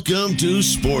Welcome to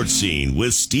Sports Scene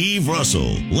with Steve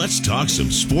Russell. Let's talk some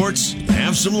sports and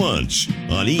have some lunch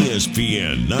on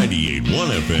ESPN 98.1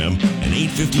 FM and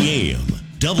 850 AM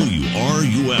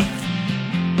WRUF.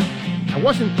 I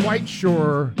wasn't quite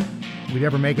sure we'd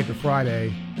ever make it to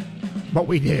Friday, but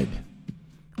we did.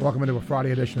 Welcome into a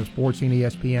Friday edition of Sports Scene,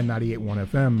 ESPN 98.1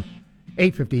 FM,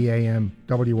 850 AM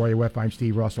WRUF. I'm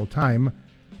Steve Russell. Time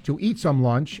to eat some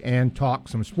lunch and talk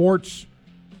some sports.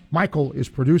 Michael is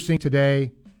producing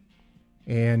today,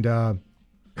 and we'll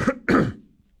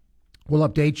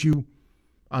update you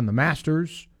on the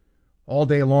Masters all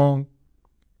day long.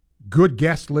 Good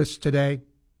guest list today.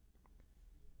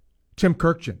 Tim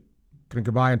Kurkjian going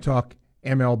to go by and talk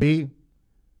MLB.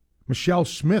 Michelle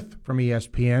Smith from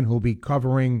ESPN, who'll be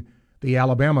covering the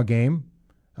Alabama game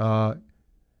for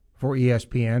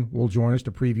ESPN, will join us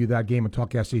to preview that game and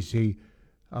talk SEC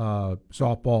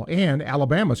softball. And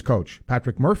Alabama's coach,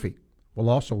 Patrick Murphy, will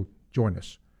also join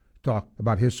us to talk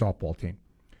about his softball team.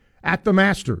 At the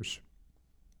Masters,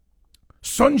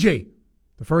 Sungjae,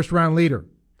 the first-round leader,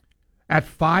 at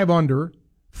 5 under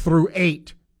through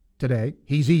 8 today.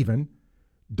 He's even.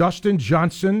 Dustin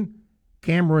Johnson,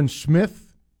 Cameron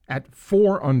Smith at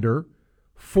 4 under.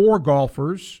 4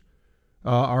 golfers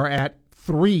are at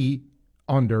 3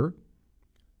 under.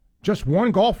 Just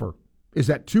one golfer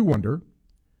is at 2 under.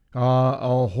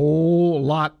 A whole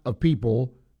lot of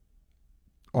people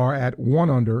are at 1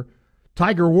 under.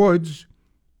 Tiger Woods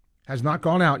has not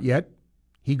gone out yet.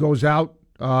 He goes out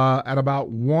at about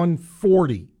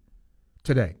 140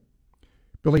 today.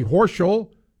 Billy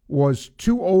Horschel was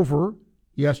 2 over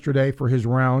yesterday for his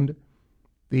round,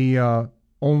 the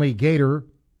only Gator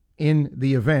in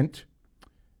the event.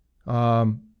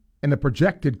 And the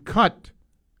projected cut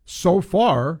so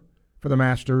far for the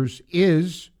Masters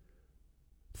is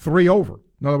 3 over.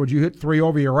 In other words, you hit 3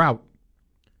 over, you're out.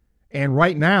 And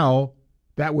right now,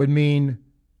 that would mean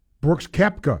Brooks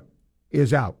Koepka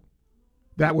is out.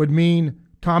 That would mean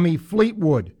Tommy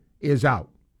Fleetwood is out.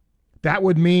 That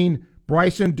would mean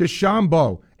Bryson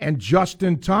DeChambeau and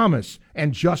Justin Thomas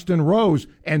and Justin Rose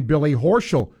and Billy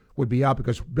Horschel would be out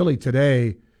because Billy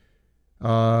today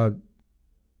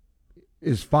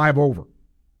is 5 over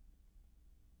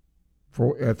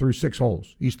for through 6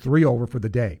 holes. He's 3 over for the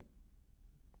day.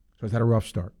 So he's had a rough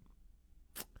start.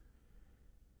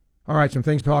 All right, some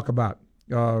things to talk about.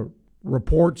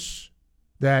 Reports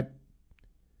that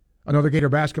another Gator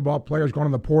basketball player is going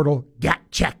on the portal,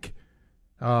 Gatchek,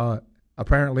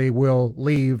 apparently will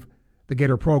leave the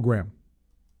Gator program.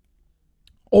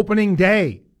 Opening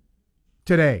day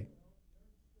today,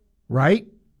 right?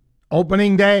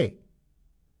 Opening day.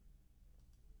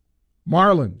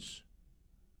 Marlins,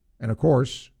 and of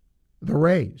course, the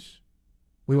Rays.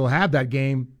 We will have that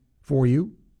game for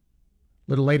you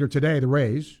a little later today, the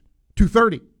Rays.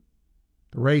 2:30.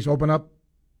 The Rays open up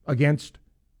against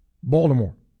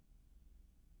Baltimore.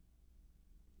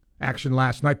 Action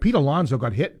last night. Pete Alonso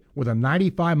got hit with a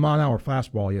 95-mile-an-hour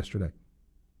fastball yesterday.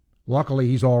 Luckily,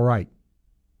 he's all right.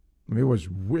 I mean, it was,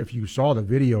 if you saw the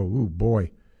video, ooh,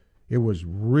 boy, it was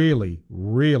really,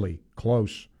 really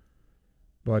close.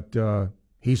 But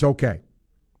he's okay.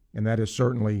 And that is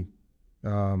certainly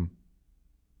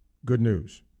good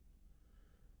news.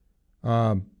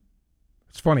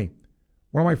 It's funny.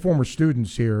 One of my former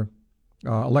students here,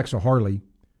 Alexa Harley,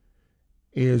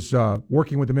 is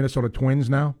working with the Minnesota Twins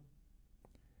now.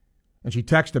 And she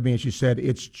texted me and she said,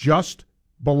 it's just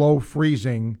below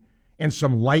freezing and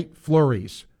some light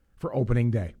flurries for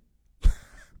opening day.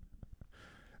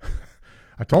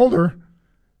 I told her,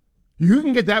 you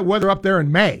can get that weather up there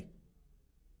in May.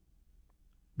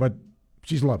 But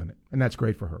she's loving it, and that's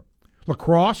great for her.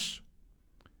 Lacrosse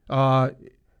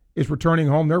is returning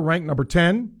home. They're ranked number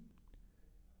 10.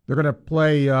 They're going to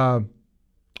play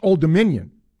Old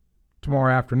Dominion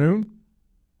tomorrow afternoon.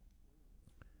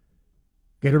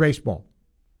 Gator baseball.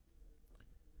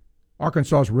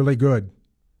 Arkansas is really good.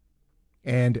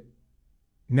 And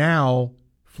now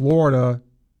Florida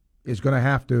is going to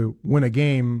have to win a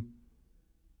game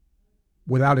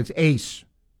without its ace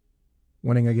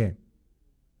winning a game.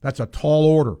 That's a tall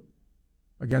order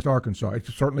against Arkansas. It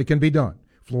certainly can be done.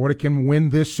 Florida can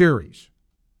win this series,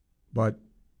 but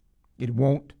it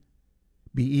won't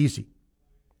be easy.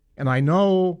 And I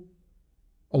know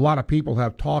a lot of people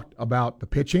have talked about the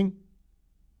pitching.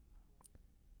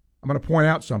 I'm going to point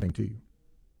out something to you.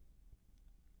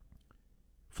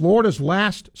 Florida's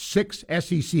last 6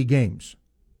 SEC games,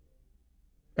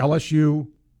 LSU,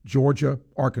 Georgia,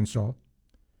 Arkansas,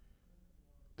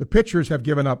 the pitchers have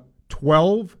given up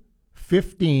 12,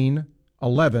 15,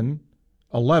 11,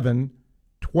 11,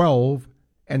 12,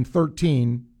 and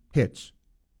 13 hits.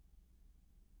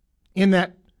 In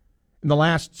that In the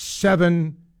last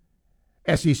 7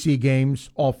 SEC games,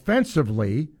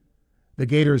 offensively, the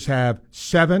Gators have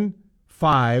 7,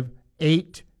 5,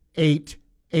 8, 8,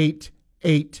 8,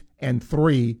 8, and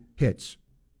 3 hits.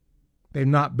 They've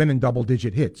not been in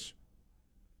double-digit hits.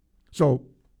 So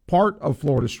part of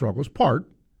Florida's struggles,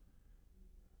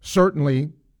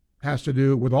 certainly has to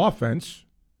do with offense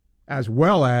as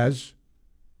well as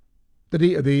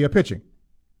the pitching.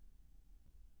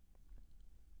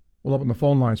 We'll open the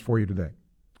phone lines for you today.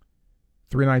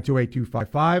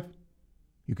 392-8255.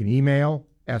 You can email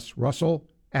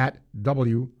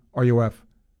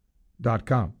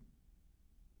srussell@wruf.com.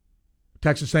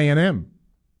 Texas A&M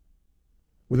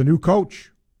with a new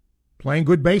coach playing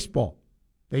good baseball.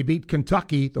 They beat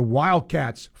Kentucky. The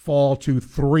Wildcats fall to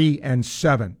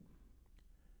 3-7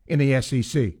 in the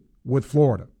SEC with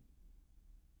Florida.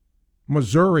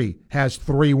 Missouri has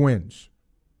 3 wins.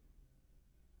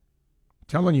 I'm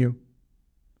telling you,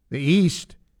 the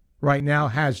East right now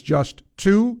has just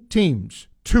 2 teams,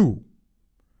 2,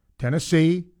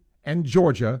 Tennessee and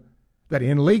Georgia, that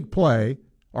in league play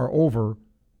are over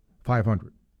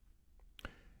 500.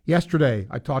 Yesterday,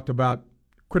 I talked about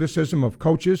criticism of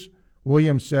coaches.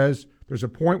 Williams says there's a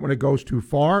point when it goes too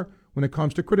far when it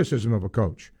comes to criticism of a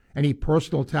coach. Any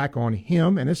personal attack on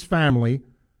him and his family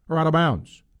are out of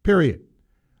bounds, period.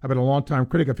 I've been a long-time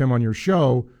critic of him on your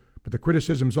show, but the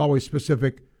criticism is always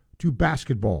specific to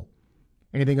basketball.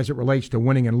 Anything as it relates to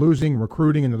winning and losing,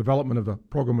 recruiting, and the development of the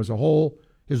program as a whole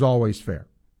is always fair.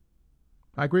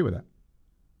 I agree with that.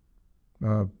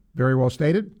 Very well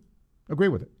stated. Agree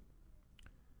with it.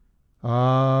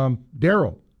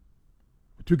 Darryl,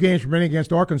 2 games remaining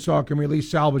against Arkansas. Can we at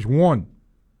least salvage 1?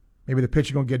 Maybe the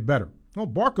pitching will get better. Well,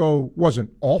 Barco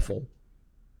wasn't awful.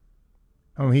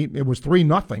 I mean, it was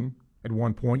 3-0 at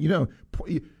one point. You know,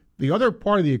 the other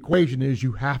part of the equation is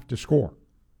you have to score.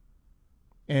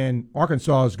 And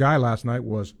Arkansas's guy last night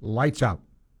was lights out.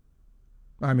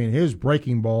 I mean, his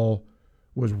breaking ball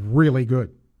was really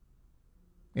good.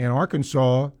 And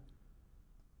Arkansas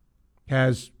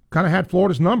has kind of had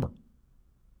Florida's number.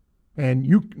 And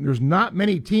there's not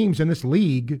many teams in this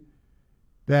league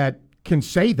that can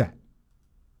say that.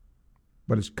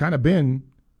 But it's kind of been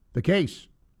the case.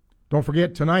 Don't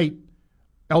forget tonight,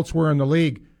 elsewhere in the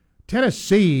league,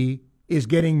 Tennessee is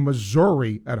getting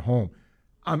Missouri at home.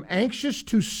 I'm anxious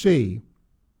to see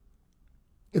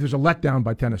if there's a letdown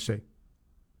by Tennessee.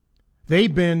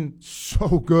 They've been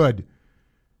so good,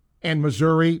 and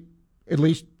Missouri, at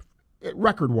least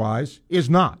record-wise, is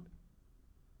not.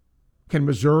 Can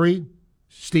Missouri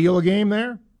steal a game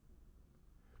there?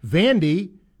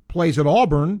 Vandy plays at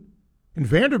Auburn, and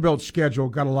Vanderbilt's schedule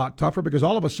got a lot tougher because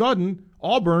all of a sudden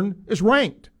Auburn is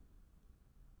ranked.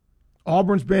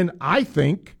 Auburn's been, I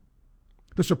think,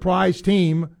 the surprise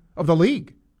team of the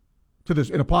league to this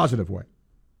in a positive way.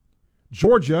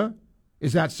 Georgia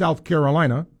is at South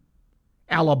Carolina.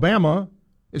 Alabama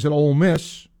is at Ole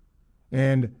Miss,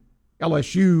 and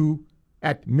LSU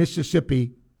at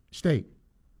Mississippi State.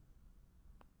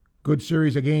 Good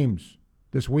series of games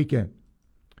this weekend.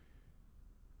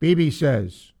 BB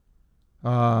says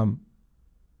there'll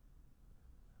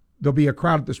be a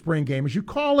crowd at the spring game. As you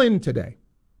call in today,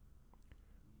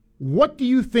 what do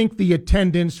you think the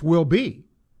attendance will be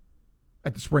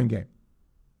at the spring game?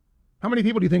 How many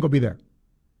people do you think will be there?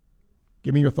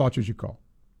 Give me your thoughts as you call,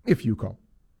 if you call.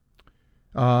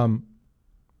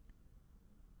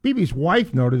 BB's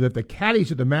wife noted that the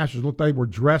caddies at the Masters looked like they were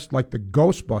dressed like the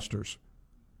Ghostbusters.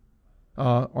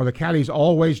 Are the caddies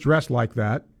always dressed like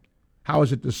that? How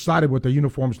is it decided what their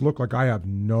uniforms look like? I have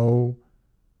no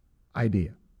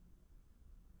idea.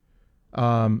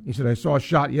 He said, I saw a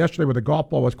shot yesterday where the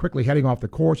golf ball was quickly heading off the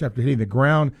course after hitting the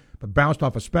ground, but bounced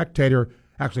off a spectator,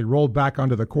 actually rolled back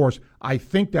onto the course. I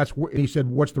think that's what he said.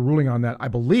 What's the ruling on that? I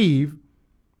believe,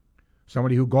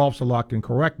 somebody who golfs a lot can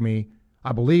correct me,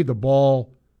 I believe the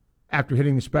ball, after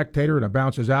hitting the spectator and it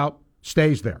bounces out,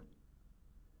 stays there.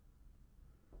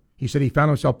 He said he found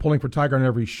himself pulling for Tiger on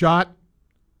every shot.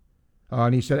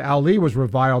 And he said Ali was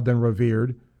reviled then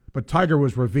revered, but Tiger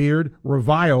was revered,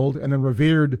 reviled, and then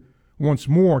revered once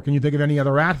more. Can you think of any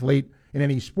other athlete in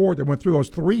any sport that went through those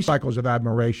 3 cycles of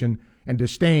admiration and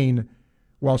disdain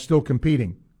while still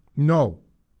competing? No.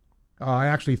 I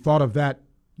actually thought of that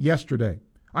yesterday.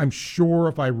 I'm sure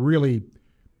if I really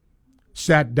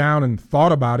sat down and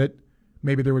thought about it,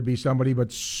 maybe there would be somebody,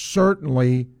 but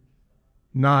certainly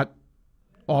not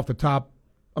off the top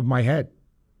of my head.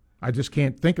 I just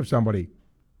can't think of somebody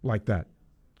like that.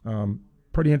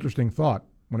 Pretty interesting thought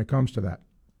when it comes to that.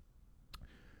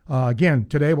 Again,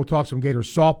 today we'll talk some Gator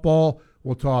softball,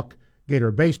 we'll talk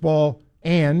Gator baseball,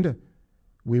 and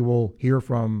we will hear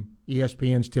from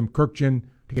ESPN's Tim Kirkjian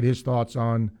to get his thoughts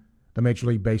on the Major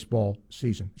League Baseball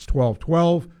season. It's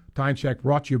 12:12. Time check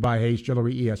brought to you by Hayes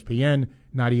Jewelry, ESPN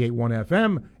 98.1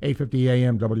 FM, 850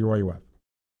 AM, WRUF.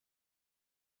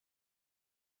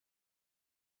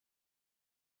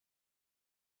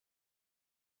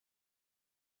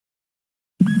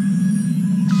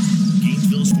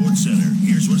 Gainesville Sports Center.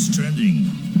 Here's what's trending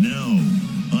now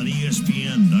on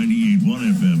ESPN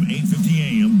 98.1 FM, 850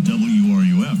 AM,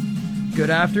 WRUF. Good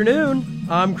afternoon.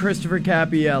 I'm Christopher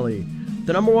Cappielli.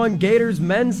 The number one Gators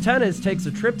men's tennis takes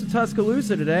a trip to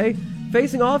Tuscaloosa today,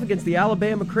 facing off against the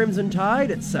Alabama Crimson Tide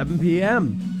at 7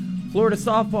 p.m. Florida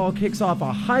softball kicks off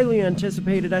a highly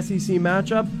anticipated SEC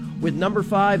matchup with number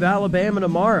 5 Alabama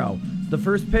tomorrow. The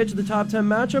first pitch of the top 10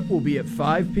 matchup will be at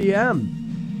 5 p.m.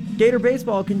 Gator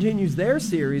baseball continues their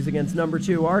series against number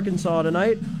 2 Arkansas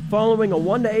tonight, following a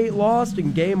 1-8 loss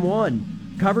in Game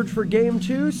 1. Coverage for Game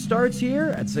 2 starts here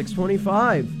at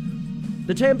 6:25.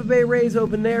 The Tampa Bay Rays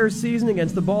open their season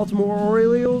against the Baltimore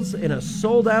Orioles in a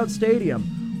sold-out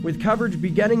stadium, with coverage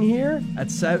beginning here at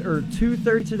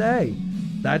 2:30 today.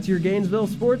 That's your Gainesville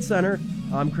Sports Center.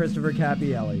 I'm Christopher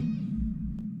Cappielli.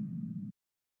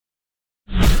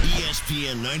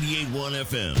 ESPN 98.1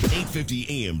 FM, 850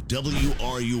 AM,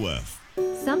 WRUF.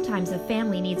 Sometimes a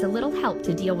family needs a little help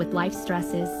to deal with life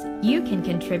stresses. You can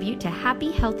contribute to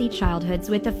happy, healthy childhoods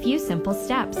with a few simple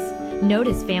steps.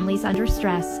 Notice families under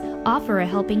stress. Offer a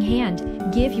helping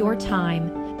hand. Give your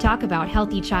time. Talk about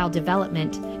healthy child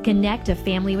development. Connect a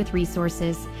family with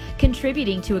resources.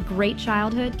 Contributing to a great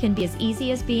childhood can be as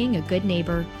easy as being a good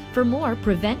neighbor. For more,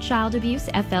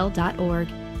 PreventChildAbuseFL.org.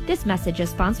 This message is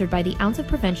sponsored by the Ounce of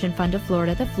Prevention Fund of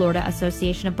Florida, the Florida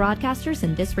Association of Broadcasters,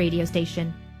 and this radio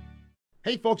station.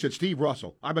 Hey folks, it's Steve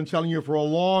Russell. I've been telling you for a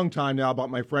long time now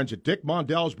about my friends at Dick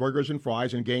Mondell's Burgers and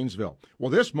Fries in Gainesville. Well,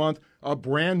 this month, a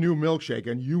brand new milkshake,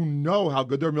 and you know how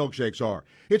good their milkshakes are.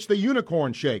 It's the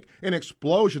Unicorn Shake, an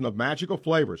explosion of magical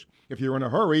flavors. If you're in a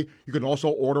hurry, you can also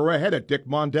order ahead at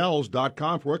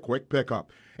dickmondells.com for a quick pickup.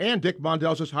 And Dick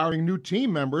Mondell's is hiring new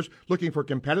team members looking for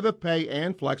competitive pay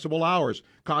and flexible hours.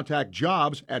 Contact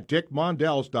jobs at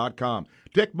dickmondells.com.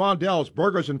 Dick Mondell's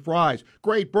Burgers and Fries.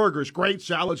 Great burgers, great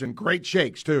salads, and great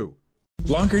shakes, too.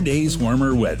 Longer days,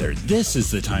 warmer weather. This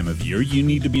is the time of year you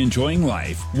need to be enjoying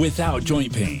life without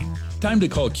joint pain. Time to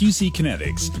call QC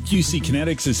Kinetics. QC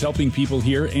Kinetics is helping people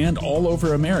here and all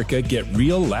over America get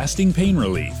real, lasting pain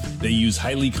relief. They use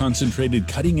highly concentrated,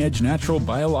 cutting-edge natural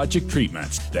biologic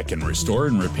treatments that can restore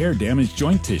and repair damaged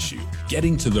joint tissue,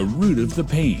 getting to the root of the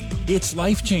pain. It's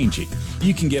life-changing.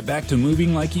 You can get back to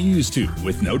moving like you used to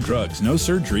with no drugs, no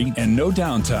surgery, and no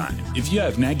downtime. If you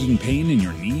have nagging pain in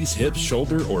your knees, hips,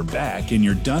 shoulder, or back, and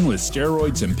you're done with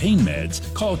steroids and pain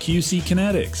meds, call QC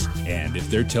Kinetics. And if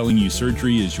they're telling you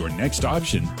surgery is your next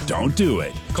option, don't do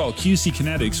it. Call QC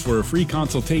Kinetics for a free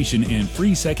consultation and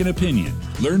free second opinion.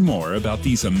 Learn more about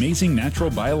these amazing natural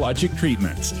biologic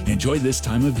treatments. Enjoy this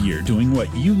time of year doing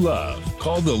what you love.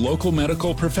 Call the local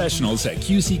medical professionals at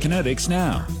QC Kinetics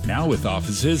now. Now with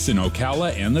offices in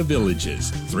Ocala and the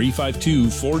Villages.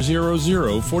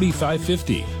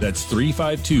 352-400-4550. That's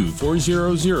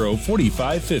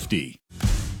 352-400-4550.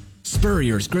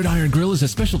 Spurrier's Gridiron Grill is a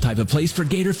special type of place for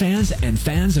Gator fans and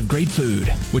fans of great food,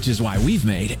 which is why we've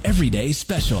made every day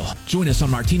special. Join us on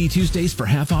Martini Tuesdays for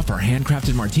half off our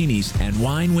handcrafted martinis and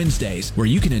Wine Wednesdays, where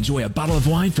you can enjoy a bottle of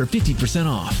wine for 50%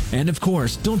 off. And of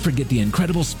course, don't forget the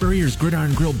incredible Spurrier's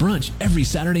Gridiron Grill brunch every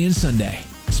Saturday and Sunday.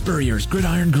 Spurrier's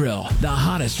Gridiron Grill, the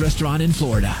hottest restaurant in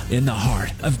Florida, in the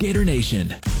heart of Gator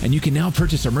Nation. And you can now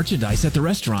purchase our merchandise at the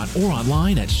restaurant or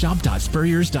online at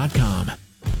shop.spurriers.com.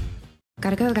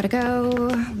 Gotta go.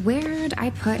 Where'd I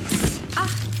put...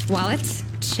 wallet.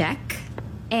 Check.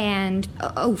 And,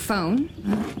 phone.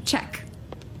 Check.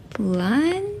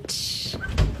 Lunch.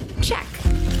 Check.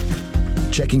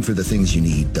 Checking for the things you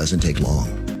need doesn't take long.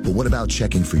 But what about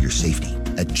checking for your safety?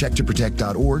 At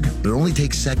checktoprotect.org, it only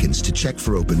takes seconds to check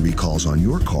for open recalls on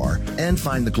your car and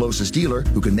find the closest dealer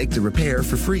who can make the repair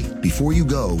for free. Before you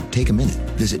go, take a minute.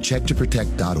 Visit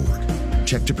checktoprotect.org.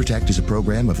 Check to Protect is a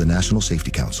program of the National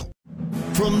Safety Council.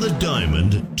 From the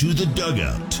diamond to the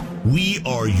dugout, we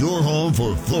are your home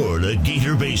for Florida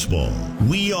Gator baseball.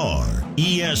 We are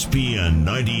ESPN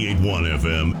 98.1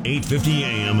 FM, 850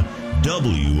 AM,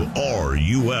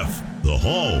 WRUF, the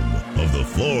home of the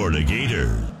Florida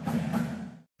Gators.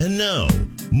 And now,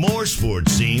 more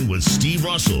Sports Scene with Steve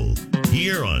Russell,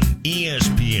 here on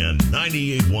ESPN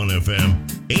 98.1 FM,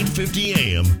 850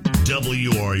 AM,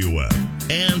 WRUF,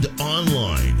 and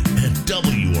online at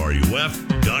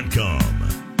WRUF.com.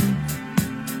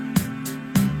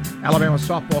 Alabama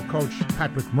softball coach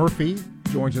Patrick Murphy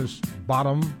joins us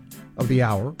bottom of the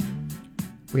hour.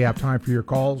 We have time for your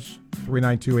calls,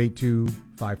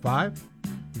 392-8255.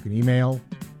 You can email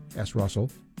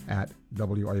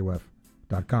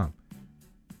srussell@wruf.com.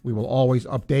 We will always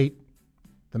update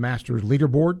the Masters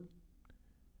leaderboard.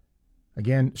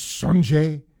 Again,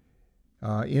 Sungjae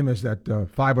Im is at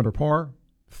 5 under par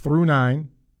through 9.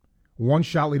 One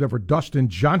shot lead over Dustin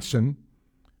Johnson,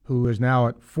 who is now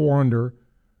at 4 under.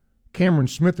 Cameron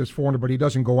Smith is 4 under, but he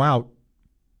doesn't go out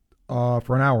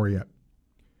for an hour yet.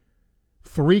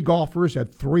 3 golfers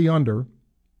at 3 under,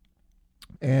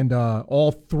 and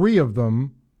all 3 of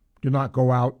them do not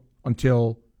go out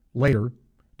until later.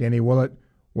 Danny Willett,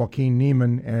 Joaquin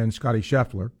Niemann, and Scotty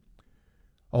Scheffler.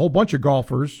 A whole bunch of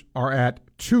golfers are at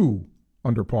 2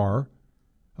 under par,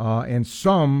 and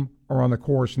some are on the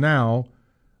course now.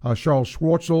 Charles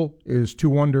Schwartzel is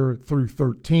 2 under through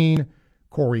 13.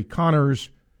 Corey Connors,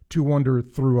 2 under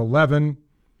through 11.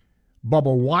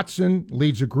 Bubba Watson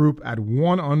leads a group at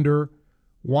 1 under.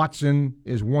 Watson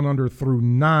is 1 under through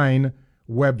 9.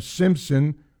 Webb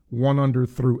Simpson, 1 under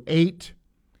through 8.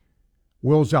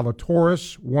 Will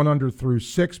Zalatoris, 1 under through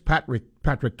 6. Patrick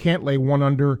Cantlay, 1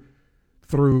 under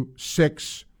through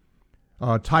 6.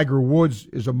 Tiger Woods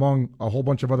is among a whole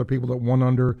bunch of other people that 1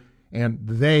 under, and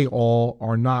they all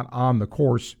are not on the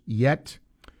course yet.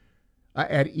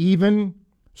 At even,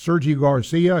 Sergio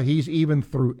Garcia, he's even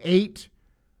through 8.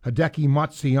 Hideki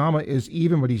Matsuyama is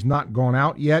even, but he's not gone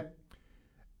out yet.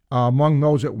 Among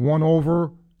those at 1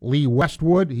 over, Lee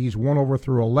Westwood, he's 1 over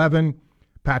through 11.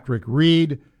 Patrick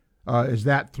Reed is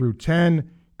that through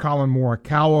 10. Colin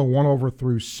Morikawa, 1 over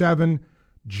through 7.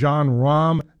 John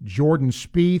Rahm, Jordan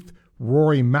Spieth,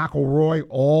 Rory McIlroy,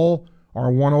 all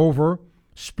are 1 over.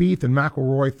 Spieth and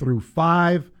McIlroy through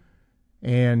 5,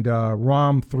 and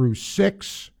Rahm through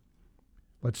 6.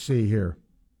 Let's see here.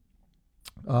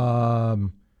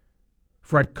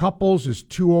 Fred Couples is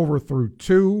 2 over through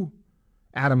 2.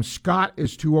 Adam Scott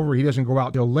is 2 over. He doesn't go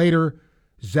out till later.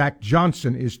 Zach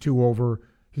Johnson is 2 over.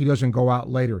 He doesn't go out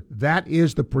later. That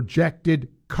is the projected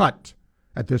cut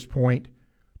at this point,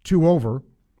 2 over.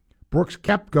 Brooks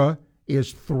Koepka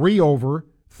is 3 over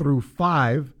through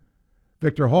 5.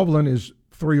 Victor Hovland is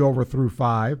 3 over through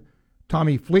 5.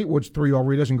 Tommy Fleetwood's 3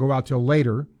 over. He doesn't go out till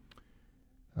later.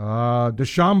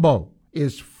 DeChambeau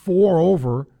is 4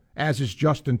 over, as is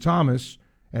Justin Thomas,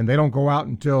 and they don't go out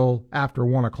until after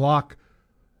 1 o'clock.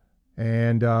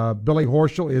 And Billy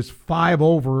Horschel is 5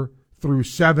 over through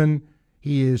 7.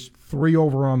 He is 3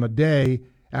 over on the day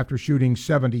after shooting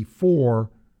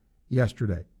 74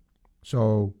 yesterday.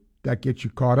 So that gets you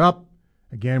caught up.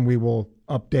 Again, we will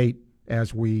update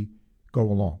as we go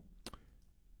along.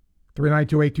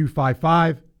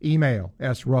 392-8255, email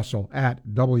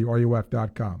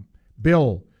srussell@wruf.com.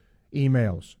 Bill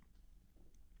emails.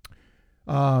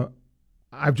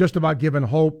 I've just about given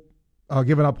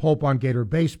up hope on Gator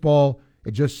baseball.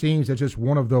 It just seems it's just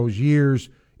one of those years.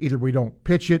 Either we don't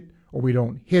pitch it or we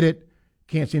don't hit it.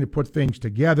 Can't seem to put things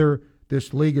together.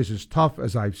 This league is as tough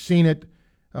as I've seen it.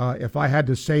 If I had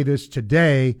to say this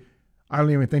today, I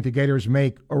don't even think the Gators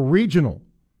make a regional.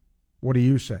 What do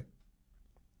you say?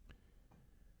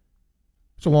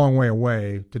 It's a long way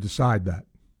away to decide that.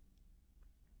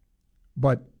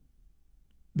 But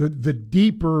the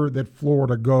deeper that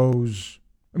Florida goes,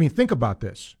 I mean, think about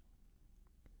this.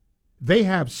 They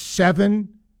have 7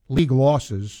 league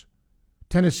losses.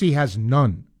 Tennessee has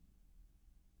none.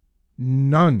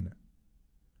 None.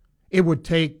 It would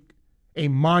take a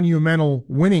monumental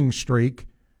winning streak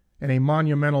and a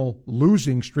monumental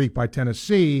losing streak by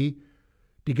Tennessee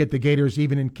to get the Gators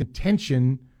even in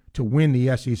contention to win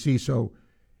the SEC. So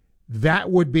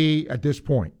that would be at this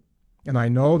point. And I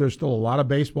know there's still a lot of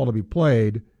baseball to be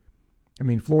played. I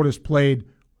mean, Florida's played,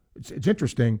 it's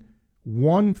interesting,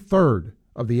 1/3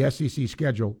 of the SEC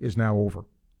schedule is now over.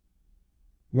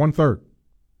 1/3.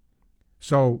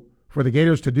 So for the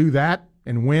Gators to do that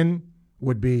and win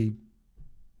would be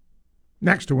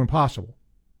next to impossible.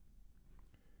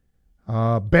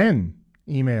 Ben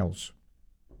emails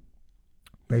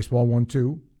Baseball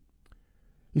 1-2.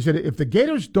 He said, if the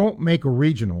Gators don't make a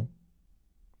regional,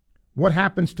 what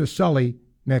happens to Sully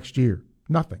next year?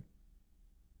 Nothing.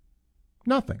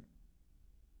 Nothing.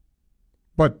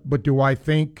 But do I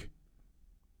think,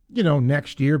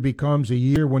 next year becomes a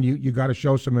year when you got to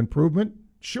show some improvement?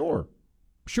 Sure.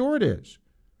 Sure it is.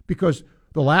 Because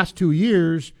the last 2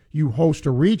 years, you host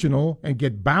a regional and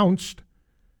get bounced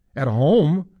at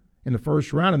home in the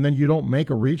first round, and then you don't make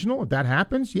a regional. If that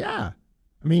happens, yeah.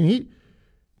 I mean,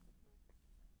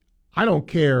 I don't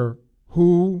care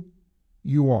who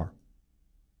you are,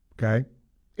 okay?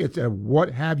 It's a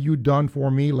what have you done for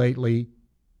me lately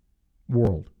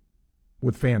world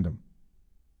with fandom.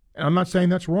 And I'm not saying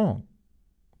that's wrong.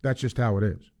 That's just how it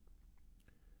is.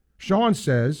 Sean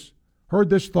says, heard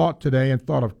this thought today and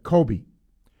thought of Kobe.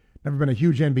 Never been a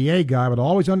huge NBA guy, but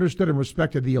always understood and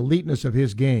respected the eliteness of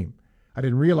his game. I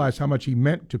didn't realize how much he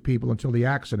meant to people until the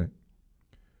accident.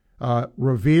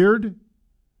 Revered,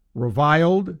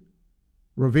 reviled,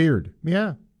 revered.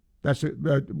 Yeah, that's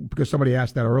because somebody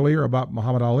asked that earlier about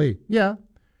Muhammad Ali. Yeah.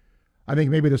 I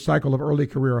think maybe the cycle of early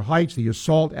career heights, the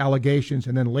assault allegations,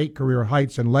 and then late career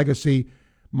heights and legacy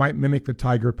might mimic the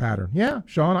Tiger pattern. Yeah,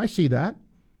 Sean, I see that.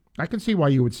 I can see why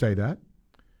you would say that.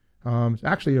 It's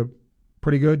actually a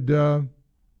pretty good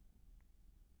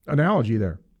analogy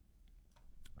there.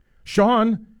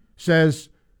 Sean says,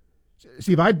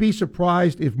 Steve, I'd be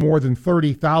surprised if more than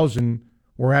 30,000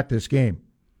 were at this game.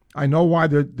 I know why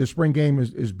the spring game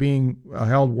is being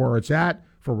held where it's at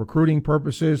for recruiting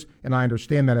purposes, and I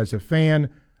understand that as a fan.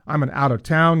 I'm an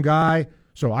out-of-town guy,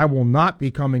 so I will not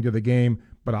be coming to the game,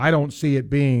 but I don't see it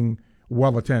being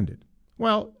well-attended.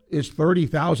 Well, is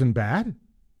 30,000 bad?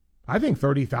 I think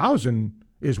 30,000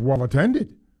 is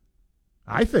well-attended.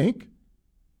 I think.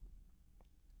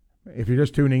 If you're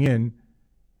just tuning in,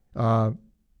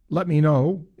 let me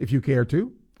know, if you care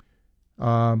to,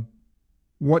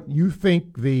 what you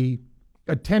think the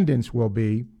attendance will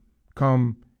be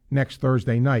come next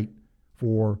Thursday night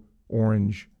for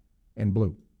Orange and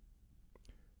Blue.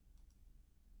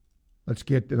 Let's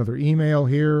get another email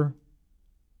here.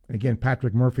 And again,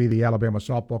 Patrick Murphy, the Alabama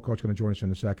softball coach, going to join us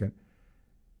in a second.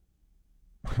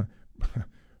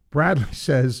 Bradley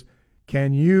says,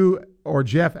 can you or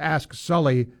Jeff ask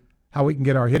Sully how we can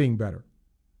get our hitting better?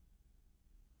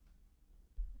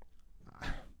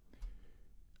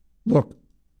 Look,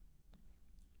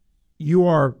 you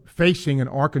are facing an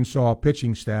Arkansas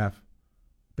pitching staff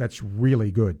that's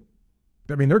really good.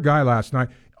 I mean, their guy last night,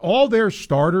 all their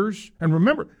starters, and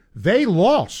remember, they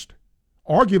lost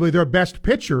arguably their best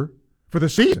pitcher for the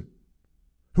season,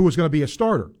 who was going to be a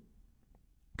starter.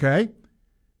 Okay?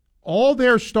 All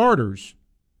their starters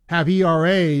have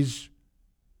ERAs,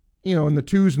 in the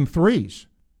 2s and 3s.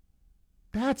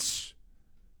 That's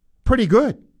pretty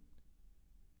good.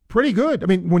 Pretty good. I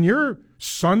mean, when your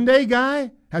Sunday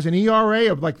guy has an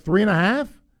ERA of like 3.5,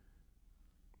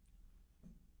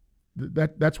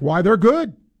 that's why they're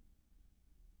good.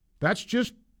 That's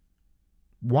just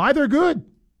why they're good.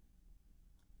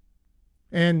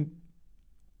 And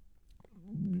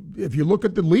if you look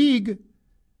at the league,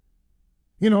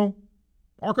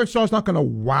 Arkansas is not going to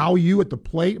wow you at the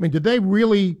plate. I mean, did they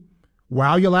really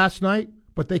wow you last night?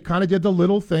 But they kind of did the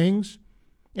little things.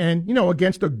 And,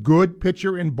 against a good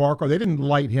pitcher in Barker, they didn't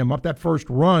light him up. That first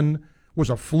run was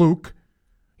a fluke.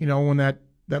 When that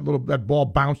ball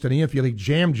bounced in the infield, he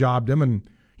jam-jobbed him, and,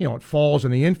 it falls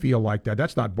in the infield like that.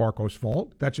 That's not Barco's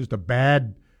fault. That's just a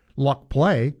bad luck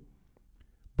play.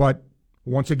 But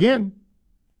once again,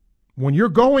 when you're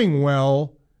going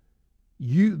well,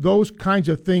 those kinds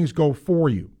of things go for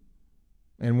you.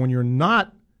 And when you're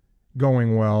not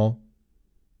going well,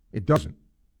 it doesn't.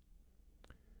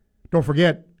 Don't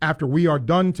forget, after we are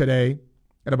done today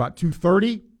at about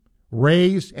 2:30,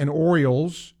 Rays and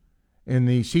Orioles in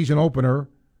the season opener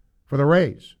for the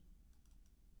Rays.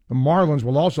 The Marlins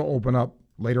will also open up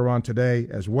later on today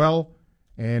as well.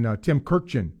 And Tim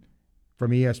Kurkjian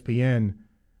from ESPN,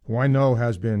 who I know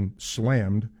has been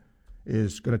slammed,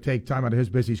 is going to take time out of his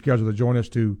busy schedule to join us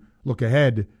to look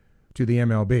ahead to the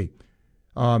MLB.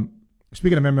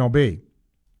 Speaking of MLB,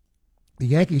 the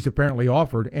Yankees apparently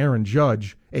offered Aaron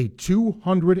Judge a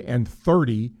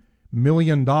 $230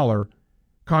 million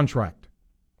contract.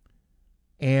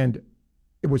 And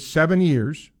it was 7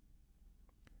 years,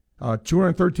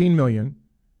 $213 million,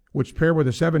 which paired with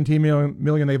the $17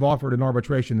 million they've offered in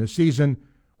arbitration this season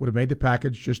would have made the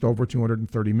package just over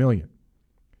 $230 million.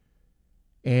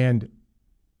 And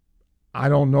I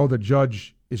don't know that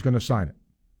Judge is going to sign it.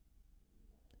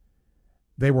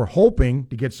 They were hoping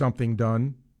to get something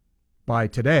done by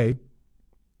today,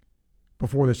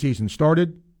 before the season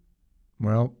started.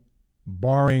 Well,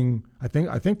 barring, I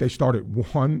think they start at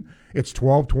 1. It's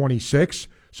 12:26.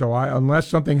 So unless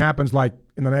something happens like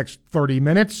in the next 30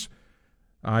 minutes,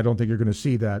 I don't think you're going to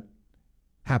see that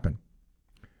happen.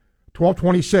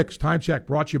 12:26, time check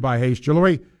brought to you by Hayes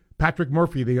Jewelry. Patrick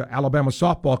Murphy, the Alabama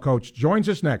softball coach, joins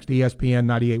us next. ESPN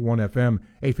 98.1 FM,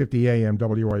 850 AM,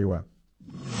 WRUF.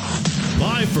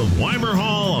 Live from Weimer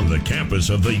Hall on the campus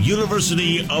of the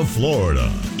University of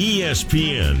Florida.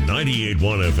 ESPN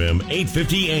 98.1 FM,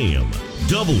 850 AM,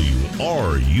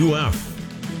 WRUF.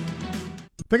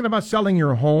 Thinking about selling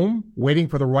your home, waiting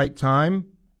for the right time?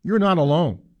 You're not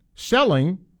alone.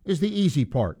 Selling is the easy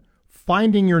part.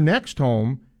 Finding your next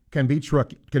home can be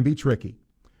tricky.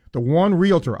 The one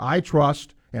realtor I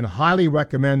trust and highly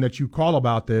recommend that you call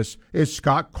about this, is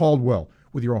Scott Caldwell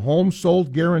with your home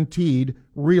sold guaranteed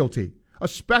realty,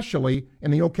 especially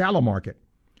in the Ocala market.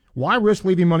 Why risk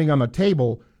leaving money on the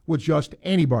table with just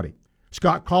anybody?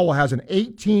 Scott Caldwell has an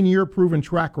 18-year proven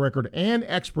track record and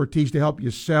expertise to help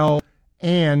you sell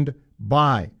and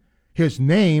buy. His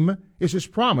name is his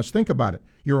promise. Think about it.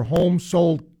 Your home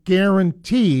sold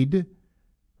guaranteed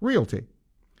realty.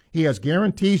 He has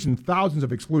guarantees and thousands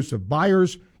of exclusive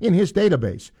buyers in his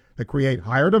database that create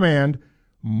higher demand,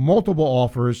 multiple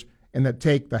offers, and that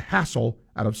take the hassle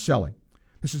out of selling.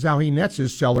 This is how he nets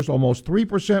his sellers almost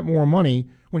 3% more money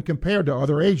when compared to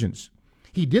other agents.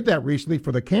 He did that recently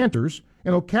for the Cantors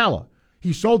in Ocala.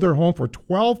 He sold their home for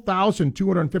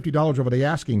 $12,250 over the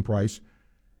asking price,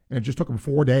 and it just took him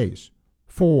 4 days.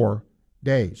 4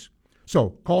 days.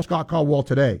 So call Scott Caldwell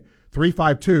today,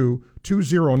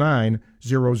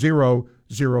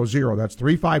 352-209-0000. That's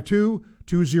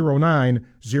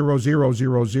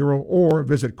 352-209-0000, or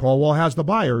visit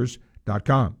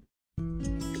CaldwellHasTheBuyers.com.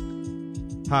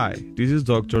 Hi, this is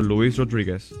Dr. Luis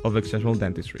Rodriguez of Exceptional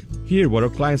Dentistry. Hear what our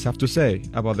clients have to say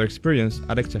about their experience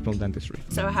at Exceptional Dentistry.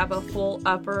 So I have a full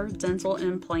upper dental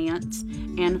implant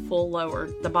and full lower.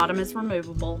 The bottom is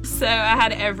removable. So I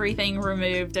had everything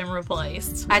removed and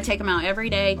replaced. I take them out every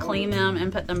day, clean them,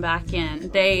 and put them back in.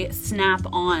 They snap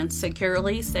on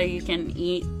securely so you can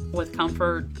eat with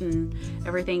comfort and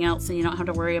everything else, and you don't have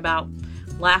to worry about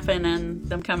laughing and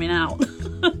them coming out.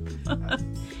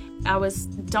 I was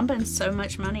dumping so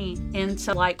much money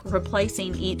into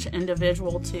replacing each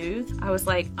individual tooth. I was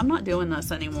like, I'm not doing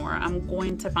this anymore. I'm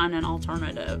going to find an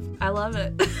alternative. I love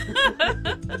it.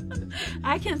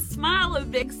 I can smile a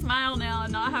big smile now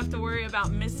and not have to worry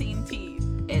about missing teeth.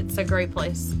 It's a great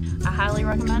place. I highly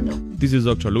recommend it. This is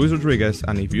Dr. Luis Rodriguez,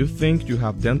 and if you think you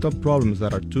have dental problems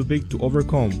that are too big to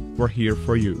overcome, we're here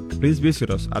for you. Please visit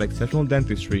us at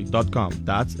exceptionaldentistry.com.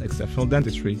 That's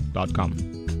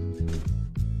exceptionaldentistry.com.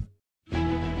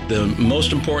 The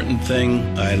most important thing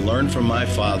I learned from my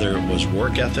father was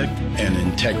work ethic and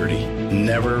integrity.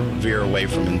 Never veer away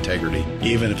from integrity,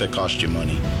 even if it costs you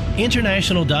money.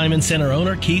 International Diamond Center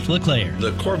owner Keith LeClaire.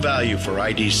 The core value for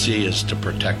IDC is to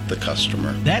protect the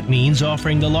customer. That means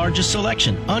offering the largest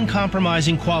selection,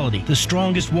 uncompromising quality, the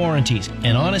strongest warranties,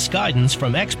 and honest guidance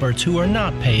from experts who are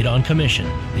not paid on commission.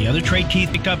 The other trait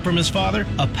Keith picked up from his father,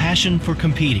 a passion for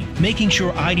competing, making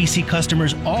sure IDC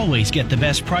customers always get the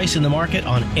best price in the market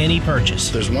on any purchase.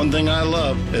 There's one thing I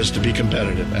love is to be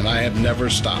competitive, and I have never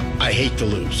stopped. I hate to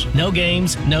lose. No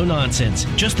games, no nonsense.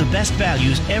 Just the best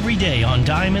values every day on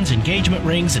diamonds, engagement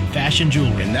rings, and fashion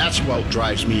jewelry. And that's what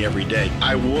drives me every day.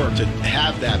 I work to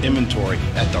have that inventory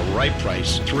at the right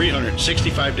price,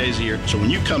 365 days a year. So when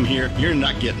you come here, you're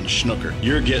not getting schnooker.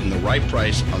 You're getting the right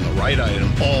price on the right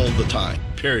item all the time.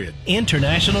 Period.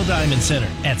 International Diamond Center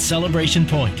at Celebration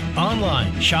Point.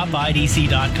 Online,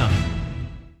 shopidc.com.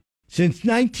 Since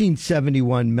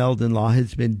 1971, Meldon Law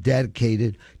has been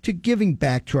dedicated to giving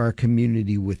back to our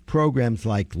community with programs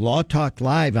like Law Talk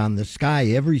Live on the Sky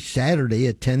every Saturday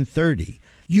at 10:30.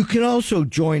 You can also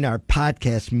join our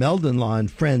podcast, Meldon Law and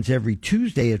Friends, every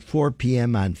Tuesday at 4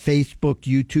 p.m. on Facebook,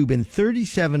 YouTube, and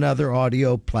 37 other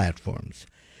audio platforms.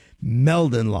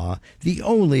 Meldon Law, the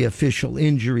only official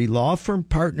injury law firm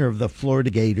partner of the Florida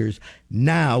Gators,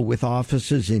 now with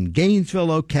offices in Gainesville,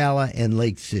 Ocala, and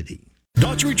Lake City.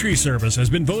 Daughtry Tree Service has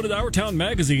been voted Our Town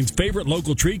Magazine's favorite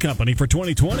local tree company for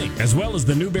 2020, as well as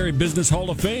the Newberry Business Hall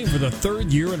of Fame for the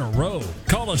third year in a row.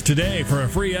 Call us today for a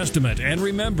free estimate, and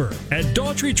remember, at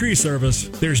Daughtry Tree Service,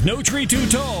 there's no tree too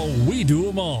tall, we do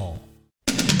them all.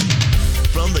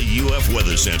 From the UF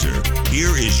Weather Center,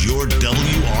 here is your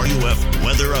WRUF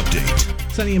weather update.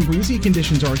 Sunny and breezy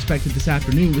conditions are expected this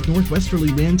afternoon with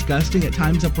northwesterly winds gusting at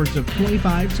times upwards of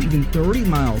 25 to even 30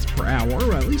 miles per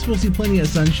hour. At least we'll see plenty of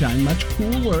sunshine, much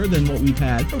cooler than what we've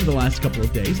had over the last couple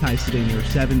of days. Highs today near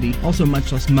 70, also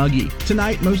much less muggy.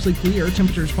 Tonight, mostly clear,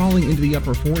 temperatures falling into the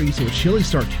upper 40s, so a chilly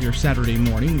start to your Saturday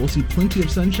morning. We'll see plenty of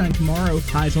sunshine tomorrow,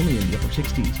 highs only in the upper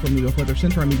 60s. From the UF Weather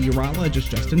Center, I'm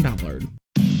meteorologist Justin Ballard.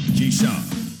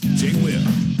 Keyshawn, J. Will,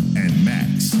 and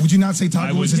Max. Would you not say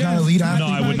Tiger Woods is not an elite athlete?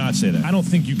 No, I would not say that. I don't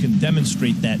think you can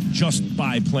demonstrate that just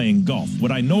by playing golf.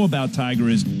 What I know about Tiger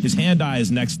is his hand-eye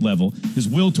is next level. His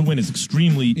will to win is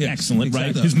extremely excellent,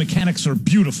 exactly. Right? His mechanics are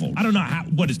beautiful. I don't know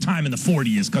what his time in the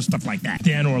 40 is, because stuff like that.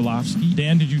 Dan Orlovsky.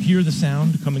 Dan, did you hear the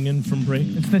sound coming in from break?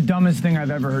 It's the dumbest thing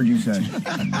I've ever heard you say.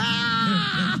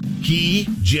 Key,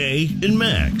 Jay, and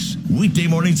Max. Weekday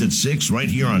mornings at 6 right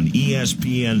here on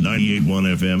ESPN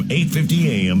 98.1 FM,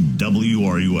 850 AM,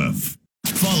 WRUF.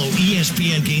 Follow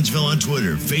ESPN Gainesville on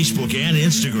Twitter, Facebook, and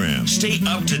Instagram. Stay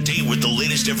up to date with the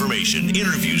latest information,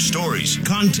 interviews, stories,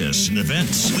 contests, and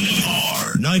events. We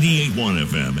are 98.1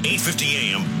 FM, 850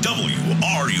 AM,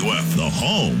 WRUF, the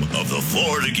home of the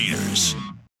Florida Gators.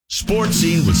 Sports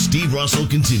Scene with Steve Russell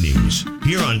continues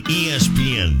here on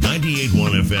ESPN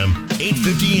 98.1 FM,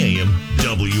 850 AM,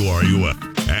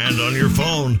 WRUF, and on your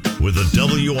phone with the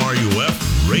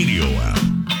WRUF radio app.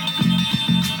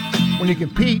 When you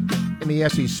compete in the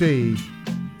SEC,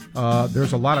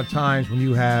 there's a lot of times when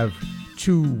you have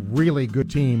two really good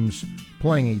teams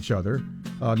playing each other,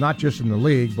 not just in the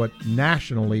league, but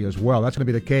nationally as well. That's going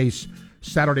to be the case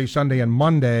Saturday, Sunday, and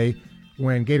Monday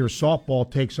when Gators softball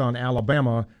takes on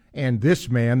Alabama, and this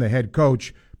man, the head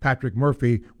coach, Patrick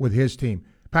Murphy, with his team.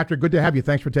 Patrick, good to have you.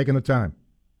 Thanks for taking the time.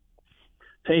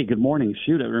 Hey, good morning.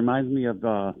 Shoot, it reminds me of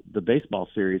the baseball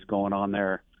series going on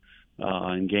there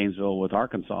in Gainesville with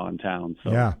Arkansas in town.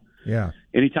 So yeah.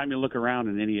 Anytime you look around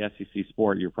in any SEC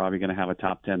sport, you're probably going to have a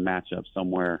top 10 matchup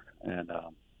somewhere. And,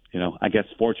 I guess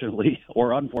fortunately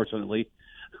or unfortunately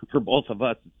for both of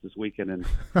us, it's this weekend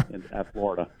at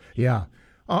Florida. Yeah.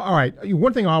 All right.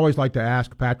 One thing I always like to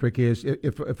ask, Patrick, is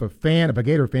if a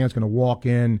Gator fan is going to walk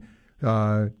in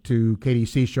to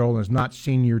KDC Show and has not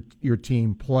seen your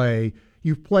team play,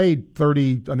 you've played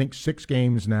 6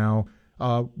 games now.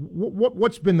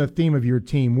 What's been the theme of your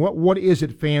team? What is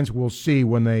it fans will see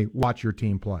when they watch your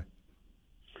team play?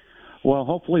 Well,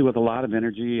 hopefully with a lot of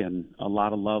energy and a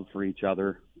lot of love for each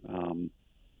other.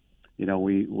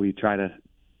 We try to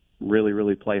really,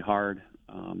 really play hard.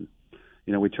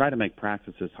 We try to make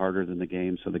practices harder than the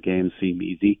games so the games seem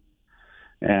easy.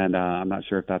 And I'm not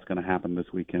sure if that's going to happen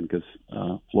this weekend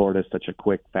because Florida is such a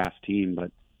quick, fast team.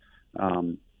 But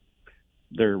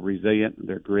they're resilient.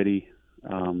 They're gritty.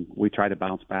 We try to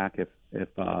bounce back if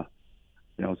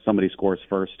somebody scores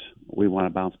first. We want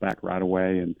to bounce back right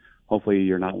away. And hopefully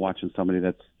you're not watching somebody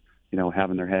that's,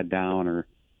 having their head down or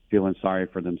feeling sorry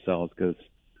for themselves, because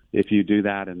if you do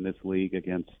that in this league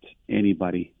against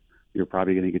anybody, you're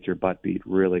probably going to get your butt beat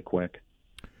really quick.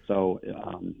 So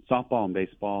softball and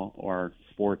baseball are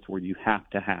sports where you have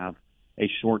to have a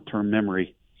short-term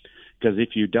memory, because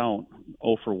if you don't,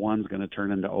 0 for 1 is going to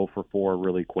turn into 0 for 4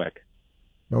 really quick.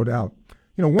 No doubt.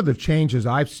 One of the changes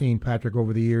I've seen, Patrick,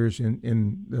 over the years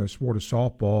in the sport of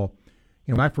softball,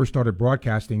 when I first started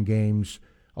broadcasting games,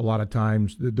 a lot of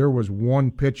times there was one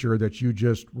pitcher that you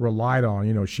just relied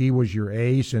on. She was your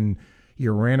ace, and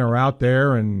you ran her out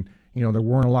there, and there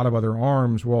weren't a lot of other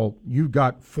arms. Well, you've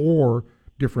got 4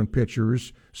 different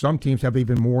pitchers. Some teams have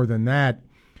even more than that.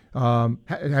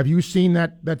 Have you seen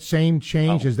that same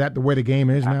change? Is that the way the game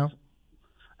is now?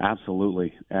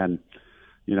 Absolutely. And,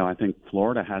 I think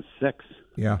Florida has 6.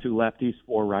 Yeah. 2 lefties,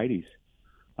 4 righties.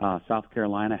 South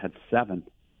Carolina had 7.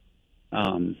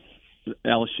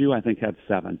 LSU, I think, had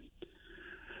 7.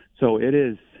 So it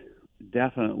is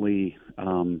definitely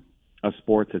a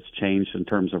sport that's changed in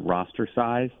terms of roster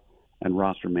size and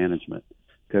roster management.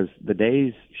 Because the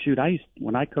days,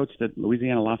 when I coached at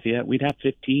Louisiana Lafayette, we'd have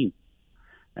 15,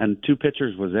 and 2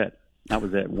 pitchers was it. That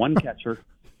was it. 1 catcher,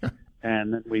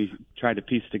 and then we tried to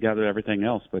piece together everything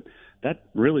else. But that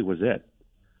really was it.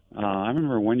 I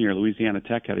remember one year Louisiana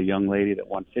Tech had a young lady that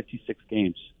won 56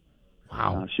 games.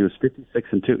 Wow. She was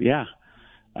 56-2. Yeah.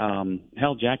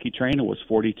 Jackie Trainer was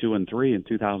 42-3 in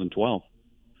 2012.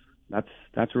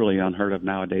 That's really unheard of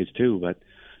nowadays too. But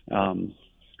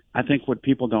I think what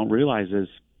people don't realize is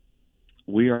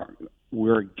we're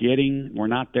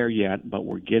not there yet, but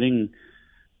we're getting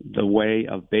the way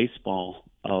of baseball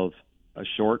of a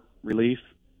short relief,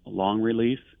 a long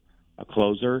relief, a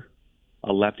closer,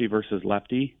 a lefty versus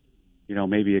lefty,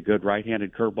 maybe a good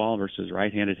right-handed curveball versus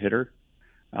right-handed hitter.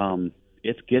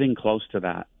 It's getting close to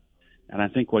that. And I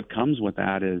think what comes with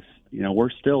that is, we're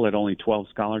still at only 12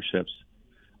 scholarships.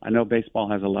 I know baseball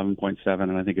has 11.7,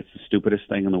 and I think it's the stupidest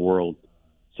thing in the world.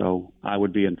 So I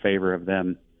would be in favor of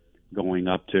them going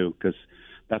up too, because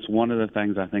that's one of the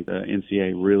things I think the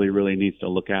NCAA really, really needs to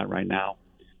look at right now,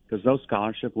 because those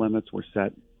scholarship limits were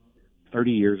set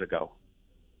 30 years ago.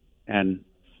 And,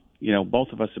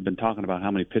 both of us have been talking about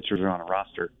how many pitchers are on a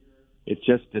roster. It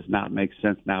just does not make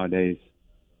sense nowadays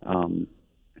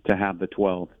to have the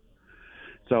 12.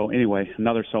 So anyway,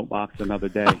 another soapbox, another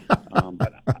day.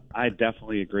 But I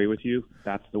definitely agree with you.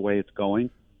 That's the way it's going.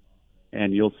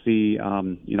 And you'll see,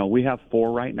 we have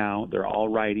 4 right now. They're all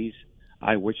righties.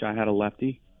 I wish I had a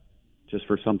lefty just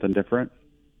for something different.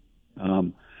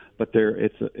 But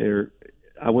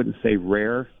I wouldn't say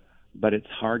rare, but it's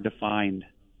hard to find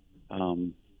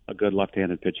a good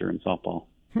left-handed pitcher in softball.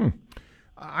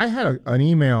 I had an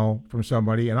email from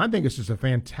somebody, and I think this is a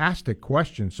fantastic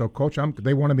question. So, Coach,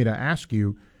 they wanted me to ask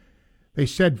you. They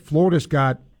said Florida's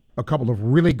got a couple of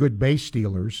really good base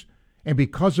stealers, and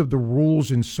because of the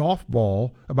rules in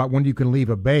softball about when you can leave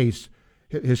a base,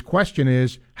 his question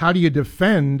is, how do you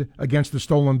defend against the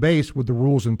stolen base with the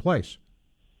rules in place?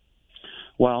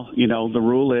 Well, the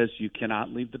rule is you cannot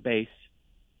leave the base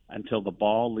until the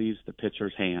ball leaves the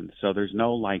pitcher's hand. So there's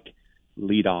no,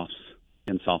 leadoffs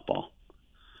in softball.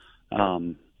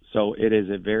 So it is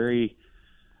a very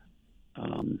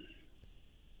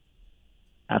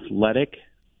athletic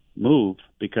move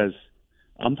because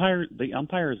the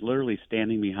umpire is literally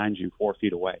standing behind you 4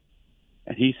 feet away.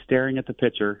 And he's staring at the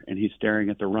pitcher and he's staring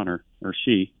at the runner, or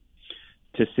she,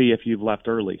 to see if you've left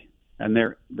early. And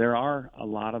there are a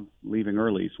lot of leaving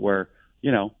earlies where,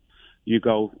 you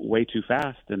go way too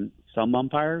fast, and some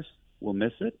umpires will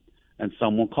miss it and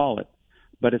some will call it.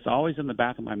 But it's always in the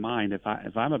back of my mind, if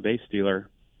I'm a base stealer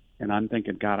and I'm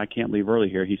thinking, God, I can't leave early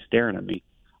here, he's staring at me,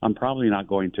 I'm probably not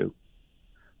going to.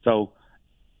 So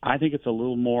I think it's a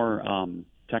little more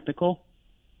technical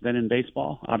than in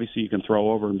baseball. Obviously, you can throw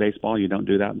over in baseball. You don't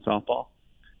do that in softball.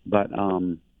 But,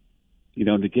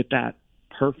 to get that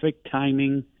perfect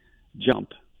timing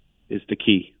jump is the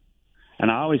key.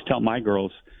 And I always tell my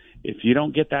girls, if you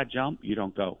don't get that jump, you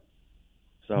don't go.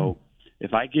 So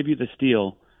if I give you the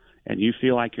steal and you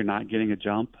feel like you're not getting a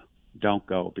jump, don't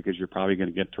go because you're probably going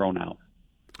to get thrown out.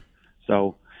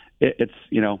 So it's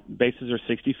bases are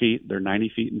 60 feet. They're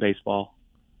 90 feet in baseball.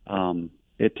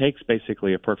 It takes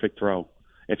basically a perfect throw.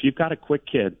 If you've got a quick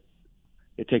kid,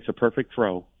 it takes a perfect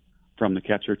throw from the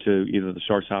catcher to either the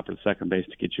shortstop or the second base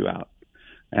to get you out.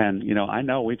 And, I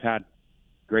know we've had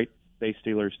great base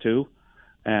stealers too.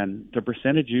 And the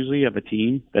percentage usually of a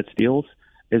team that steals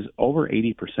is over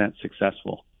 80%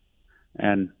 successful.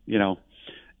 And,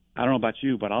 I don't know about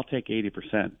you, but I'll take 80%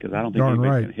 because I don't think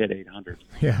anybody's going to hit 800.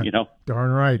 Yeah,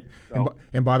 darn right. So,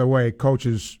 and by the way,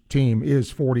 Coach's team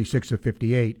is 46 of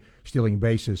 58 stealing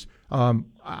bases.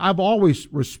 I've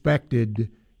always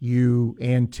respected you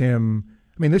and Tim.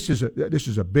 I mean, this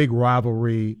is a big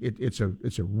rivalry.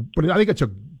 But I think it's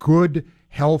a good,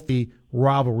 healthy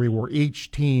rivalry where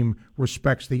each team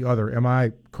respects the other. Am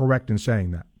I correct in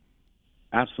saying that?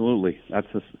 Absolutely. I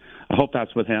hope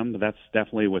that's with him, but that's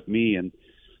definitely with me. And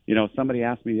somebody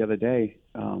asked me the other day,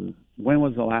 when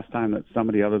was the last time that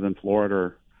somebody other than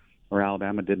Florida or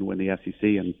Alabama didn't win the SEC?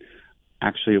 And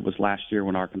actually, it was last year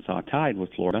when Arkansas tied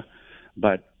with Florida.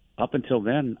 But up until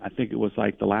then, I think it was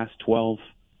like the last 12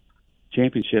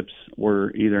 championships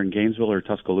were either in Gainesville or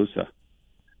Tuscaloosa.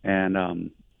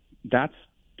 And that's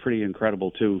pretty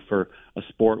incredible, too, for a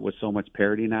sport with so much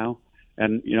parity now.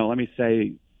 And, let me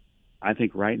say, I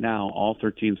think right now, all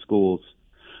 13 schools,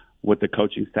 with the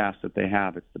coaching staffs that they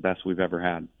have, it's the best we've ever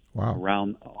had. Wow.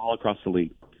 Around all across the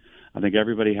league. I think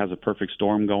everybody has a perfect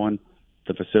storm going.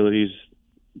 The facilities,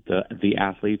 the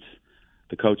athletes,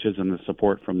 the coaches, and the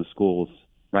support from the schools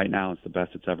right now is the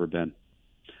best it's ever been.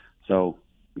 So,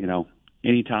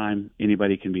 anytime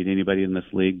anybody can beat anybody in this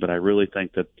league, but I really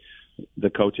think that the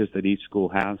coaches that each school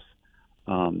has,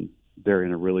 they're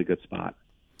in a really good spot.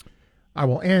 I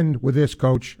will end with this,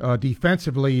 Coach.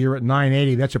 Defensively, you're at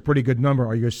 980. That's a pretty good number.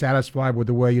 Are you satisfied with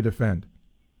the way you defend?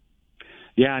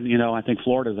 Yeah, and, I think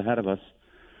Florida's ahead of us.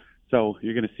 So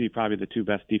you're going to see probably the two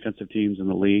best defensive teams in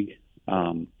the league.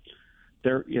 When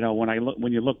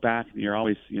you look back, and you're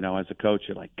always, as a coach,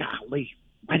 you're like, golly,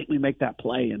 why didn't we make that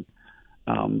play?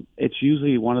 And it's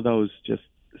usually one of those just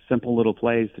simple little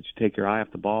plays that you take your eye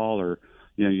off the ball, or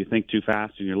you think too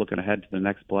fast and you're looking ahead to the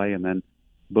next play, and then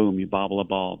boom, you bobble a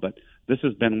ball. But this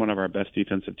has been one of our best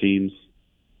defensive teams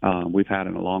we've had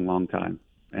in a long, long time.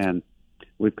 And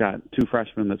we've got two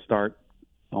freshmen that start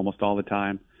almost all the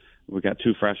time. We've got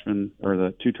two freshmen, or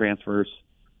the two transfers,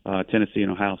 Tennessee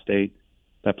and Ohio State,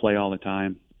 that play all the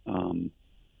time.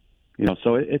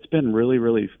 So it's been really,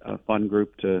 really a fun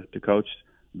group to coach.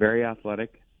 Very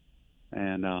athletic,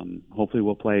 and hopefully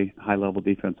we'll play high-level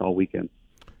defense all weekend.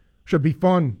 Should be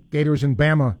fun. Gators in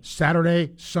Bama,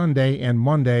 Saturday, Sunday, and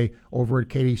Monday over at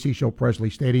Katie Sechel Presley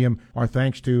Stadium. Our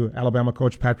thanks to Alabama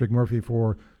coach Patrick Murphy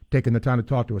for taking the time to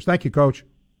talk to us. Thank you, Coach.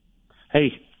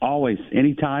 Hey, always,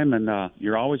 anytime, and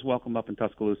you're always welcome up in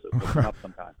Tuscaloosa. So come up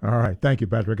sometime. All right. Thank you,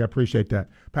 Patrick. I appreciate that.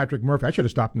 Patrick Murphy, I should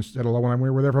have stopped and said hello when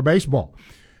we were there for baseball.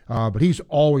 But he's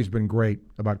always been great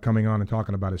about coming on and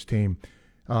talking about his team.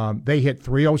 They hit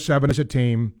 .307 as a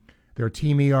team. Their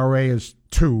team ERA is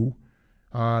 2.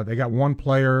 They got one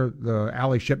player, the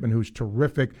Allie Shipman, who's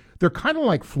terrific. They're kind of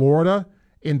like Florida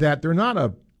in that they're not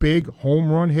a big home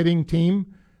run hitting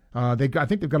team. I think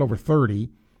they've got over 30,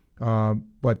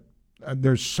 but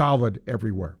they're solid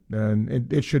everywhere.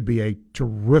 And it should be a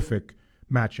terrific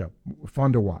matchup.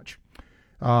 Fun to watch.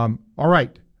 All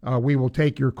right. We will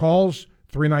take your calls,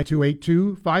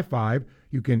 392-8255.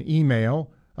 You can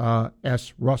email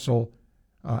srussell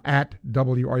at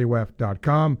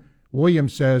wruf.com. William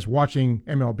says, watching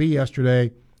MLB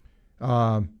yesterday,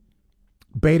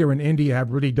 Bader and Indy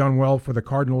have really done well for the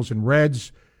Cardinals and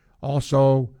Reds.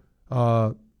 Also,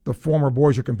 the former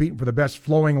boys are competing for the best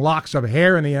flowing locks of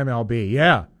hair in the MLB.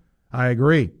 Yeah, I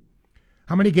agree.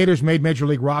 How many Gators made Major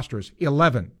League rosters?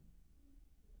 11.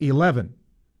 11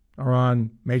 are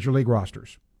on Major League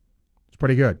rosters. It's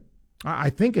pretty good. I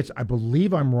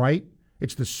believe I'm right.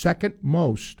 It's the second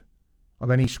most of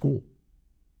any school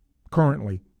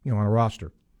currently, on a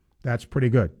roster. That's pretty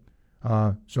good.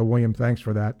 So, William, thanks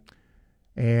for that.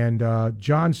 And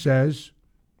John says,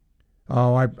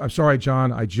 I'm sorry,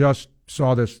 John, I just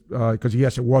saw this because,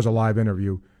 yes, it was a live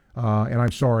interview. And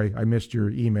I'm sorry, I missed your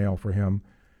email for him.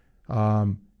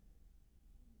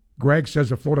 Greg says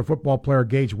the Florida football player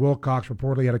Gage Wilcox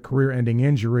reportedly had a career-ending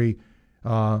injury.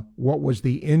 What was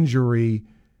the injury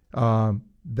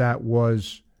that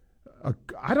was,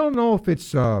 I don't know if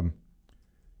it's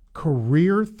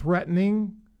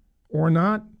career-threatening or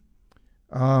not,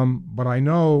 but I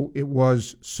know it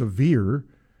was severe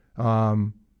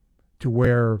to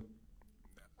where,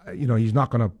 he's not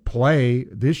going to play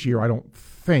this year, I don't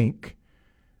think.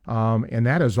 And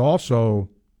that has also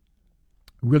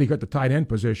really hurt the tight end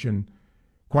position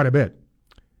quite a bit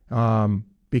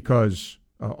because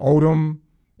Odom,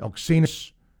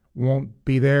 Elksinis won't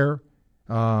be there.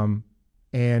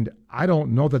 And I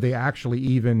don't know that they actually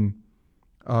even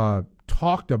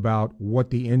talked about what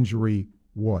the injury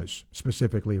was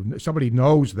specifically. If somebody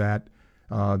knows that,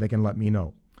 they can let me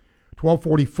know.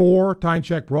 1244, time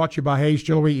check brought to you by Hayes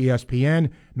Jewelry, ESPN,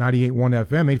 98.1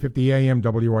 FM, 850 AM,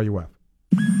 WRUF.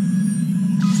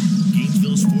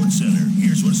 Gainesville Sports Center.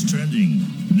 Here's what's trending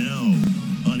now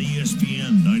on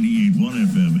ESPN 98.1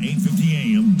 FM, 850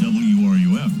 AM,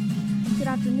 WRUF. Good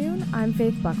afternoon, I'm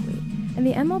Faith Buckley. In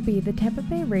the MLB, the Tampa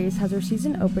Bay Rays has their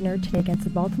season opener today against the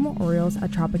Baltimore Orioles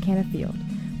at Tropicana Field.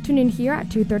 Tune in here at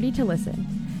 2:30 to listen.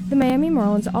 The Miami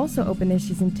Marlins also open their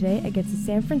season today against the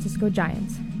San Francisco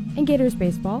Giants. In Gators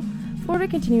baseball, Florida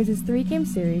continues its 3-game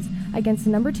series against the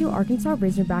number 2 Arkansas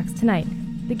Razorbacks tonight.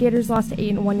 The Gators lost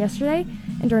 8-1 yesterday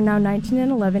and are now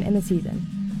 19-11 in the season.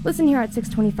 Listen here at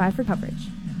 6:25 for coverage.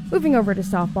 Moving over to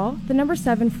softball, the number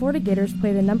 7 Florida Gators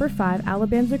play the number 5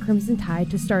 Alabama Crimson Tide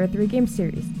to start a 3-game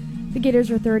series. The Gators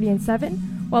are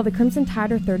 30-7, while the Crimson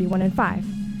Tide are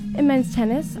 31-5. In men's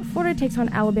tennis, Florida takes on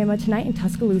Alabama tonight in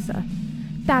Tuscaloosa.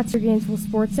 That's your Gainesville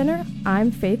Sports Center.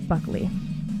 I'm Faith Buckley.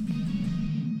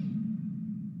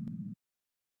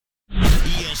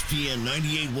 ESPN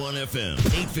 98.1 FM,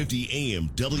 850 AM,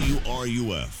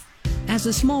 WRUF. As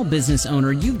a small business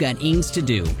owner, you've got ings to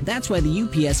do. That's why the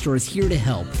UPS Store is here to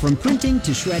help. From printing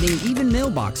to shredding, even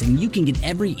mailboxing, you can get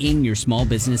every ing your small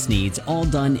business needs all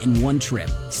done in one trip,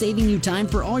 saving you time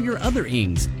for all your other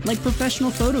ings, like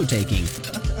professional photo taking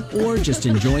or just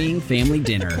enjoying family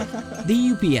dinner.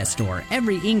 The UPS Store,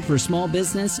 every ing for small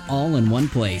business, all in one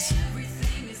place.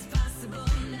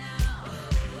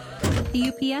 The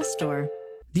UPS Store.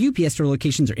 The UPS Store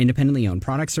locations are independently owned.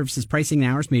 Product, services, pricing,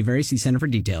 and hours may vary. See Center for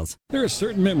details. There are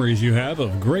certain memories you have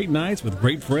of great nights with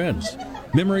great friends.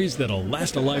 Memories that'll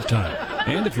last a lifetime.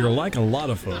 And if you're like a lot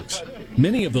of folks,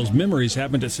 many of those memories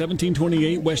happened at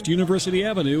 1728 West University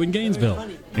Avenue in Gainesville.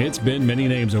 It's been many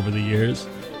names over the years.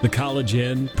 The College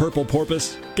Inn, Purple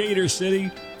Porpoise, Gator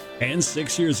City, and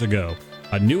 6 years ago,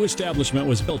 a new establishment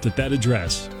was built at that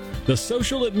address. The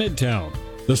Social at Midtown.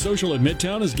 The Social at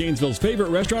Midtown is Gainesville's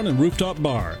favorite restaurant and rooftop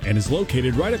bar and is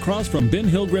located right across from Ben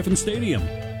Hill Griffin Stadium.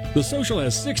 The Social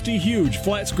has 60 huge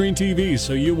flat-screen TVs,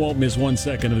 so you won't miss 1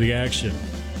 second of the action.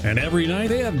 And every night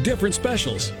they have different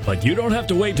specials, but you don't have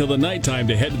to wait till the nighttime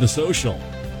to head to the Social.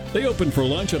 They open for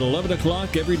lunch at 11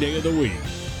 o'clock every day of the week.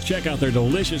 Check out their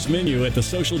delicious menu at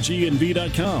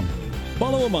thesocialgnv.com.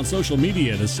 Follow them on social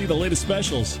media to see the latest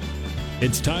specials.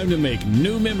 It's time to make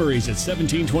new memories at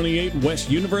 1728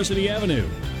 West University Avenue.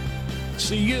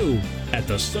 See you at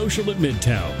the Social at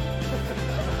Midtown.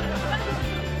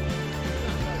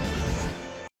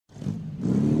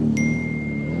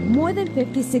 More than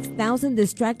 56,000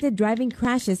 distracted driving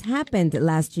crashes happened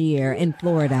last year in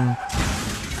Florida.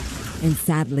 And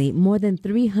sadly, more than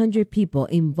 300 people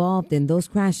involved in those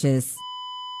crashes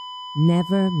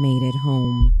never made it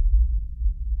home.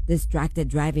 Distracted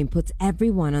driving puts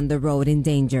everyone on the road in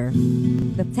danger.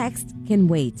 The text can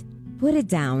wait. Put it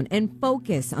down and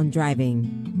focus on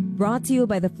driving. Brought to you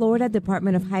by the Florida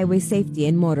Department of Highway Safety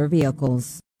and Motor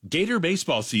Vehicles. Gator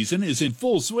baseball season is in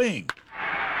full swing,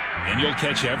 and you'll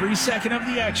catch every second of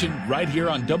the action right here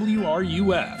on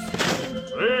WRUF.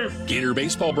 Gator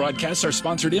baseball broadcasts are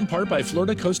sponsored in part by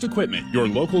Florida Coast Equipment, your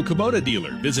local Kubota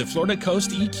dealer. Visit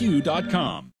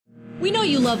FloridaCoastEQ.com. We know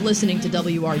you love listening to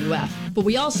WRUF, but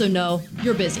we also know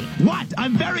you're busy. What?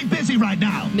 I'm very busy right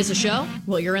now. Miss a show?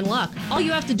 Well, you're in luck. All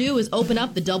you have to do is open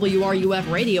up the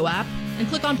WRUF radio app and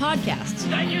click on podcasts.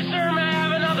 Thank you, sir. May I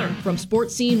have another? From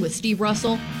Sports Scene with Steve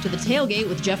Russell to The Tailgate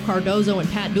with Jeff Cardozo and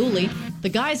Pat Dooley, the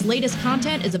guys' latest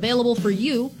content is available for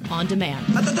you on demand.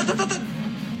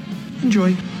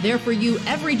 Enjoy. There for you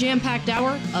every jam-packed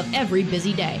hour of every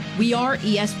busy day. We are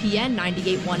ESPN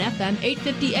 98.1 FM,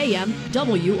 850 AM,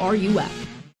 WRUF.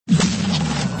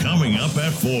 Coming up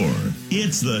at 4,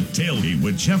 it's The Tailgate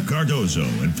with Jeff Cardozo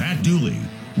and Pat Dooley.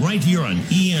 Right here on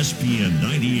ESPN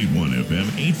 98.1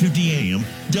 FM, 850 AM,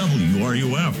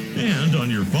 WRUF. And on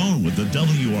your phone with the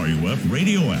WRUF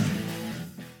radio app.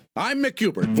 I'm Mick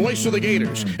Hubert, voice of the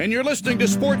Gators, and you're listening to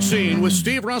Sports Scene with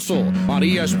Steve Russell on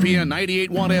ESPN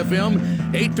 98.1 FM,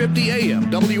 850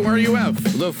 AM,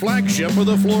 WRUF, the flagship of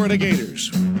the Florida Gators.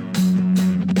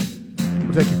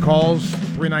 We'll take your calls,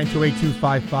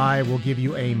 392-8255. We'll give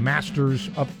you a Masters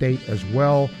update as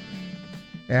well.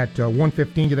 At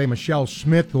 1:15 today, Michelle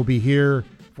Smith will be here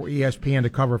for ESPN to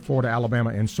cover Florida, Alabama,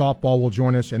 and softball will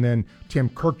join us, and then Tim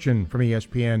Kirkjian from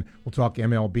ESPN will talk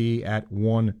MLB at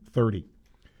 1:30.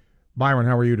 Byron,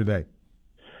 how are you today?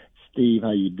 Steve,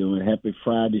 how you doing? Happy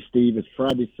Friday, Steve. It's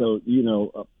Friday, so,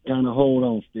 kind of hold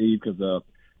on, Steve, because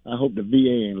I hope the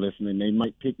VA ain't listening. They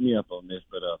might pick me up on this,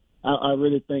 but I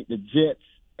really think the Jets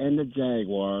and the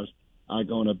Jaguars are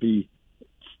going to be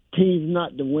teams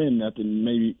not to win nothing,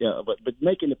 maybe, but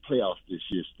making the playoffs this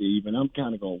year, Steve. And I'm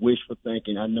kind of going to wish for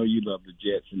thinking. I know you love the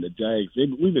Jets and the Jags.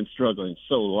 We've been struggling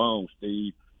so long,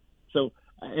 Steve. So,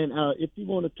 and if you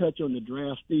want to touch on the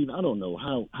draft, Steve, I don't know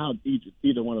how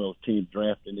either one of those teams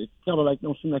drafted. It's kind of like,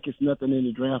 don't seem like it's nothing in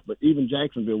the draft, but even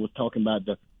Jacksonville was talking about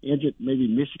the injured, maybe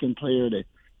Michigan player that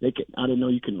they could, I don't know,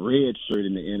 you can red shirt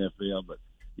in the NFL, but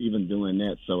even doing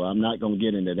that. So I'm not going to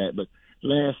get into that. But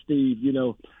last, Steve,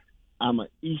 I'm an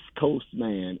East Coast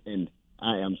man, and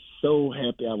I am so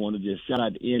happy. I want to just shout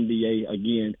out the NBA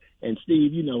again. And,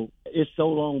 Steve, it's so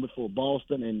long before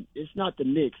Boston, and it's not the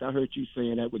Knicks. I heard you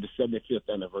saying that with the 75th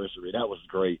anniversary. That was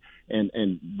great.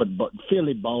 But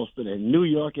Philly, Boston, and New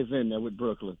York is in there with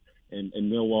Brooklyn and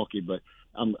Milwaukee. But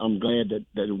I'm glad that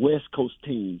the West Coast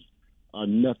teams are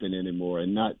nothing anymore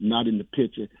and not in the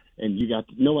picture. And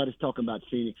nobody's talking about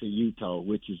Phoenix and Utah,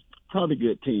 which is probably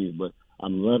good teams, but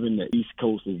I'm loving the East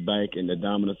Coast is back and the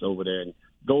dominance over there. And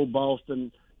go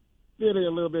Boston, Philly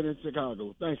a little bit in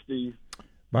Chicago. Thanks, Steve.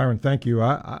 Byron, thank you.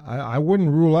 I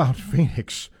wouldn't rule out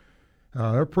Phoenix.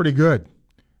 They're pretty good.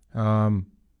 And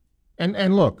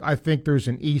look, I think there's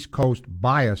an East Coast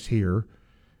bias here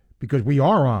because we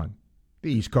are on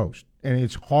the East Coast. And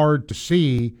it's hard to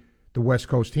see the West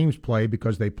Coast teams play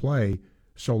because they play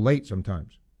so late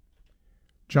sometimes.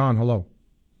 John, hello.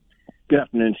 Good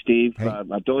afternoon, Steve. Hey. I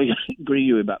totally agree with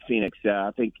you about Phoenix.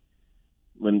 I think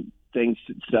when things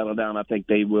settle down, I think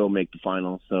they will make the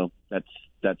final. So that's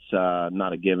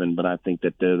not a given, but I think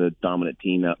that they're the dominant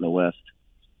team out in the West.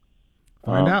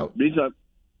 Find out. Reason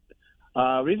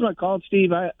I called,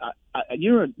 Steve,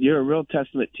 you're a real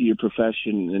testament to your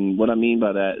profession, and what I mean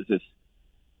by that is this: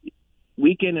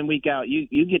 week in and week out,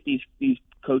 you get these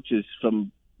coaches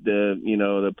from the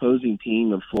opposing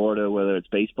team of Florida, whether it's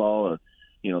baseball or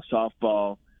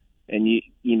softball, and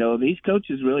these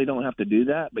coaches really don't have to do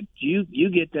that, but you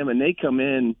get them and they come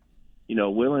in,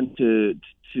 willing to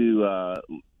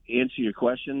answer your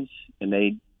questions, and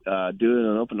they do it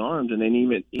in open arms, and then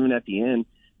even at the end,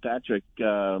 Patrick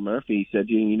Murphy said,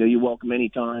 you're welcome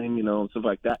anytime, and stuff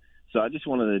like that. So I just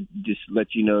wanted to just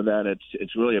let you know that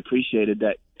it's really appreciated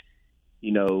that be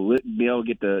able to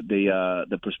get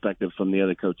the perspective from the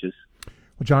other coaches.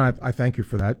 Well, John, I thank you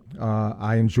for that.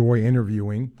 I enjoy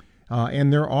interviewing,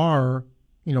 and there are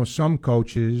some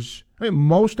coaches. I mean,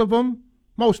 most of them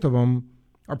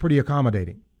are pretty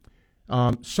accommodating.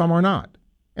 Some are not.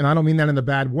 And I don't mean that in a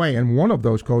bad way. And one of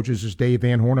those coaches is Dave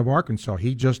Van Horn of Arkansas.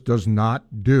 He just does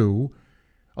not do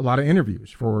a lot of interviews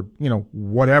for,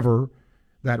 whatever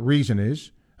that reason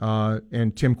is.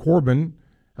 And Tim Corbin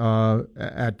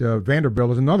at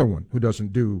Vanderbilt is another one who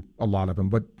doesn't do a lot of them.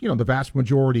 But, the vast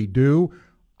majority do.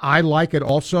 I like it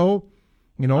also,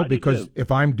 because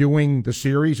if I'm doing the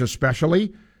series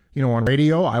especially, on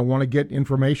radio, I want to get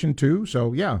information too.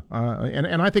 So, yeah,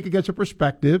 and I think it gets a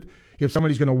perspective. If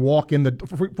somebody's going to walk in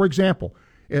for example,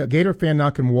 a Gator fan now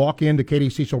can walk into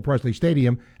Katie Cecil Presley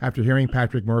Stadium after hearing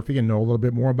Patrick Murphy and know a little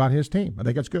bit more about his team. I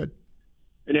think that's good.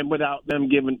 and then without them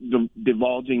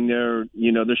divulging their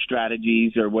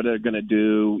strategies or what they're going to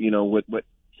do, what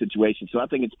situation. So I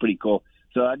think it's pretty cool.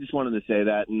 So I just wanted to say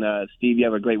that. And Steve, you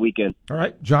have a great weekend. All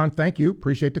right, John, thank you.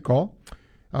 Appreciate the call.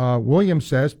 William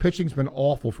says pitching's been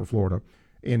awful for Florida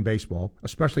in baseball,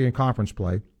 especially in conference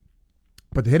play.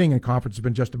 But the hitting in conference has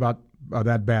been just about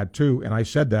that bad too. And I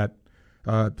said that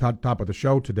top of the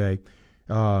show today.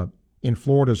 In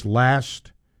Florida's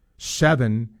last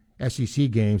 7 SEC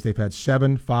games, they've had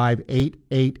 7, 5, 8,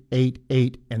 8, 8,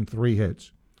 8, and 3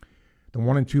 hits. The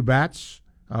 1 and 2 bats,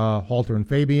 Halter and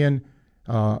Fabian,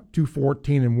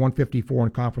 214 and 154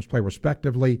 in conference play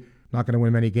respectively. Not going to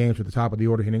win many games at the top of the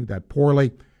order, hitting that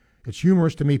poorly. It's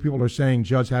humorous to me. People are saying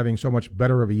Judd's having so much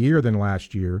better of a year than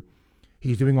last year.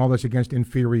 He's doing all this against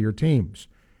inferior teams.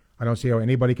 I don't see how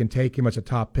anybody can take him as a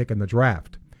top pick in the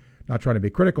draft. Not trying to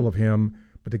be critical of him,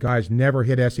 but the guy's never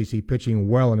hit SEC pitching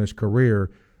well in his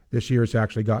career. This year it's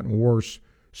actually gotten worse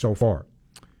so far.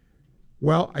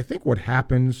 Well, I think what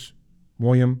happens,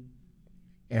 William,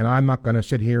 and I'm not going to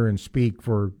sit here and speak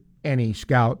for any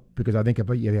scout, because I think if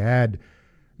you had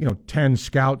 10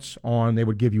 scouts on, they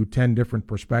would give you 10 different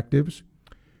perspectives.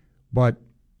 But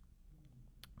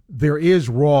there is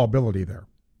raw ability there.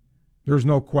 There's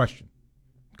no question.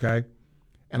 Okay?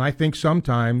 And I think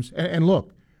sometimes, and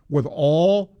look, with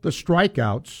all the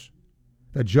strikeouts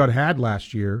that Judd had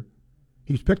last year,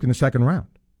 he was picked in the second round.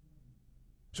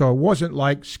 So it wasn't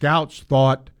like scouts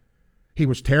thought he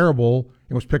was terrible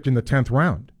and was picked in the 10th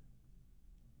round.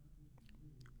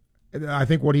 I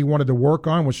think what he wanted to work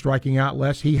on was striking out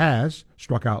less. He has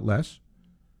struck out less.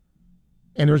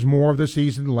 And there's more of the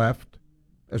season left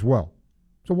as well.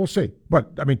 So we'll see.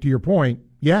 But, I mean, to your point,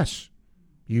 yes,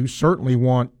 you certainly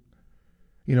want,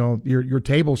 your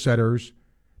table setters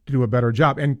to do a better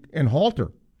job. And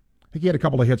Halter, I think he had a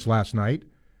couple of hits last night.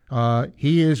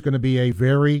 He is going to be a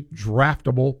very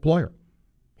draftable player.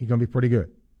 He's going to be pretty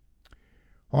good.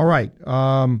 All right,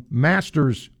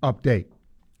 Masters update.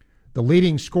 The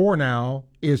leading score now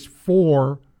is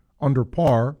 4 under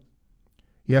par.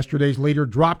 Yesterday's leader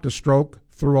dropped a stroke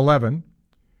through 11.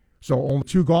 So only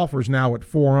 2 golfers now at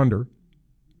 4 under.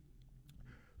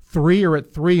 3 are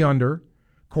at 3 under.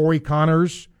 Corey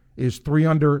Connors is 3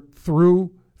 under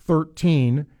through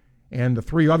 13. And the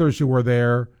 3 others who are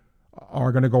there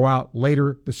are going to go out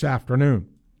later this afternoon.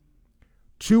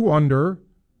 2 under,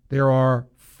 there are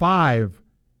 5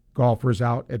 golfers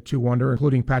out at 2 under,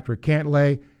 including Patrick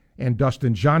Cantlay and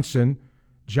Dustin Johnson.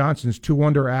 Johnson's 2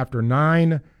 under after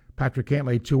 9. Patrick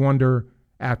Cantlay 2 under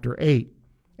after 8.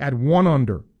 At 1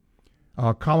 under,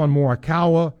 Colin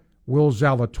Morikawa, Will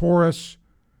Zalatoris,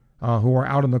 who are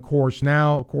out on the course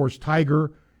now. Of course,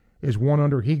 Tiger is 1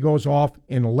 under. He goes off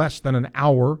in less than an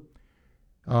hour.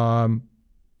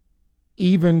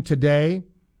 Even today,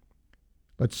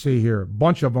 let's see here, a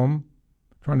bunch of them.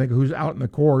 Trying to think who's out in the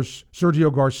course.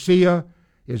 Sergio Garcia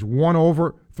is 1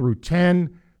 over through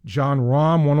 10. John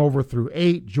Rahm 1 over through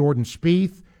 8. Jordan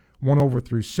Spieth 1 over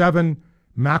through 7.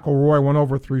 McIlroy 1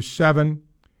 over through 7.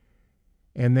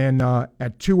 And then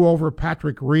at 2 over,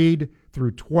 Patrick Reed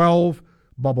through 12.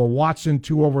 Bubba Watson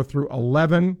 2 over through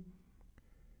 11.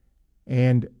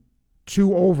 And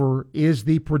 2 over is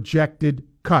the projected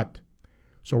cut.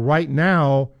 So right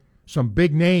now, some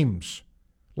big names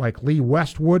like Lee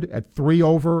Westwood at 3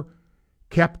 over,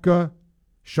 Koepka,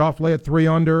 Schauffele at 3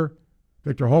 under,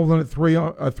 Victor Hovland at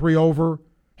 3 over,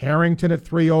 Harrington at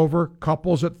 3 over,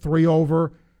 Couples at 3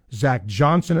 over, Zach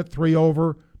Johnson at 3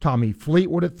 over, Tommy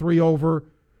Fleetwood at 3 over,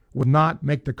 would not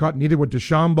make the cut. Neither would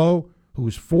DeChambeau,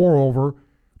 who's 4 over.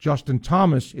 Justin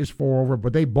Thomas is 4 over,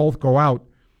 but they both go out.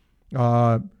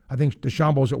 I think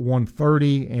DeChambeau's at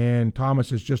 1:30, and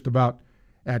Thomas is just about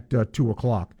at 2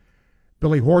 o'clock.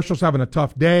 Billy Horschel's having a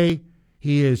tough day.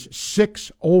 He is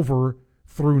 6 over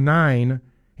through 9,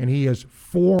 and he is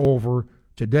 4 over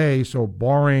today. So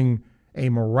barring a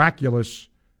miraculous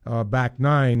back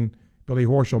 9, Billy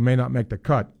Horschel may not make the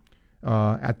cut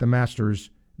at the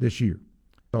Masters this year.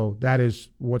 So that is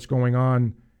what's going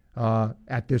on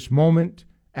at this moment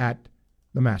at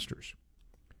the Masters.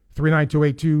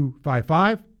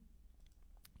 3928255.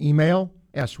 Email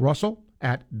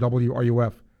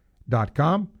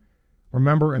srussell@wruf.com.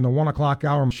 Remember, in the 1 o'clock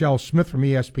hour, Michelle Smith from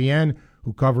ESPN,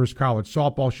 who covers college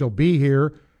softball, she'll be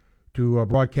here to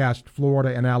broadcast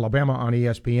Florida and Alabama on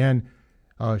ESPN.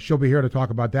 She'll be here to talk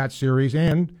about that series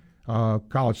and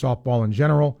college softball in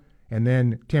general. And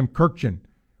then Tim Kirkjian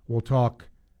will talk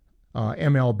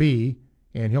MLB,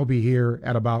 and he'll be here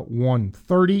at about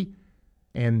 1:30.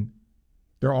 And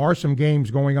there are some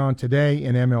games going on today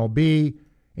in MLB,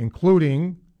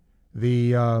 including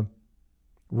the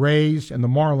Rays and the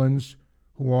Marlins,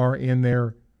 who are in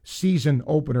their season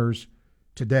openers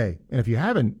today. And if you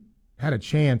haven't had a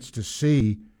chance to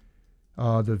see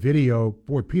the video,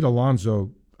 boy, Pete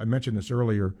Alonso, I mentioned this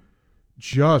earlier,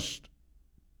 just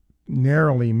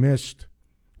narrowly missed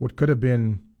what could have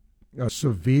been a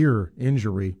severe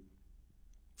injury,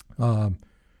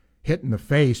 hit in the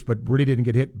face, but really didn't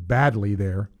get hit badly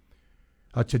there.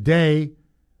 Today,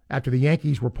 after the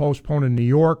Yankees were postponed in New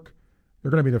York,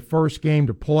 they're going to be the first game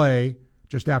to play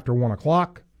just after 1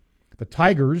 o'clock. The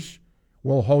Tigers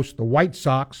will host the White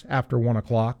Sox after 1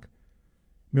 o'clock.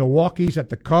 Milwaukee's at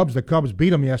the Cubs. The Cubs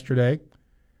beat them yesterday.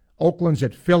 Oakland's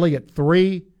at Philly at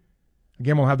 3.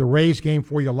 Again, we'll have the Rays game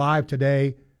for you live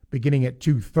today beginning at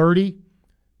 2:30.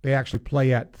 They actually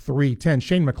play at 3:10.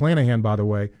 Shane McClanahan, by the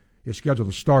way, is scheduled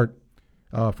to start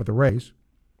for the Rays.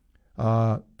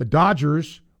 The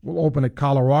Dodgers will open at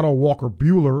Colorado. Walker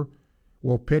Buehler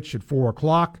will pitch at 4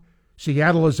 o'clock.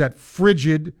 Seattle is at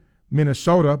frigid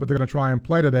Minnesota, but they're going to try and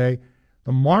play today.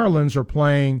 The Marlins are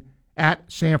playing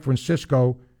at San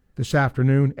Francisco this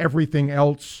afternoon. Everything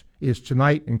else is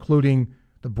tonight, including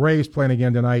the Braves playing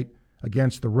again tonight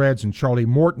against the Reds, and Charlie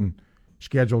Morton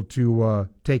scheduled to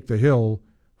take the hill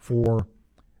for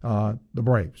the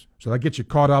Braves. So that gets you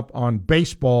caught up on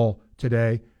baseball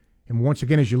today. And once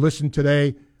again, as you listen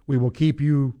today, we will keep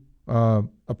you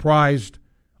apprised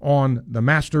on the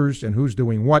Masters and who's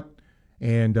doing what.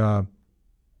 And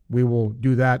we will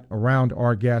do that around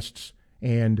our guests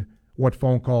and what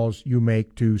phone calls you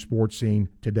make to Sports Scene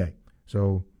today.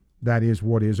 So that is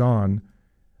what is on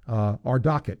our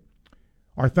docket.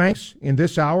 Our thanks in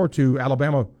this hour to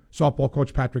Alabama softball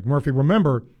coach Patrick Murphy.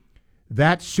 Remember,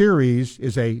 that series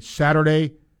is a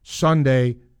Saturday,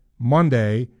 Sunday,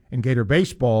 Monday, and Gator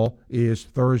baseball is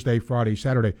Thursday, Friday,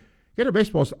 Saturday. Gator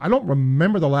baseball, I don't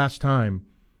remember the last time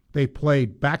they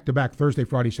played back-to-back Thursday,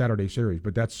 Friday, Saturday series,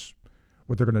 but that's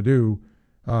what they're going to do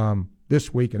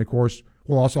this week. And, of course,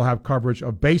 we'll also have coverage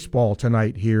of baseball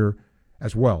tonight here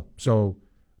as well. So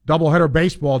doubleheader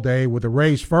baseball day with the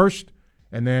Rays first,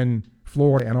 and then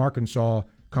Florida and Arkansas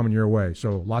coming your way.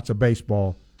 So lots of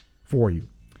baseball for you.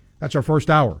 That's our first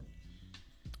hour.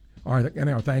 All right, and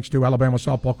our thanks to Alabama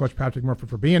softball coach Patrick Murphy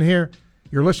for being here.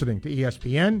 You're listening to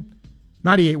ESPN,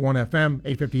 98.1 FM,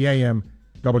 850 AM,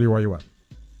 WRUF.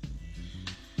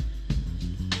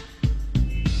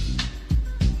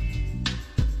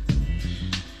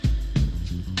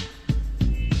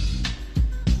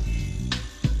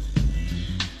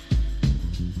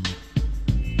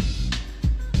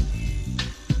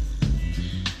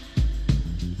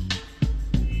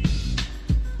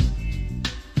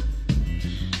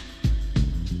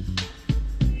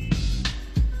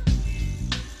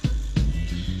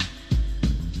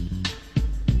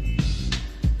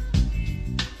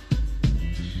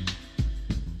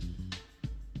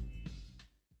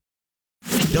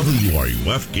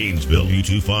 WRUF Gainesville,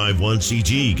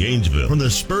 U251CG Gainesville, from the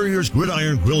Spurrier's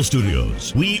Gridiron Grill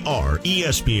Studios. We are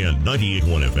ESPN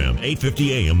 98.1 FM,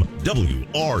 850 AM,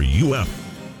 WRUF.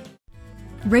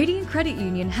 Radiant Credit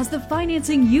Union has the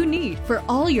financing you need for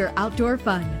all your outdoor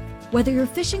fun. Whether you're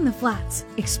fishing the flats,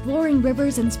 exploring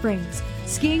rivers and springs,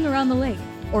 skiing around the lake,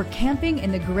 or camping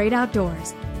in the great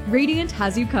outdoors, Radiant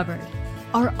has you covered.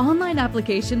 Our online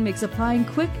application makes applying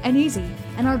quick and easy,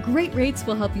 and our great rates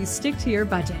will help you stick to your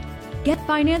budget. Get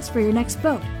finance for your next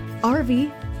boat,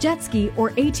 RV, jet ski,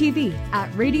 or ATV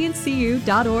at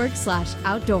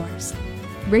radiantcu.org/outdoors.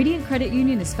 Radiant Credit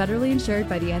Union is federally insured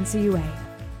by the NCUA.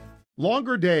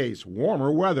 Longer days,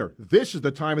 warmer weather. This is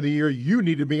the time of the year you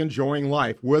need to be enjoying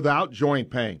life without joint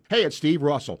pain. Hey, it's Steve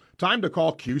Russell. Time to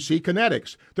call QC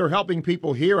Kinetics. They're helping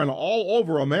people here and all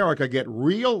over America get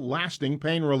real, lasting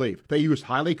pain relief. They use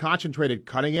highly concentrated,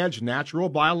 cutting-edge, natural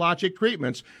biologic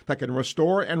treatments that can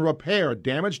restore and repair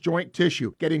damaged joint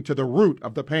tissue, getting to the root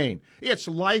of the pain. It's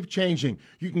life-changing.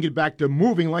 You can get back to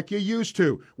moving like you used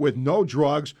to with no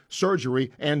drugs,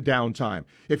 surgery, and downtime.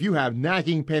 If you have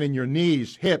nagging pain in your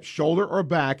knees, hips, shoulder, or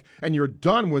back, and you're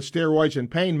done with steroids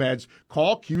and pain meds,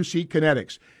 call QC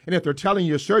Kinetics. And if they're telling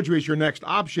you surgery is your next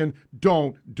option,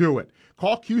 don't do it.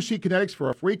 Call QC Kinetics for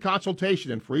a free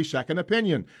consultation and free second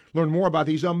opinion. Learn more about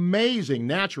these amazing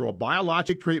natural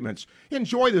biologic treatments.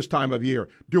 Enjoy this time of year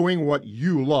doing what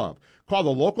you love. Call the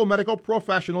local medical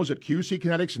professionals at QC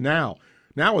Kinetics now.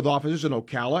 Now with offices in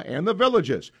Ocala and the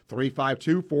Villages.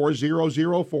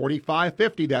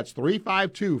 352-400-4550. That's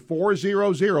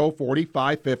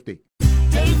 352-400-4550.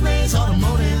 Dave Ray's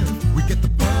Automotive. We get the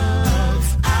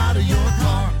bugs out of your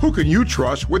car. Who can you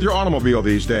trust with your automobile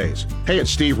these days? Hey,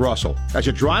 it's Steve Russell. As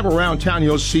you drive around town,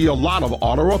 you'll see a lot of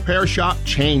auto repair shop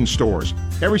chain stores.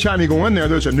 Every time you go in there,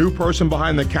 there's a new person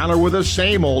behind the counter with the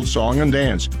same old song and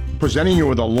dance, presenting you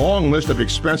with a long list of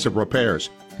expensive repairs.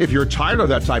 If you're tired of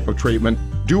that type of treatment,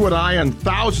 do what I and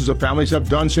thousands of families have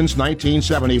done since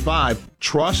 1975.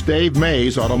 Trust Dave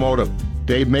Mays Automotive.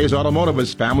 Dave Mays Automotive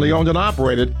is family-owned and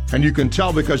operated, and you can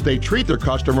tell because they treat their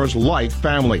customers like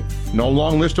family. No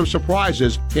long list of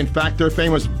surprises. In fact, their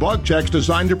famous bug checks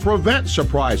designed to prevent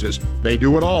surprises. They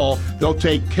do it all. They'll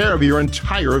take care of your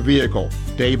entire vehicle.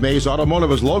 Dave Mays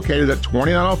Automotive is located at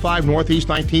 2905 Northeast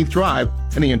 19th Drive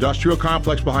in the industrial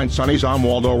complex behind Sonny's on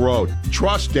Waldo Road.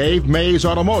 Trust Dave Mays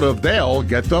Automotive. They'll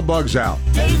get the bugs out.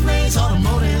 Dave Mays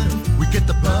Automotive, we get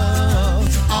the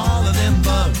bugs, all of them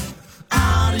bugs,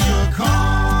 out of your car.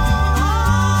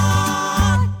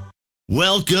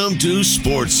 Welcome to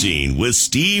Sports Scene with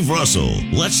Steve Russell.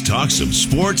 Let's talk some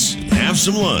sports and have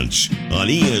some lunch on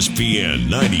ESPN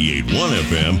 98.1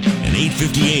 FM and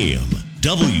 850 AM.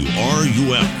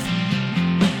 WRUF.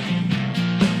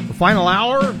 The final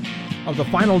hour of the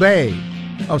final day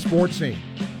of Sports Scene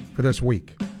for this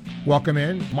week. Welcome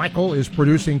in. Michael is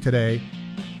producing today.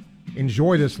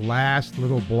 Enjoy this last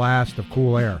little blast of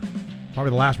cool air.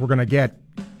 Probably the last we're going to get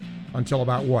until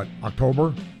about, what,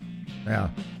 October?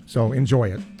 Yeah, so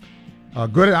enjoy it. A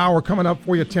good hour coming up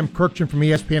for you. Tim Kirkchin from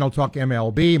ESPN will talk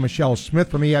MLB. Michelle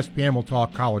Smith from ESPN will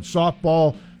talk college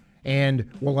softball. And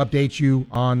we'll update you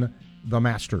on the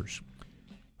Masters.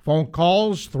 Phone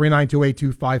calls,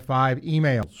 392-8255.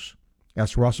 Emails,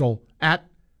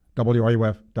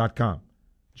 srussell@wruf.com.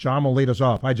 John will lead us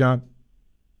off. Hi, John.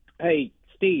 Hey,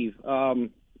 Steve.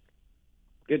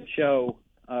 Good show.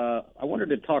 I wanted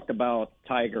to talk about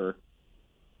Tiger.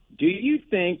 Do you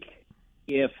think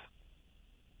if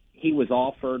he was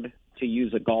offered to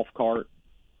use a golf cart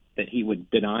that he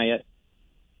would deny it?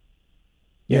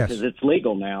 Yes. Because it's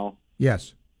legal now.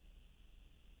 Yes.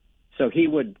 So he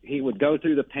would go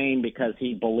through the pain because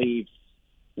he believes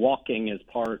walking is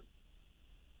part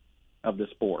of the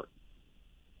sport.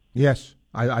 Yes,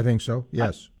 I think so.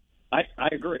 Yes. I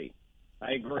agree.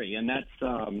 I agree. And that's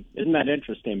isn't that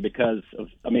interesting? Because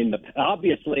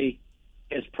obviously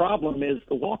his problem is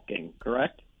the walking,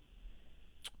 correct?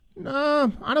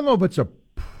 No, I don't know if it's a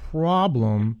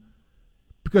problem,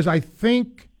 because I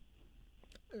think,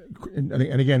 and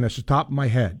again, this is top of my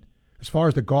head, as far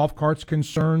as the golf cart's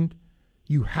concerned,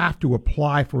 you have to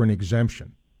apply for an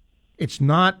exemption. It's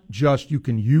not just you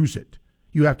can use it.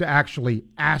 You have to actually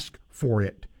ask for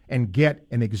it and get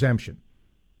an exemption.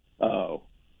 Oh,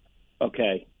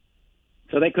 okay.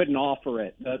 So they couldn't offer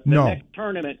it. The No. next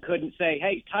tournament couldn't say,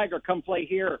 hey, Tiger, come play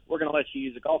here. We're going to let you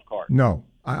use a golf cart. No.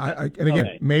 And again,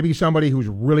 Okay. maybe somebody who's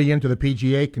really into the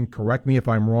PGA can correct me if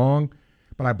I'm wrong,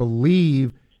 but I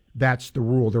believe that's the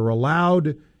rule. They're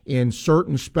allowed in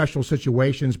certain special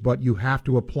situations, but you have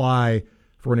to apply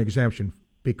for an exemption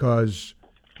because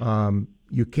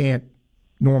you can't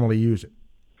normally use it.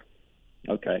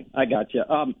 Okay, I got you.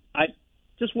 I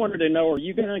just wanted to know, are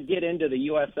you going to get into the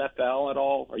USFL at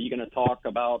all? Are you going to talk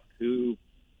about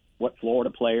what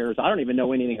Florida players? I don't even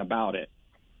know anything about it.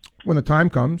 When the time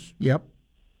comes, yep.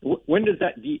 When does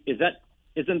that?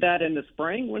 Isn't that in the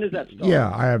spring? When does that start?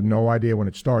 Yeah, I have no idea when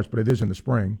it starts, but it is in the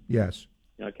spring. Yes.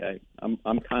 Okay,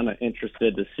 I'm kind of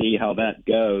interested to see how that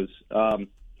goes.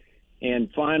 And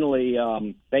finally,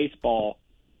 baseball.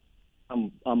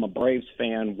 I'm a Braves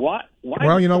fan. Why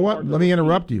Well, you know what? Let me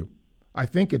interrupt you. I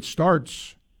think it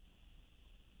starts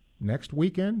next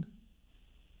weekend.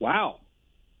 Wow.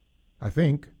 I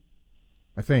think.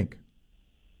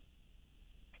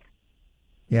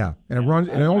 Yeah, and it runs.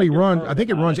 And it only runs. I think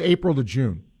it runs April to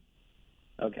June.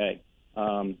 Okay.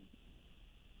 Yeah,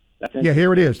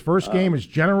 here it is. First game is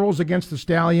Generals against the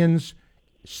Stallions,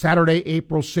 Saturday,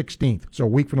 April 16th. So a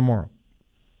week from tomorrow.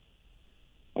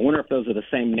 I wonder if those are the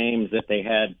same names that they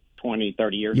had 20,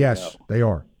 30 years ago. Yes, they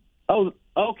are. Oh,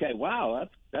 okay. Wow,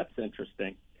 that's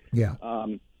interesting. Yeah.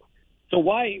 So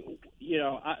why?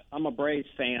 I'm a Braves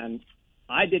fan.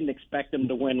 I didn't expect them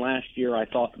to win last year. I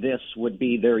thought this would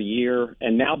be their year,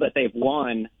 and now that they've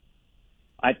won,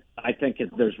 I think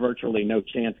there's virtually no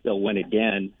chance they'll win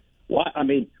again. Why? I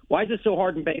mean, why is it so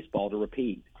hard in baseball to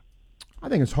repeat? I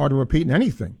think it's hard to repeat in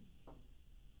anything.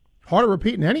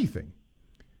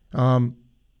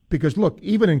 Because, look,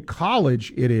 even in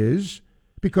college it is,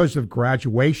 because of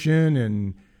graduation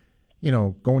and,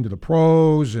 going to the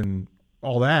pros and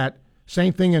all that.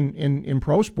 Same thing in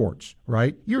pro sports,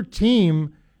 right? Your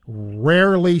team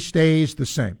rarely stays the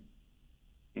same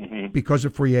because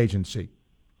of free agency.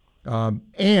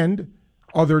 And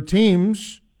other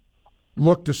teams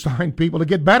look to sign people to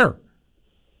get better.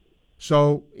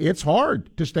 So it's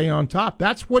hard to stay on top.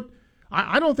 That's what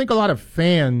I don't think a lot of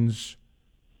fans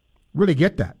really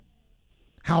get that.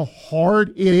 How hard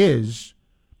it is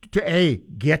to A,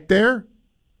 get there,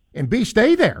 and B,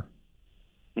 stay there.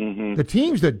 Mm-hmm. The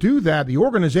teams that do that, the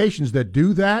organizations that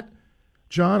do that,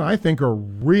 John, I think are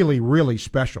really, really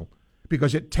special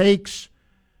because it takes,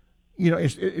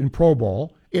 in pro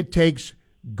ball, it takes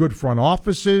good front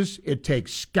offices, it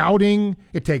takes scouting,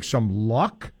 it takes some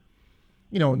luck,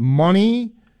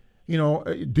 money.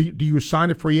 Do you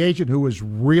sign a free agent who is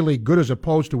really good as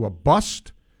opposed to a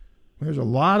bust? There's a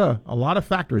lot of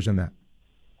factors in that.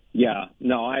 Yeah,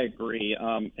 no, I agree.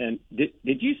 And did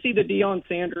you see the Deion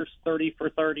Sanders 30 for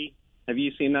 30? Have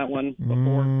you seen that one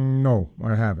before? No,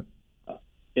 I haven't.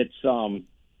 It's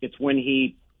when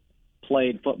he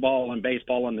played football and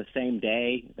baseball on the same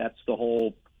day. That's the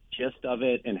whole gist of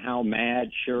it, and how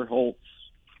mad Sherholtz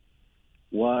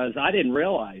was. I didn't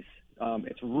realize.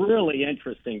 It's really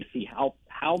interesting to see how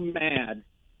mad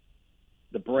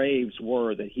the Braves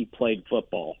were that he played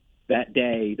football that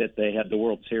day that they had the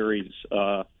World Series.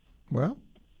 Not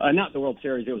the World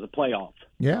Series; it was a playoff.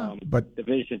 Yeah, but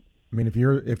division. I mean, if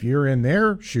you're in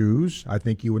their shoes, I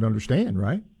think you would understand,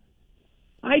 right?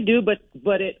 I do, but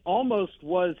it almost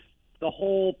was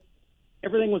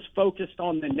everything was focused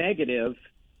on the negative,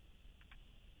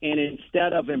 and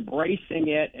instead of embracing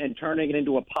it and turning it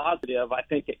into a positive, I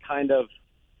think it kind of,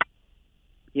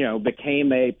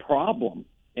 became a problem.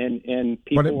 And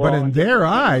people. But in their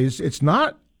eyes, it's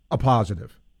not a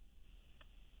positive.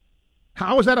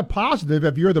 How is that a positive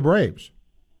if you're the Braves?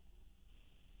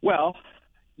 Well,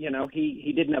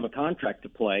 he didn't have a contract to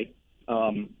play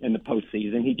in the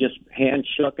postseason. He just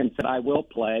handshook and said, "I will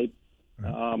play."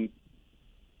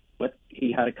 But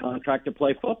he had a contract to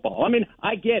play football. I mean,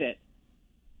 I get it.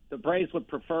 The Braves would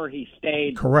prefer he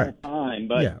stayed correct the whole time,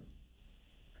 but yeah.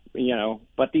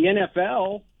 But the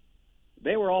NFL,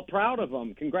 they were all proud of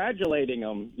him, congratulating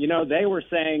him. They were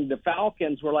saying the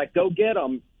Falcons were like, "Go get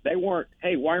him." They weren't,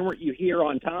 "Hey, why weren't you here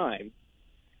on time?"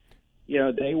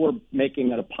 They were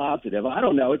making it a positive. I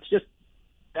don't know. It's just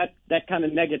that kind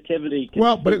of negativity.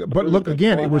 Well, but look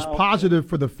again, it was positive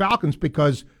for the Falcons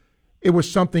because it was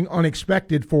something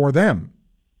unexpected for them.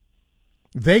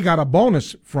 They got a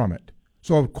bonus from it.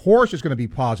 So, of course, it's going to be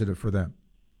positive for them.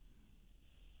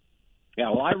 Yeah,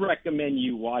 well, I recommend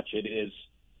you watch it.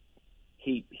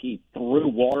 He threw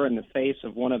water in the face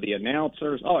of one of the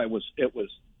announcers. Oh, it was. There's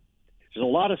a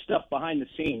lot of stuff behind the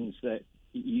scenes that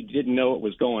you didn't know it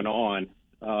was going on.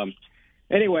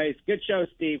 Anyways, good show,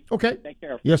 Steve. Okay. Take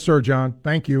care. Yes, sir, John.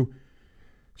 Thank you.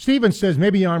 Steven says,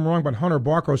 maybe I'm wrong, but Hunter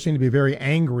Barco seemed to be very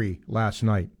angry last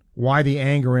night. Why the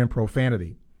anger and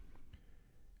profanity?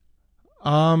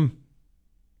 Well,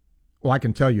 I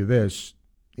can tell you this.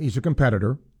 He's a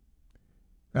competitor.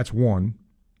 That's one.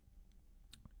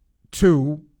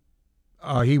 Two,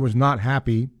 he was not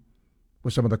happy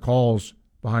with some of the calls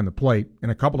behind the plate, and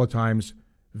a couple of times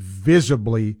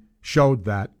visibly showed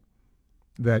that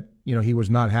he was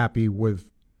not happy with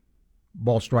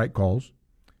ball strike calls.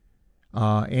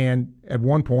 And at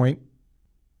one point,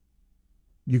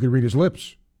 you could read his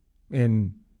lips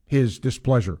in his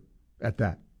displeasure at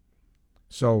that.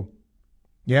 So,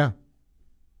 yeah.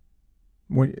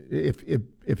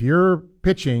 If you're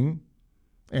pitching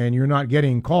and you're not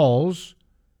getting calls,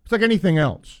 it's like anything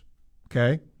else,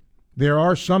 okay? There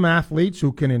are some athletes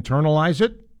who can internalize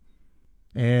it,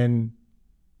 and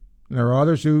there are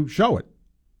others who show it.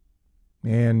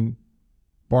 And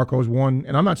Barco's one,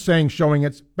 and I'm not saying showing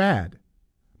it's bad.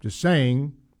 I'm just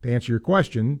saying, to answer your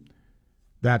question,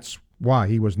 that's why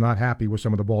he was not happy with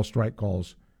some of the ball strike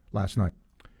calls last night.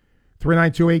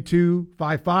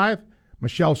 392-8255.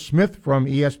 Michelle Smith from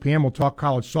ESPN will talk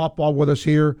college softball with us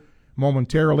here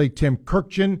momentarily. Tim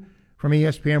Kirkjian from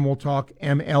ESPN will talk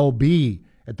MLB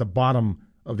at the bottom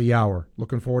of the hour.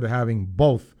 Looking forward to having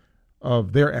both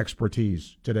of their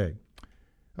expertise today.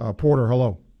 Porter,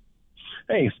 hello.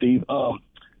 Hey, Steve.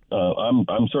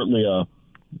 I'm certainly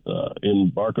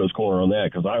in Barco's corner on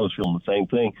that because I was feeling the same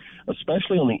thing,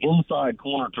 especially on the inside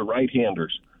corner to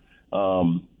right-handers.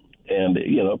 And,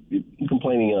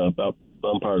 complaining about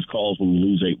umpires' calls when you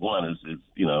lose 8-1 is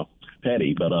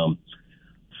petty, but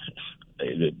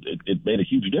it made a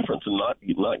huge difference in not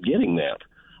getting that.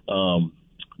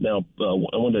 Now, I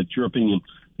wanted your opinion.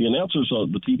 The announcers,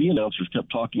 the TV announcers,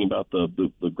 kept talking about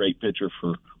the great pitcher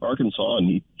for Arkansas, and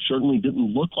he certainly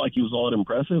didn't look like he was all that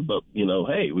impressive. But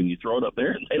hey, when you throw it up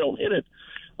there and they don't hit it,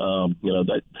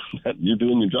 that you're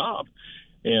doing your job.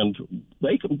 And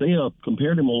they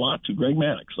compared him a lot to Greg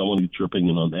Maddux. I want to get your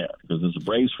opinion on that because as a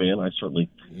Braves fan, I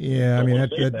certainly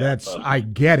that's I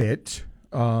get it.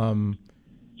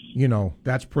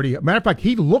 That's pretty. Matter of fact,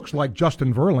 he looks like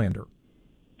Justin Verlander.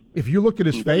 If you look at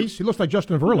his face, he looks like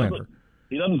Justin Verlander.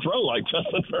 He doesn't throw like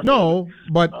Justin Verlander. No,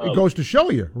 but it goes to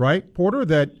show you, right, Porter,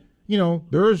 that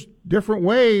there's different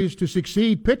ways to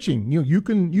succeed pitching. You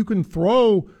can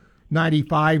throw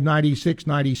 95, 96,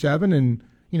 97 and,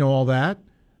 all that.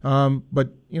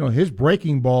 But his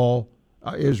breaking ball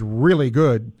is really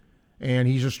good, and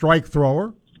he's a strike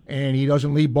thrower, and he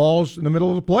doesn't leave balls in the middle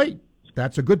of the plate.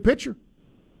 That's a good pitcher.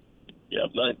 Yeah,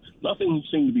 nothing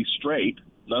seemed to be straight.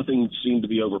 Nothing seemed to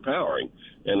be overpowering.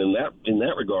 And in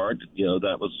that regard,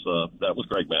 that was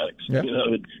Greg Maddux. Yeah.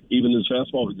 Even his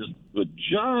fastball would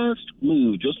just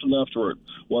move just enough to where it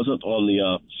wasn't on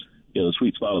the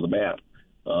sweet spot of the bat.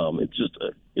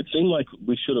 It seemed like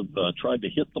we should have tried to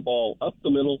hit the ball up the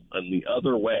middle and the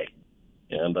other way.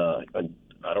 And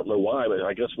I don't know why, but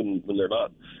I guess when they're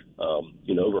not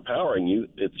overpowering you,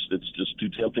 it's just too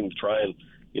tempting to try and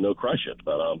crush it.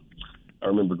 But I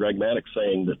remember Greg Maddux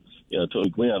saying that Tony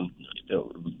Gwynn,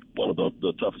 one of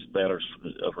the toughest batters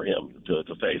for him to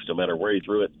face. No matter where he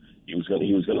threw it, he was going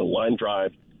to line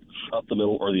drive up the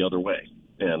middle or the other way.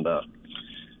 And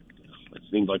it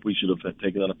seems like we should have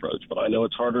taken that approach. But I know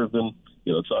it's harder than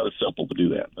it's not as simple to do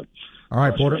that. But all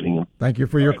right, Porter. Thank you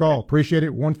for your call. Appreciate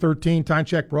it. 1:13 time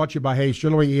check brought to you by Hayes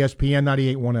Chillery, ESPN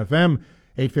 98.1 FM,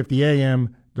 8:50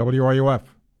 AM, WRUF.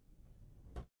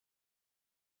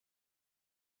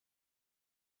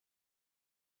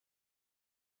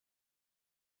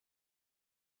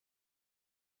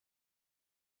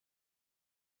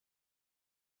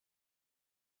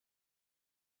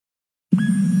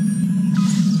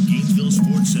 Gainesville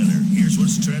Sports Center. Here's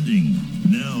what's trending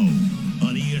now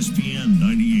on ESPN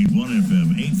 98.1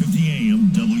 FM, 8:50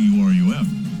 AM, WRUF.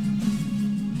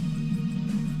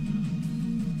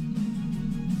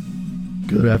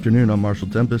 Good afternoon. I'm Marshall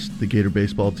Tempest. The Gator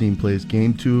baseball team plays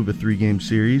Game 2 of a 3-game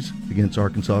series against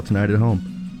Arkansas tonight at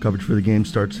home. Coverage for the game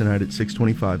starts tonight at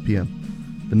 6:25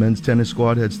 p.m. The men's tennis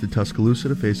squad heads to Tuscaloosa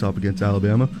to face off against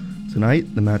Alabama.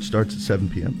 Tonight, the match starts at 7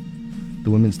 p.m. The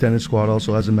women's tennis squad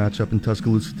also has a matchup in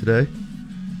Tuscaloosa today.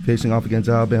 Facing off against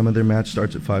Alabama, their match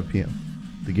starts at 5 p.m.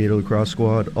 The Gator lacrosse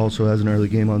squad also has an early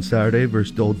game on Saturday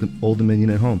versus Old Dominion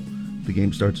at home. The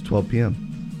game starts at 12 p.m.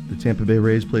 The Tampa Bay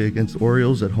Rays play against the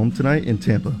Orioles at home tonight in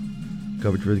Tampa.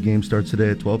 Coverage for the game starts today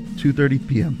at 2:30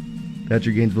 p.m. That's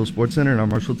your Gainesville Sports Center, and I'm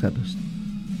Marshall Tempest.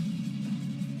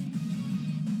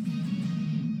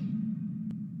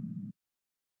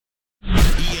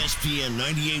 ESPN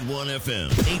 98.1 FM,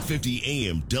 8:50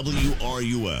 AM,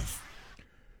 WRUF.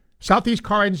 Southeast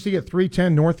Car Agency at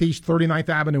 310 Northeast 39th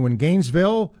Avenue in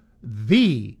Gainesville,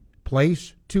 the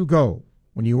place to go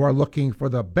when you are looking for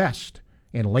the best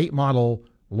in late model,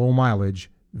 low mileage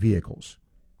vehicles.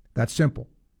 That's simple.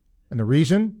 And the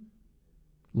reason?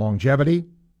 Longevity,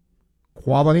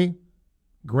 quality,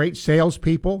 great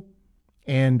salespeople,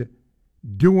 and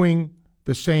doing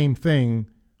the same thing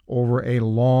over a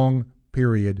long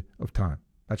period of time.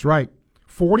 That's right.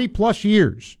 40 plus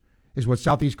years is what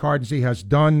Southeast Car Agency has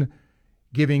done,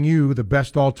 giving you the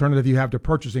best alternative you have to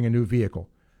purchasing a new vehicle.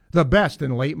 The best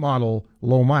in late model,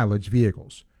 low mileage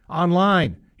vehicles.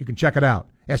 Online, you can check it out,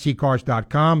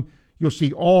 secars.com. You'll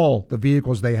see all the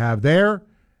vehicles they have there,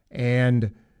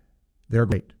 and they're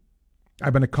great.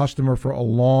 I've been a customer for a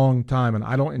long time, and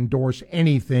I don't endorse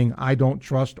anything I don't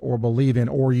trust or believe in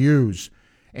or use.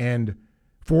 And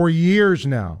for years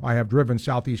now, I have driven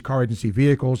Southeast Car Agency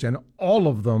vehicles, and all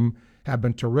of them have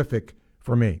been terrific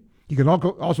for me. You can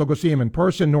also go see them in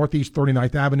person, Northeast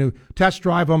 39th Avenue. Test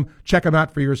drive them. Check them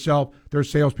out for yourself. There's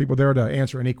salespeople there to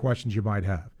answer any questions you might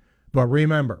have. But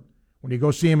remember, when you go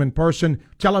see them in person,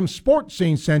 tell them Sports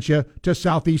Scene sent you to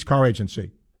Southeast Car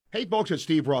Agency. Hey folks, it's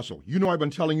Steve Russell. You know I've been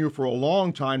telling you for a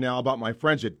long time now about my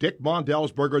friends at Dick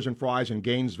Mondell's Burgers and Fries in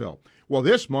Gainesville. Well,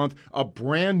 this month, a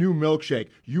brand new milkshake.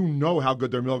 You know how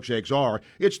good their milkshakes are.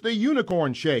 It's the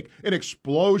Unicorn Shake, an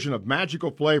explosion of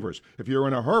magical flavors. If you're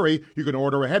in a hurry, you can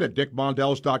order ahead at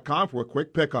dickmondells.com for a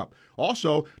quick pickup.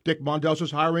 Also, Dick Mondell's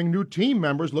is hiring new team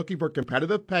members looking for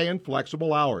competitive pay and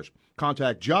flexible hours.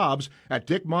 Contact jobs at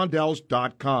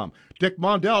dickmondells.com. Dick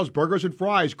Mondell's Burgers and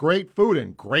Fries, great food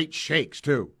and great shakes,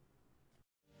 too.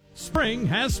 Spring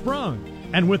has sprung,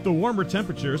 and with the warmer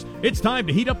temperatures, it's time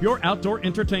to heat up your outdoor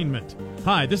entertainment.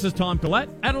 Hi, this is Tom Collette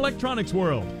at Electronics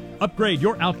World. Upgrade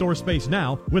your outdoor space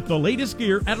now with the latest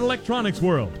gear at Electronics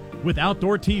World. With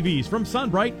outdoor TVs from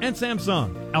Sunbright and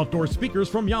Samsung, outdoor speakers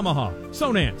from Yamaha,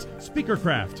 Sonance,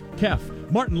 Speakercraft, Kef,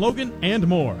 Martin Logan, and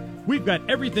more. We've got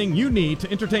everything you need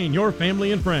to entertain your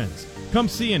family and friends. Come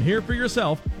see and hear for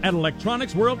yourself at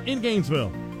Electronics World in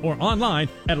Gainesville or online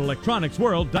at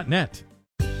electronicsworld.net.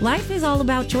 Life is all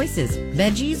about choices.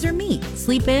 Veggies or meat,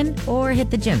 sleep in or hit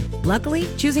the gym. Luckily,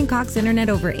 choosing Cox Internet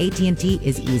over AT&T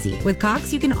is easy. With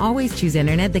Cox, you can always choose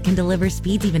internet that can deliver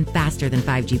speeds even faster than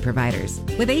 5G providers.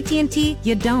 With AT&T,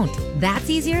 you don't. That's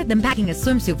easier than packing a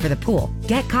swimsuit for the pool.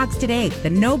 Get Cox today,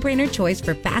 the no-brainer choice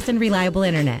for fast and reliable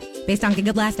internet. Based on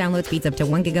Gigablast download speeds up to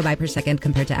 1 gigabyte per second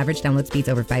compared to average download speeds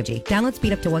over 5G. Download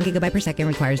speed up to 1 gigabyte per second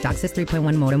requires DOCSIS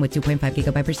 3.1 modem with 2.5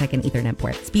 gigabyte per second Ethernet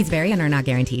port. Speeds vary and are not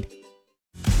guaranteed.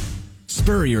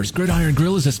 Spurrier's Gridiron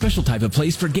Grill is a special type of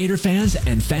place for Gator fans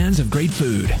and fans of great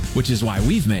food, which is why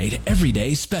we've made every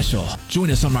day special.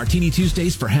 Join us on Martini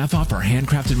Tuesdays for half off our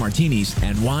handcrafted martinis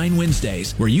and Wine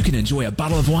Wednesdays, where you can enjoy a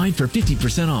bottle of wine for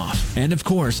 50% off. And of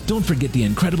course, don't forget the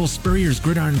incredible Spurrier's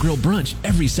Gridiron Grill brunch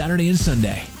every Saturday and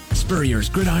Sunday. Spurrier's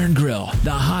Gridiron Grill,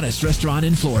 the hottest restaurant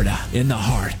in Florida, in the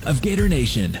heart of Gator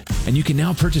Nation. And you can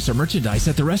now purchase our merchandise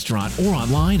at the restaurant or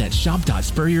online at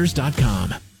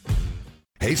shop.spurriers.com.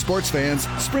 Hey sports fans,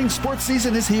 spring sports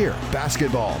season is here.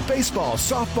 Basketball, baseball,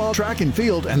 softball, track and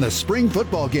field, and the spring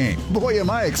football game. Boy, am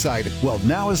I excited. Well,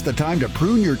 now is the time to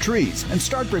prune your trees and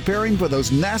start preparing for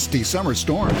those nasty summer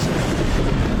storms.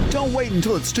 Don't wait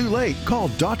until it's too late. Call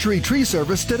Daughtry Tree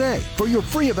Service today for your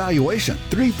free evaluation.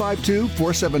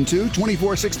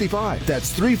 352-472-2465.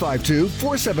 That's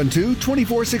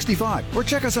 352-472-2465. Or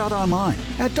check us out online.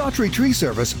 At Daughtry Tree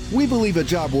Service, we believe a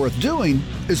job worth doing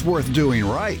is worth doing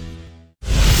right.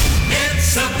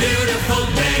 It's a beautiful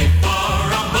day for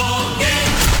a ball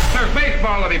game. There's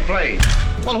baseball to be played.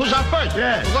 Well, who's on first?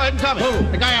 Yeah. Well, go ahead and tell me. Who?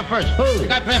 The guy on first. Who? The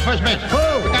guy playing first base.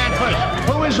 Who? The guy on first.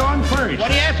 Who is on first?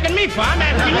 What are you asking me for? I'm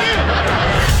asking you.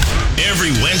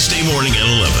 Every Wednesday morning at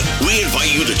 11, we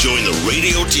invite you to join the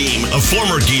radio team of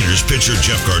former Gators pitcher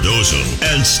Jeff Cardozo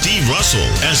and Steve Russell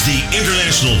as the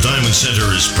International Diamond Center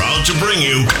is proud to bring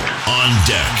you On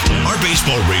Deck. Our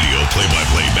baseball radio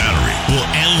play-by-play battery will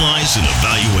analyze and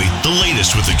evaluate the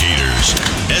latest with the Gators,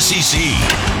 SEC,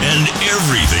 and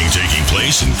everything taking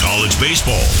place in college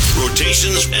baseball.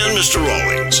 Rotations and Mr.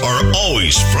 Rawlings are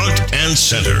always front and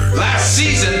center. Last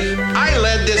season, I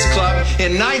led this club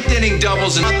in ninth-inning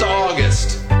doubles in month of August. On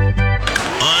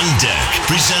Deck,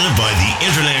 presented by the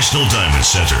International Diamond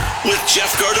Center with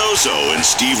Jeff Cardozo and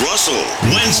Steve Russell.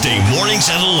 Wednesday mornings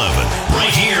at 11,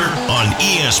 right here on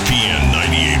ESPN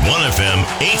 98.1 FM,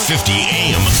 850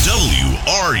 AM,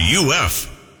 WRUF.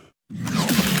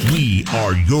 We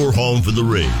are your home for the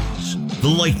Rays, the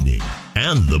Lightning,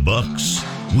 and the Bucks.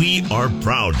 We are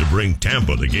proud to bring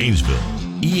Tampa to Gainesville.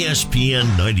 ESPN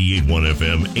 98.1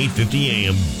 FM, 850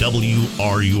 AM,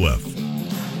 WRUF.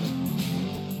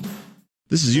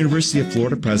 This is University of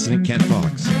Florida President Kent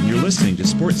Fox, and you're listening to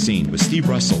Sports Scene with Steve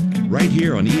Russell, right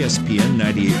here on ESPN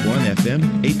 98.1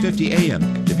 FM, 850 AM,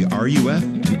 WRUF,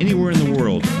 and anywhere in the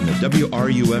world on the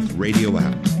WRUF radio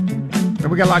app. And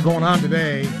we got a lot going on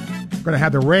today. We're going to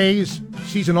have the Rays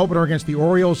season opener against the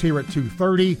Orioles here at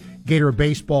 2:30. Gator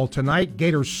baseball tonight.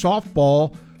 Gator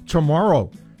softball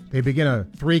tomorrow. They begin a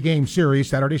 3-game series,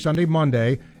 Saturday, Sunday,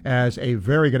 Monday, as a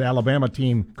very good Alabama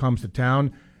team comes to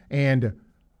town. And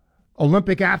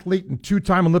Olympic athlete and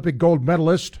 2-time Olympic gold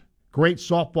medalist, great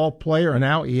softball player, and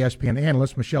now ESPN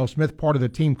analyst Michelle Smith, part of the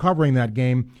team covering that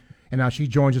game. And now she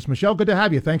joins us. Michelle, good to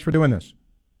have you. Thanks for doing this.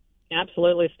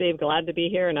 Absolutely, Steve. Glad to be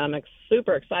here, and I'm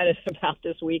super excited about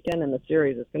this weekend and the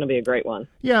series. It's going to be a great one.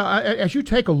 Yeah, as you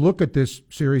take a look at this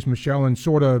series, Michelle, and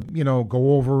sort of,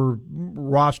 go over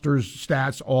rosters,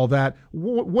 stats, all that,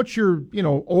 what's your,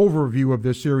 overview of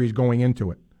this series going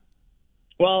into it?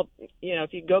 Well,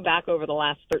 if you go back over the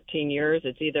last 13 years,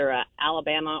 it's either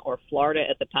Alabama or Florida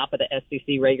at the top of the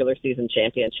SEC regular season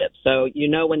championship. So,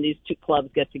 when these two clubs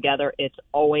get together, it's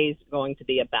always going to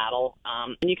be a battle.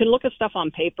 And you can look at stuff on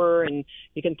paper and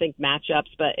you can think matchups,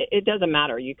 but it doesn't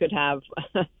matter. You could have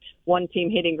one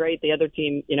team hitting great, the other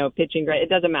team, pitching great. It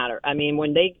doesn't matter. I mean,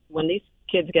 when these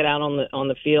kids get out on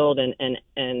the field and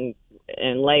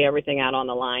lay everything out on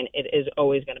the line, it is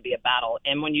always going to be a battle.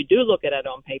 And when you do look at it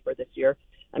on paper this year,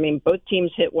 I mean, both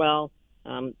teams hit well,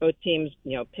 both teams,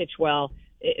 pitch well.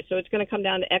 So it's going to come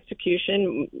down to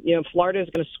execution. Florida is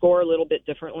going to score a little bit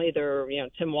differently.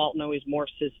 Tim Walton always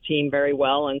morphs his team very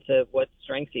well into what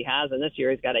strengths he has. And this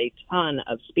year he's got a ton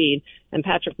of speed. And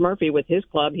Patrick Murphy with his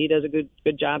club, he does a good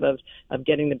job of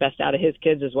getting the best out of his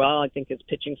kids as well. I think his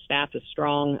pitching staff is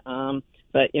strong.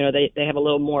 But, they have a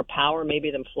little more power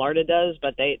maybe than Florida does,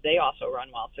 but they also run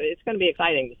well. So it's going to be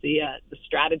exciting to see the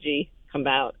strategy come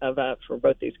out for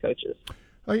both these coaches.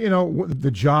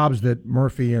 The jobs that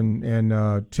Murphy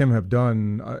and Tim have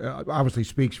done obviously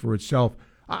speaks for itself.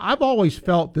 I've always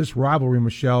felt this rivalry,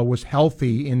 Michelle, was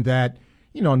healthy in that,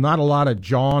 not a lot of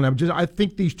John. I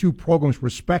think these two programs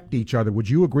respect each other. Would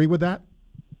you agree with that?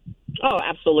 Oh,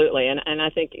 absolutely. And I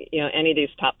think, any of these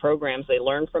top programs, they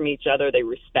learn from each other. They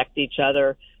respect each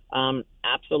other,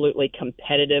 absolutely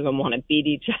competitive and want to beat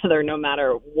each other no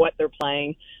matter what they're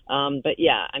playing. But,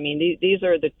 yeah, I mean, these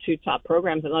are the two top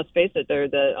programs. And let's face it, they're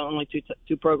the only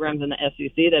two programs in the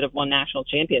SEC that have won national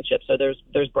championships. So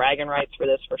there's bragging rights for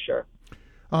this for sure.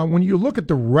 When you look at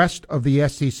the rest of the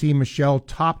SEC, Michelle,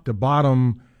 top to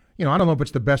bottom, I don't know if it's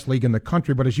the best league in the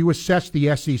country, but as you assess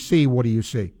the SEC, what do you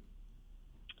see?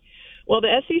 Well,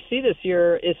 the SEC this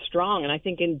year is strong, and I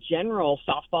think in general,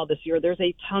 softball this year, there's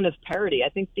a ton of parity. I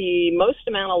think the most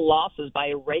amount of losses by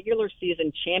a regular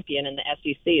season champion in the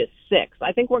SEC is 6.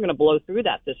 I think we're going to blow through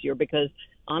that this year because,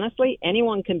 honestly,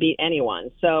 anyone can beat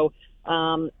anyone. So,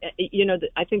 I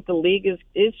think the league is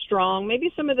strong.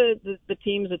 Maybe some of the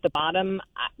teams at the bottom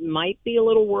might be a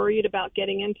little worried about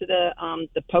getting into the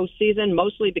postseason,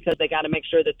 mostly because they got to make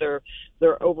sure that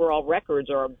their overall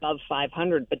records are above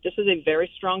 500. But this is a very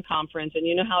strong conference, and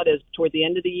you know how it is. Toward the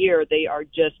end of the year, they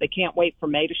can't wait for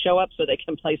May to show up so they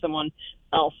can play someone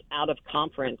else out of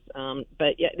conference.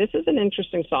 But yeah, this is an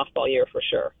interesting softball year for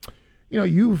sure.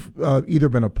 You've either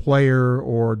been a player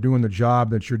or doing the job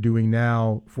that you're doing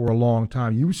now for a long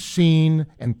time. You've seen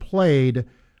and played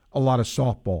a lot of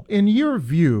softball. In your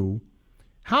view,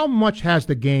 how much has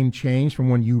the game changed from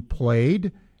when you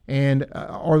played, and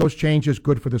are those changes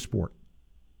good for the sport?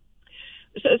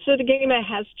 So the game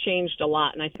has changed a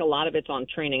lot, and I think a lot of it's on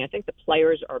training. I think the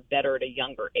players are better at a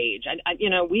younger age.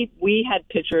 We had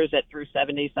pitchers that threw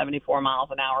 70, 74 miles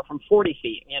an hour from 40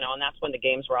 feet, and that's when the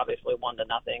games were obviously 1-0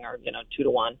 or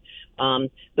 2-1.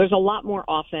 There's a lot more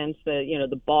offense.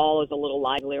 The ball is a little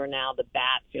livelier now. The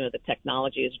bats, the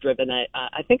technology has driven it.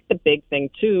 I think the big thing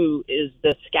too is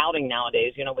the scouting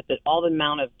nowadays. With all the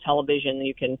amount of television,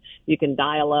 you can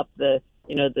dial up the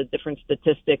different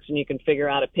statistics, and you can figure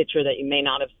out a pitcher that you may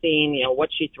not have seen, what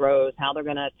she throws, how they're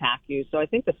going to attack you. So I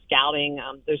think the scouting,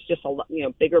 there's just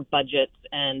bigger budgets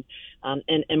and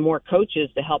more coaches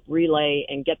to help relay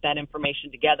and get that information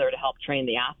together to help train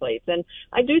the athletes. And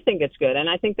I do think it's good. And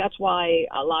I think that's why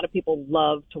a lot of people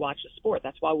love to watch the sport.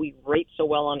 That's why we rate so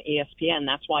well on ESPN.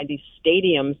 That's why these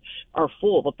stadiums are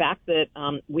full. The fact that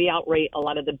we outrate a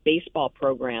lot of the baseball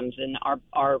programs, and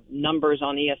our numbers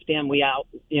on ESPN, we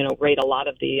rate a lot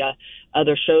of the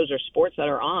other shows or sports that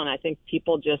are on. I think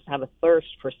people just have a thirst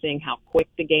for seeing how quick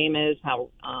the game is, how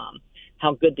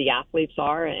good the athletes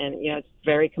are, and it's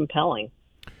very compelling.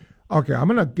 Okay, I'm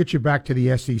going to get you back to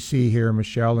the SEC here,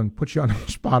 Michelle, and put you on the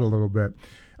spot a little bit.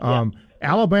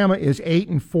 Alabama is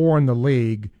 8-4 in the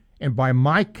league, and by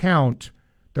my count,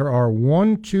 there are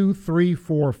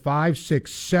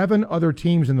 7 other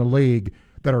teams in the league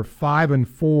that are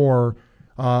 5-4,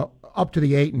 up to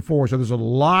the 8-4. So there's a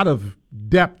lot of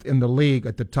depth in the league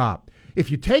at the top.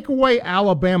 If you take away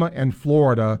Alabama and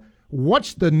Florida,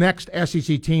 what's the next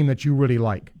SEC team that you really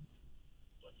like?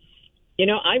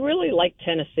 I really like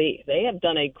Tennessee. They have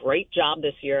done a great job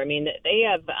this year. I mean, they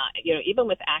have, even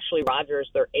with Ashley Rogers,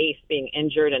 their ace, being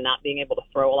injured and not being able to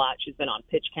throw a lot, she's been on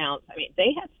pitch counts. I mean,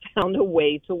 they have found a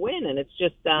way to win, and it's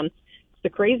just it's the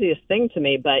craziest thing to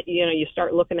me. But, you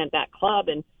start looking at that club,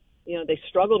 and they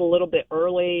struggled a little bit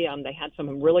early. They had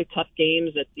some really tough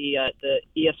games at the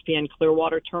ESPN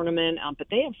Clearwater tournament, but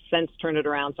they have since turned it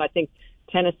around. So I think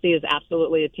Tennessee is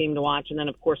absolutely a team to watch. And then,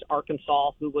 of course,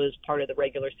 Arkansas, who was part of the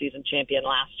regular season champion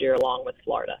last year, along with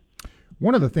Florida.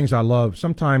 One of the things I love,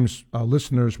 sometimes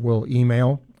listeners will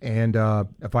email, and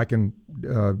if I can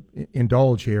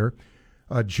indulge here,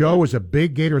 Joe is a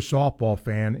big Gator softball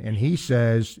fan, and he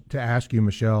says to ask you,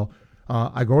 Michelle,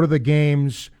 I go to the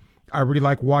games. I really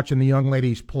like watching the young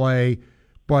ladies play,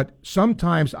 but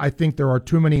sometimes I think there are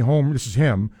too many home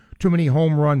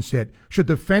runs hit. Should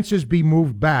the fences be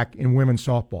moved back in women's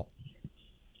softball?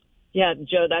 Yeah,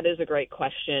 Joe, that is a great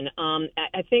question.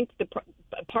 I think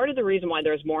part of the reason why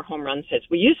there's more home runs hits,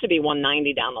 we used to be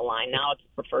 190 down the line. Now it's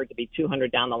preferred to be 200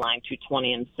 down the line,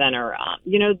 220 in center.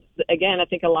 Again, I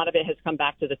think a lot of it has come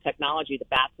back to the technology, the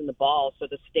bats and the balls. So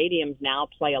the stadiums now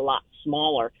play a lot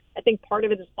smaller. I think part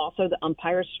of it is also the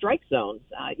umpire's strike zones.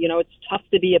 It's tough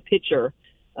to be a pitcher.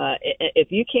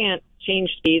 If you can't change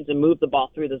speeds and move the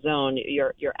ball through the zone,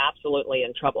 you're absolutely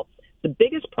in trouble. The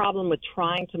biggest problem with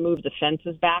trying to move the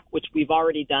fences back, which we've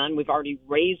already done, we've already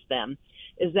raised them,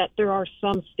 is that there are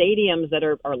some stadiums that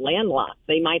are landlocked.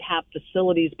 They might have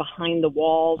facilities behind the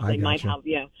walls. They might have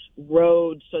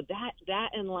roads. So that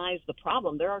lies the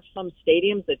problem. There are some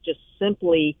stadiums that just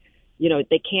simply,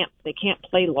 they can't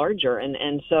play larger,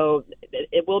 and so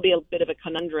it will be a bit of a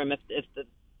conundrum if the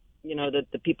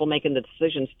people making the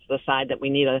decisions decide that we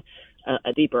need a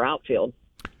deeper outfield.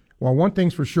 Well, one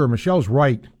thing's for sure, Michelle's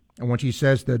right. And when she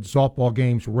says that softball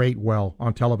games rate well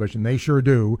on television, they sure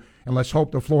do. And let's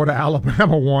hope the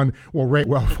Florida-Alabama one will rate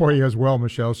well for you as well,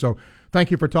 Michelle. So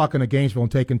thank you for talking to Gainesville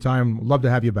and taking time. Love to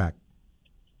have you back.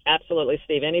 Absolutely,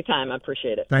 Steve. Anytime. I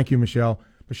appreciate it. Thank you, Michelle.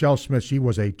 Michelle Smith, she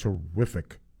was a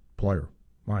terrific player.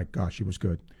 My gosh, she was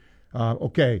good.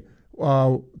 Okay,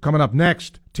 coming up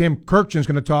next, Tim Kirkchen's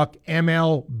going to talk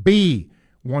MLB.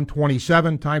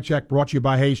 127, time check brought to you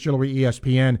by Hayes Jewelry,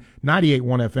 ESPN,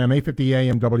 98.1 FM, 850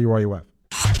 AM, WRUF.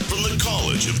 From the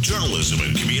College of Journalism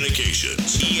and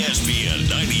Communications, ESPN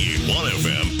 98.1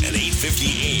 FM and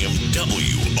 850 AM,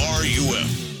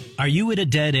 WRUF. Are you at a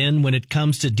dead end when it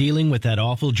comes to dealing with that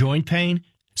awful joint pain?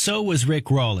 So was Rick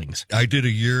Rawlings. I did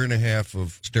 1.5 years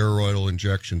of steroidal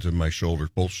injections in my shoulders,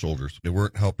 both shoulders. They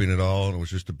weren't helping at all, and it was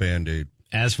just a Band-Aid.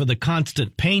 As for the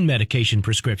constant pain medication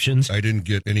prescriptions, I didn't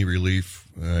get any relief.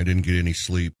 I didn't get any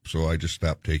sleep, so I just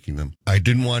stopped taking them. I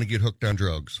didn't want to get hooked on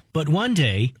drugs. But one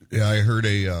day, I heard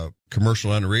a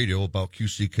commercial on the radio about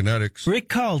QC Kinetics. Rick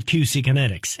called QC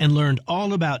Kinetics and learned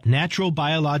all about natural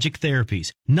biologic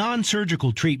therapies,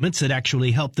 non-surgical treatments that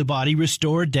actually help the body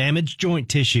restore damaged joint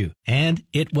tissue. And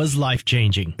it was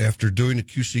life-changing. After doing the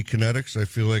QC Kinetics, I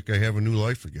feel like I have a new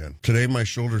life again. Today, my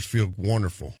shoulders feel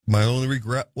wonderful. My only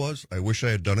regret was I wish I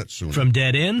had done it sooner. From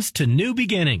dead ends to new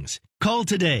beginnings. Call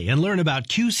today and learn about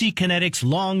QC Kinetics'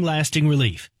 long-lasting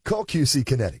relief. Call QC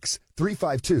Kinetics,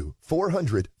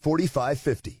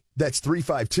 352-400-4550. That's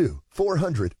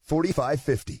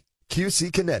 352-400-4550.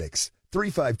 QC Kinetics,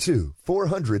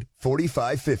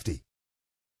 352-400-4550.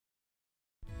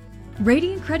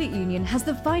 Radiant Credit Union has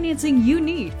the financing you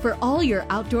need for all your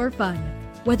outdoor fun.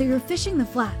 Whether you're fishing the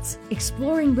flats,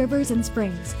 exploring rivers and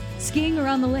springs, skiing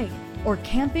around the lake, or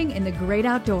camping in the great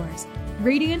outdoors,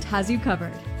 Radiant has you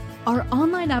covered. Our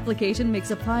online application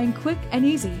makes applying quick and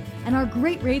easy, and our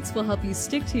great rates will help you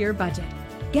stick to your budget.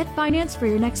 Get finance for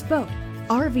your next boat,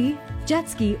 RV, jet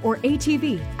ski, or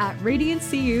ATV at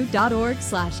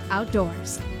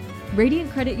radiantcu.org/outdoors.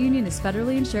 Radiant Credit Union is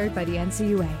federally insured by the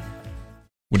NCUA.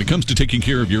 When it comes to taking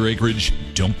care of your acreage,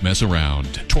 don't mess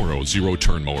around. Toro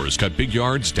zero-turn mowers cut big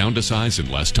yards down to size in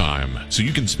less time, so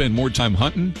you can spend more time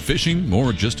hunting, fishing,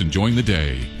 or just enjoying the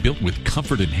day. Built with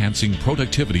comfort-enhancing,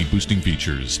 productivity-boosting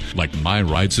features like My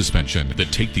Ride suspension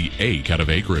that take the ache out of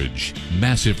acreage,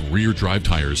 massive rear drive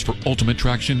tires for ultimate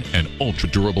traction, and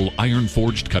ultra-durable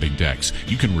iron-forged cutting decks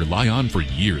you can rely on for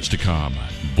years to come.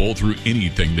 Bowl through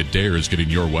anything that dares get in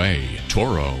your way.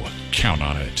 Toro. Count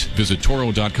on it. Visit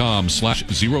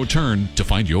Toro.com/zero-turn to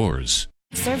find yours.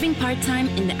 Serving part-time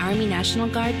in the Army National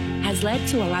Guard has led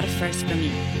to a lot of firsts for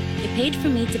me. It paid for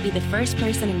me to be the first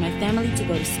person in my family to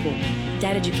go to school.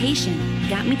 That education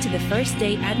got me to the first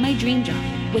day at my dream job,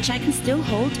 which I can still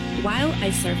hold while I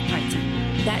serve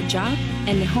part-time. That job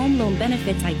and the home loan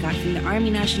benefits I got from the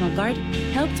Army National Guard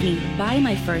helped me buy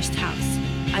my first house.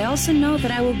 I also know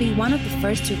that I will be one of the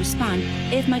first to respond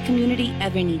if my community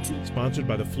ever needs me. Sponsored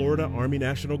by the Florida Army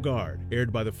National Guard.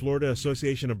 Aired by the Florida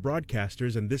Association of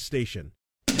Broadcasters and this station.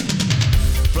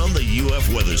 From the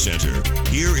UF Weather Center,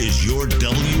 here is your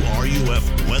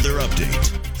WRUF weather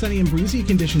update. Sunny and breezy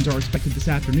conditions are expected this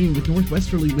afternoon with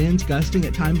northwesterly winds gusting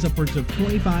at times upwards of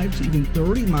 25 to even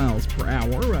 30 miles per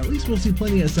hour. At least we'll see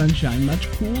plenty of sunshine, much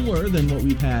cooler than what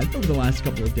we've had over the last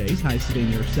couple of days. Highs today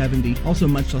near 70, also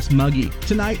much less muggy.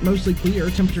 Tonight, mostly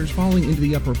clear, temperatures falling into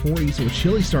the upper 40s, so a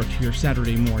chilly start to your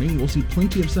Saturday morning. We'll see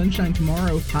plenty of sunshine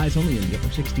tomorrow, highs only in the upper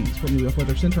 60s. From the UF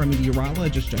Weather Center, I'm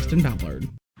meteorologist Justin Ballard.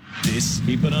 This,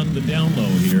 keep it on the down low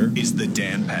here, is the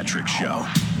Dan Patrick Show.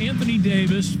 Anthony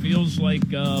Davis feels like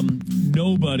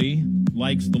nobody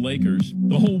likes the Lakers.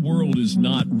 The whole world is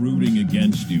not rooting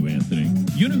against you, Anthony.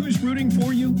 You know who's rooting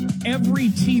for you? Every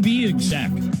TV exec.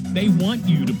 They want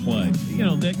you to play. You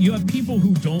know, that you have people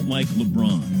who don't like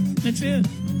LeBron. That's it.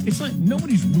 It's like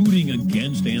nobody's rooting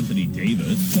against Anthony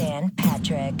Davis. Dan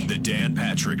Patrick. The Dan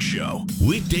Patrick Show.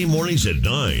 Weekday mornings at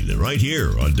 9, right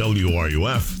here on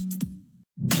WRUF.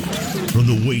 From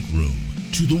the weight room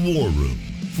to the war room,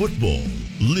 football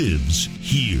lives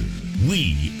here.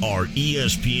 We are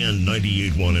ESPN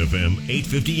 98.1 FM,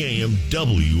 850 AM,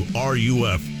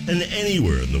 WRUF, and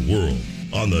anywhere in the world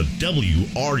on the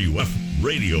WRUF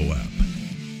radio app.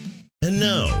 And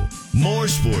now, more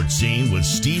Sports Scene with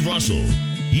Steve Russell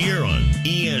here on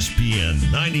ESPN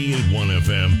 98.1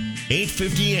 FM,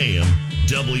 850 AM,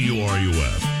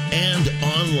 WRUF, and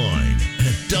online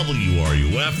at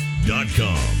WRUF.com.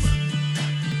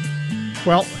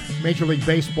 Well, Major League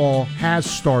Baseball has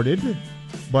started,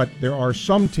 but there are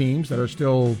some teams that are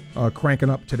still cranking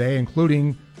up today,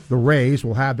 including the Rays.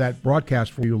 We'll have that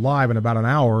broadcast for you live in about an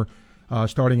hour,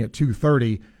 starting at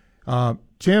 2:30.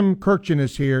 Tim Kurkjian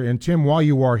is here, and Tim, while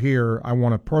you are here, I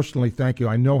want to personally thank you.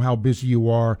 I know how busy you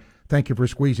are. Thank you for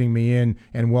squeezing me in,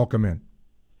 and welcome in.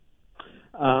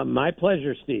 My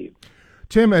pleasure, Steve.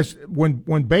 Tim, as when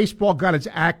baseball got its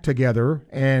act together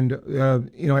and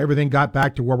everything got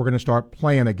back to where we're going to start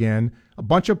playing again, a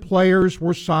bunch of players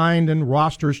were signed and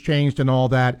rosters changed and all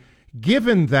that.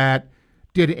 Given that,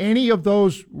 did any of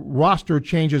those roster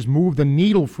changes move the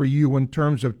needle for you in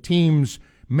terms of teams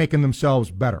making themselves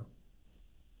better?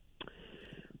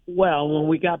 Well, when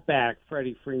we got back,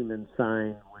 Freddie Freeman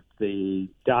signed with the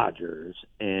Dodgers,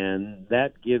 and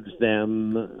that gives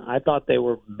them, I thought they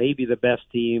were maybe the best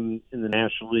team in the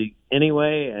National League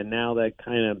anyway, and now that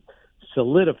kind of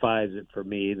solidifies it for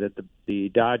me that the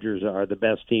Dodgers are the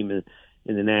best team in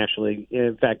the National League,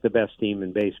 in fact, the best team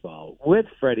in baseball. With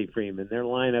Freddie Freeman, their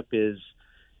lineup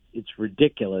it's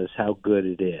ridiculous how good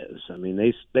it is. I mean,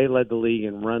 they led the league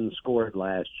in runs scored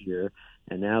last year,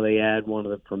 and now they add one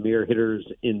of the premier hitters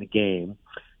in the game.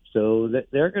 So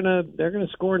they're gonna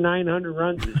score 900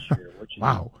 runs this year, which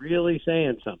wow. is really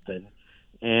saying something.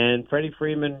 And Freddie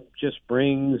Freeman just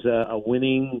brings a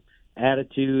winning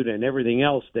attitude and everything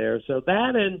else there. So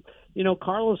that and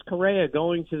Carlos Correa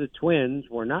going to the Twins,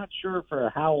 we're not sure for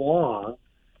how long.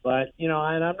 But, and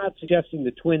I'm not suggesting the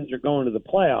Twins are going to the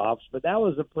playoffs, but that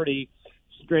was a pretty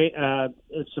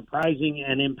surprising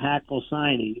and impactful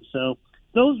signing. So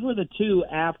those were the two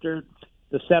after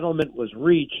the settlement was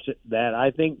reached that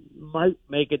I think might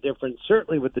make a difference,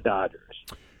 certainly with the Dodgers.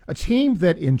 A team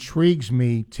that intrigues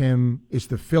me, Tim, is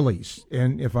the Phillies.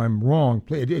 And if I'm wrong,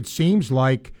 it seems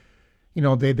like,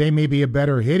 they may be a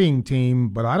better hitting team,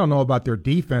 but I don't know about their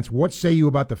defense. What say you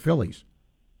about the Phillies?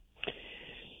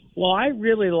 Well, I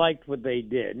really liked what they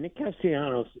did. Nick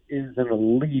Castellanos is an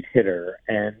elite hitter,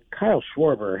 and Kyle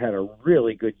Schwarber had a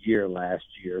really good year last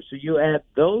year. So you add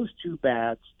those two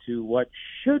bats to what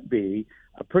should be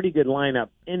a pretty good lineup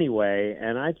anyway,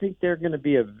 and I think they're going to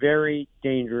be a very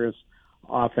dangerous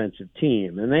offensive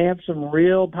team. And they have some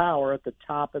real power at the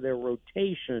top of their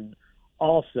rotation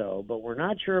also, but we're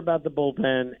not sure about the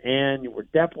bullpen, and we're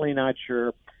definitely not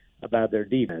sure about their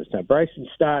defense. Now, Bryson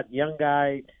Stott, young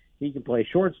guy, he can play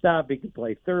shortstop. He can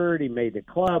play third. He made the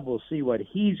club. We'll see what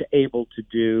he's able to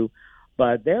do.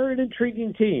 But they're an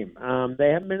intriguing team. They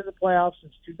haven't been in the playoffs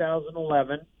since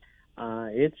 2011.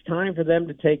 It's time for them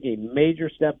to take a major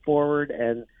step forward,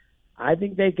 and I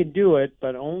think they can do it,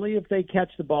 but only if they catch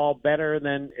the ball better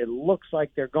than it looks like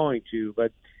they're going to.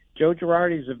 But Joe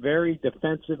Girardi is a very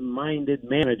defensive-minded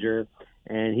manager,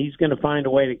 and he's going to find a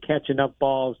way to catch enough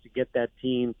balls to get that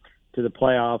team to the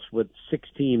playoffs with 6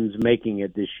 teams making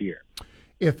it this year.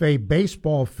 If a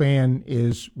baseball fan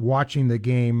is watching the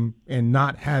game and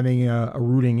not having a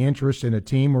rooting interest in a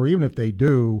team, or even if they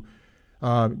do,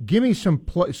 give me some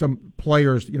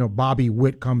players, Bobby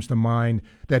Witt comes to mind,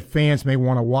 that fans may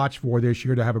want to watch for this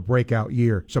year to have a breakout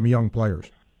year, some young players.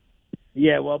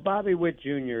 Yeah, well, Bobby Witt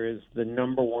Jr. is the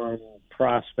number one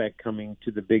prospect coming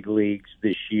to the big leagues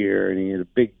this year, and he had a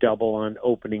big double on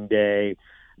opening day.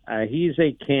 He's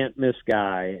a can't-miss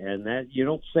guy, and that you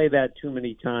don't say that too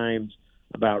many times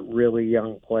about really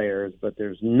young players, but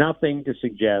there's nothing to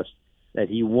suggest that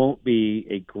he won't be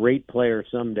a great player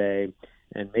someday,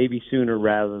 and maybe sooner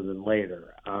rather than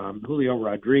later. Julio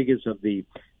Rodriguez of the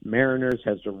Mariners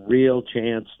has a real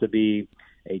chance to be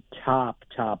a top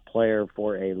player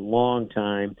for a long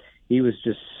time. He was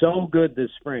just so good this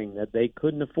spring that they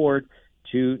couldn't afford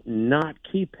to not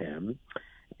keep him.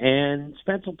 And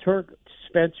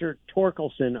Spencer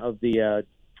Torkelson of the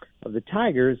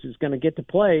Tigers is going to get to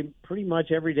play pretty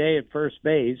much every day at first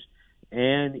base,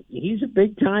 and he's a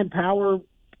big-time power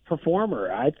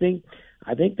performer. I think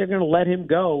they're going to let him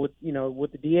go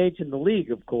with the DH in the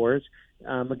league, of course.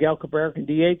 Miguel Cabrera can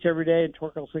DH every day, and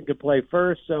Torkelson can play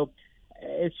first. So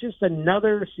it's just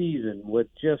another season with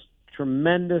just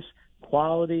tremendous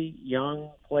quality young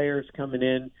players coming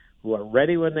in who are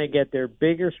ready when they get there,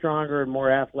 bigger, stronger, and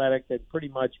more athletic than pretty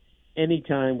much any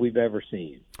time we've ever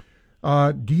seen.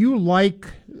 Do you like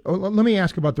 – let me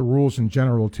ask about the rules in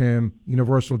general, Tim.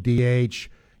 Universal DH,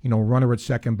 runner at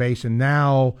second base, and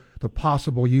now the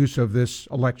possible use of this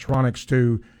electronics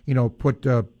to, put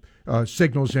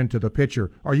signals into the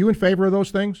pitcher. Are you in favor of those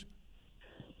things?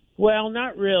 Well,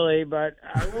 not really, but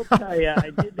I will tell you, I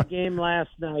did the game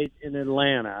last night in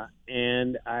Atlanta,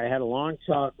 and I had a long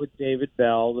talk with David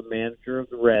Bell, the manager of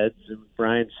the Reds, and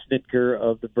Brian Snitker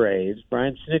of the Braves.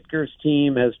 Brian Snitker's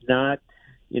team has not,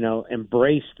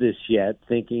 embraced this yet,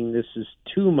 thinking this is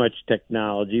too much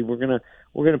technology. We're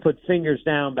gonna put fingers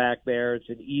down back there. It's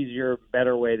an easier,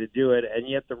 better way to do it, and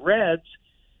yet the Reds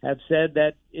have said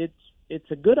that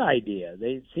it's a good idea.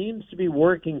 It seems to be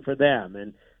working for them,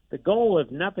 and the goal, if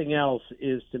nothing else,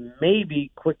 is to maybe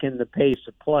quicken the pace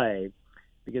of play,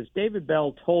 because David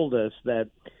Bell told us that,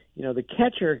 the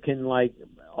catcher can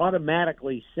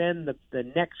automatically send the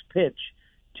next pitch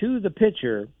to the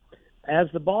pitcher as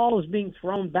the ball is being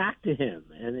thrown back to him.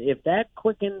 And if that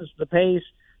quickens the pace,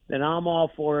 then I'm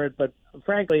all for it. But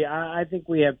frankly, I think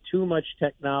we have too much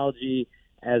technology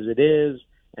as it is,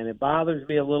 and it bothers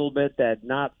me a little bit that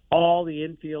not all the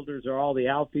infielders or all the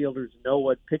outfielders know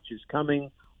what pitch is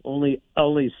coming. Only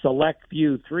select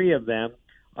few, 3 of them,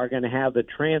 are going to have the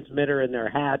transmitter in their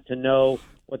hat to know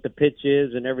what the pitch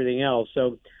is and everything else.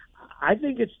 So I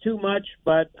think it's too much,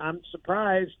 but I'm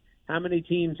surprised how many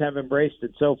teams have embraced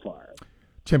it so far.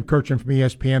 Tim Kurkjian from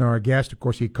ESPN, our guest. Of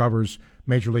course, he covers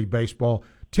Major League Baseball.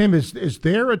 Tim, is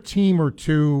there a team or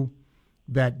two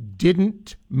that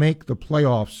didn't make the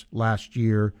playoffs last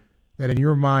year that in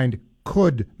your mind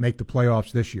could make the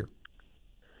playoffs this year?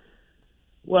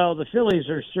 Well, the Phillies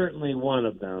are certainly one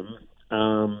of them.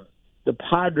 The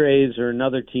Padres are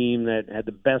another team that had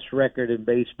the best record in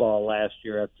baseball last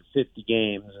year after 50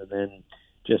 games and then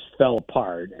just fell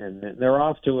apart. And they're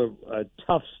off to a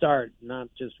tough start, not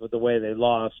just with the way they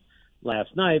lost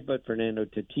last night, but Fernando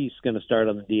Tatis is going to start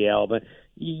on the DL. But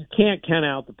you can't count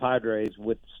out the Padres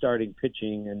with starting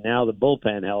pitching and now the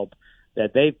bullpen help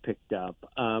that they've picked up.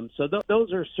 So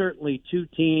those are certainly 2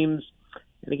 teams.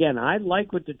 And again, I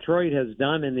like what Detroit has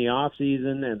done in the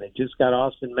offseason, and they just got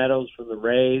Austin Meadows from the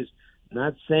Rays. I'm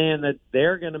not saying that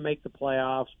they're going to make the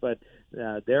playoffs, but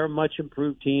they're a much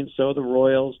improved team. So are the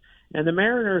Royals. And the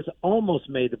Mariners almost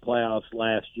made the playoffs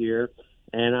last year,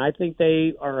 and I think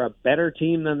they are a better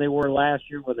team than they were last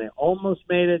year when they almost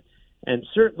made it. And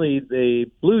certainly the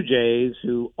Blue Jays,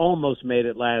 who almost made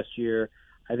it last year,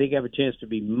 I think have a chance to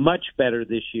be much better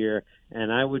this year,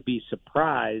 and I would be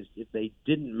surprised if they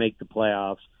didn't make the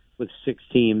playoffs with 6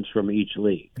 teams from each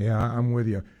league. Yeah, I'm with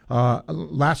you.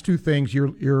 Last 2 things.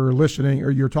 You're listening,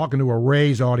 or you're talking to a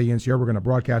Rays audience here. We're going to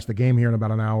broadcast the game here in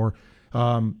about an hour.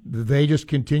 They just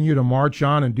continue to march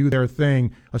on and do their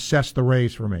thing. Assess the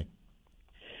Rays for me.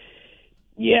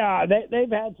 Yeah,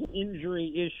 they've had some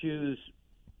injury issues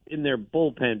in their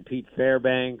bullpen. Pete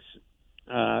Fairbanks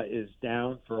is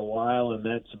down for a while, and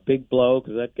that's a big blow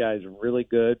because that guy's really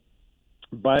good.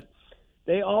 But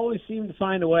they always seem to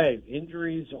find a way,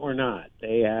 injuries or not.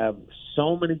 They have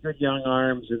so many good young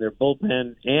arms in their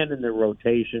bullpen and in their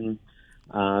rotation.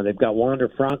 They've got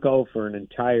Wander Franco for an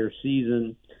entire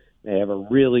season. They have a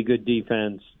really good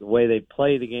defense. The way they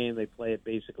play the game, they play it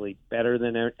basically better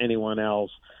than anyone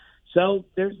else. So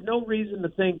there's no reason to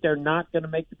think they're not going to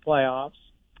make the playoffs.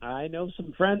 I know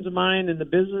some friends of mine in the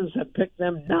business have picked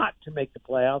them not to make the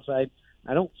playoffs.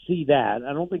 I don't see that.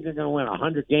 I don't think they're going to win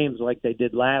 100 games like they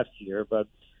did last year. But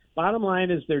bottom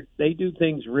line is they do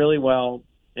things really well,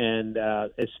 and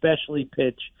especially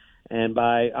pitch. And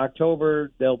by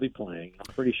October, they'll be playing.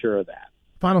 I'm pretty sure of that.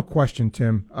 Final question,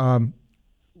 Tim.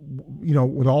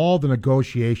 With all the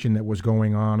negotiation that was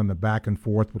going on and the back and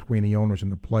forth between the owners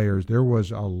and the players, there was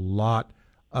a lot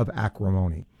of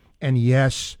acrimony. And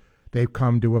yes, they've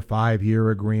come to a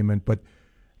 5-year agreement, but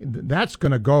that's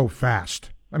going to go fast.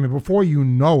 I mean, before you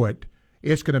know it,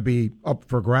 it's going to be up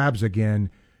for grabs again.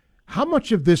 How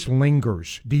much of this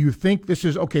lingers? Do you think this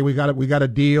is, okay, we got a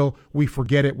deal, we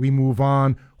forget it, we move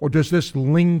on, or does this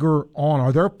linger on?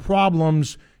 Are there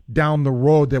problems down the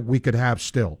road that we could have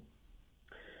still?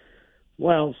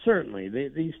 Well, certainly.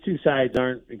 These two sides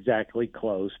aren't exactly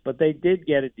close, but they did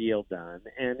get a deal done.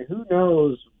 And who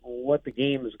knows what the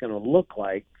game is going to look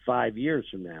like 5 years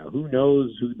from now? Who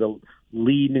knows who the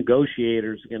lead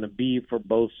negotiators are going to be for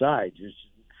both sides? There's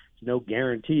no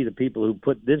guarantee the people who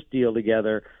put this deal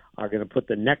together are going to put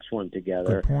the next one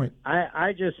together. Good point.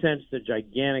 I just sensed a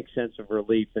gigantic sense of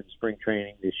relief in spring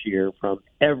training this year from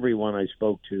everyone I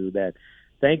spoke to that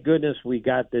thank goodness we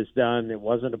got this done. It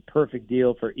wasn't a perfect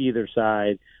deal for either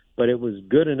side, but it was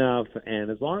good enough.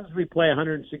 And as long as we play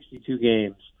 162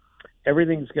 games,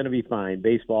 everything's going to be fine.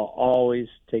 Baseball always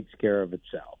takes care of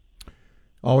itself.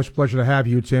 Always a pleasure to have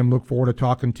you, Tim. Look forward to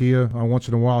talking to you once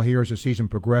in a while here as the season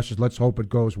progresses. Let's hope it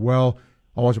goes well.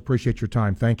 Always appreciate your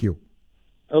time. Thank you.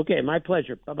 Okay, my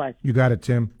pleasure. Bye-bye. You got it,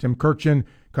 Tim. Tim Kurkjian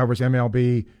covers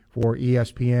MLB for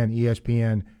ESPN,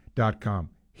 ESPN.com.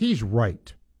 He's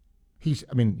right. He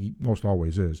most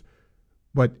always is.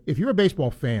 But if you're a baseball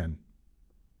fan,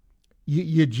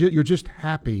 you're just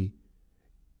happy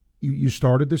you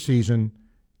started the season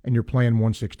and you're playing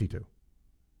 162.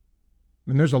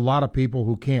 And there's a lot of people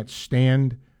who can't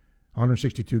stand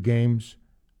 162 games.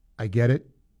 I get it.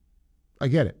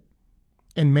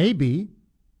 And maybe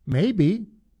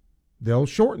they'll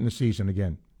shorten the season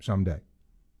again someday.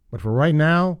 But for right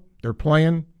now, they're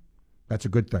playing. That's a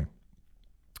good thing.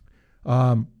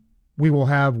 We will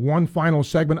have one final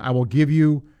segment. I will give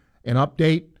you an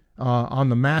update on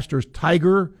the Masters.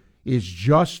 Tiger is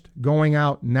just going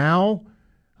out now,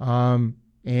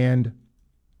 and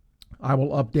I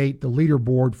will update the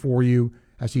leaderboard for you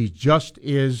as he just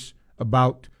is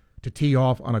about to tee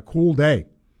off on a cool day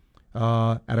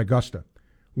at Augusta.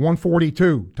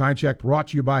 1:42, time check brought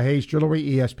to you by Hayes Jewelry,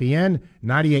 ESPN,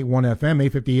 98.1 FM,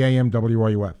 850 AM,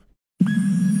 WRUF.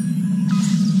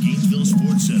 Gainesville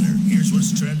Sports Center, here's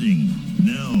what's trending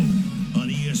now on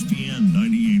ESPN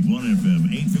 98.1 FM,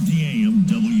 850 AM,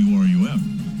 WRUF.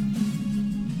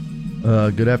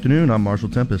 Good afternoon, I'm Marshall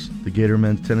Tempest. The Gator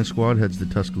men's tennis squad heads to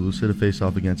Tuscaloosa to face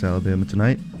off against Alabama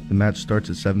tonight. The match starts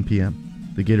at 7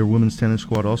 p.m. The Gator women's tennis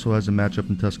squad also has a matchup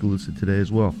in Tuscaloosa today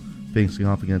as well. Facing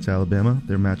off against Alabama,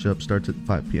 their matchup starts at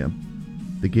 5 p.m.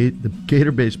 The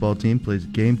Gator baseball team plays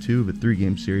Game 2 of a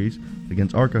 3-game series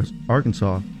against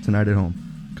Arkansas tonight at home.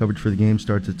 Coverage for the game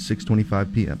starts at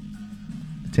 6:25 p.m.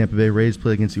 The Tampa Bay Rays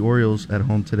play against the Orioles at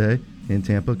home today in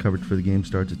Tampa. Coverage for the game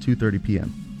starts at 2:30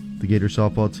 p.m. The Gator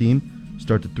softball team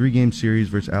starts a 3-game series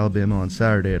versus Alabama on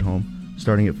Saturday at home,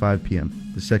 starting at 5 p.m.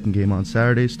 The second game on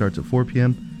Saturday starts at 4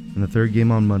 p.m., and the third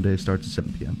game on Monday starts at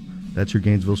 7 p.m. That's your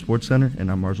Gainesville Sports Center, and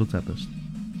I'm Marshall Tempest.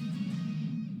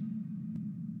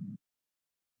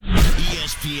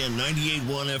 ESPN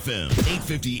 98.1 FM,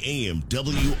 850 AM,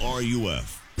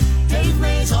 WRUF. Dave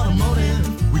Mays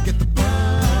Automotive, we get the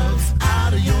bugs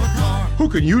out of your car. Who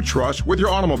can you trust with your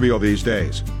automobile these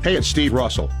days? Hey, it's Steve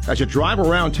Russell. As you drive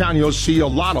around town, you'll see a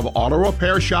lot of auto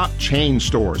repair shop chain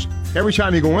stores. Every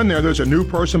time you go in there, there's a new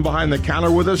person behind the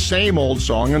counter with the same old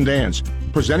song and dance,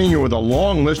 presenting you with a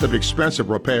long list of expensive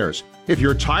repairs. If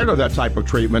you're tired of that type of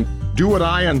treatment, do what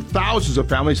I and thousands of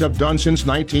families have done since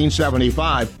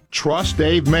 1975. Trust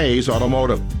Dave Mays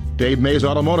Automotive. Dave Mays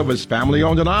Automotive is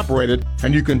family-owned and operated,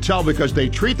 and you can tell because they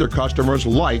treat their customers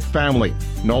like family.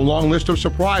 No long list of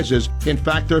surprises. In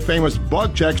fact, their famous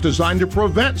bug checks designed to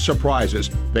prevent surprises.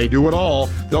 They do it all.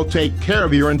 They'll take care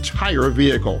of your entire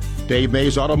vehicle. Dave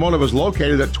Mays Automotive is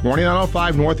located at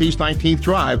 2905 Northeast 19th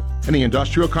Drive in the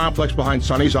industrial complex behind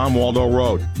Sonny's on Waldo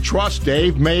Road. Trust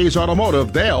Dave Mays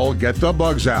Automotive. They'll get the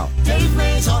bugs out. Dave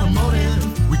Mays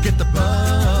Automotive, we get the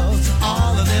bugs,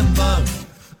 all of them bugs,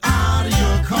 out of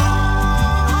your car.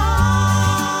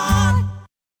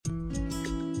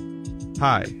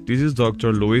 Hi, this is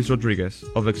Dr. Luis Rodriguez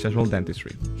of Exceptional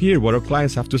Dentistry. Hear what our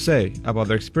clients have to say about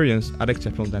their experience at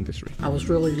Exceptional Dentistry. I was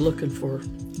really looking for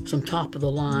some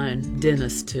top-of-the-line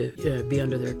dentists to be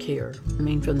under their care. I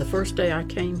mean, from the first day I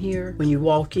came here, when you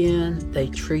walk in, they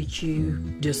treat you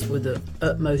just with the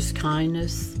utmost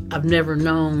kindness. I've never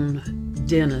known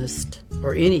dentist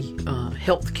or any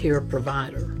healthcare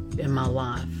provider in my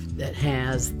life that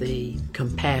has the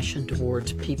compassion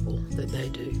towards people that they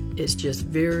do. It's just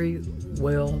very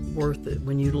well worth it.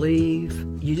 When you leave,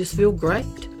 you just feel great.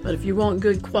 But if you want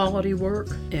good quality work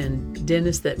and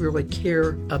dentists that really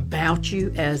care about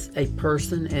you as a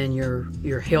person and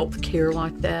your health care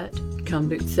like that, come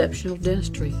to Exceptional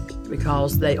Dentistry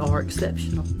because they are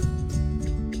exceptional.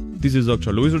 This is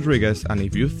Dr. Luis Rodriguez, and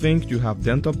if you think you have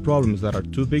dental problems that are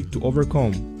too big to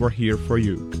overcome, we're here for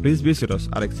you. Please visit us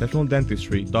at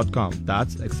exceptionaldentistry.com.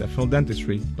 That's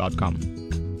exceptionaldentistry.com.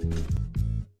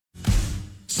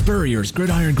 Spurrier's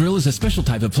Gridiron Grill is a special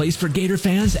type of place for Gator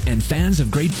fans and fans of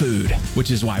great food,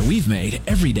 which is why we've made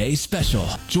every day special.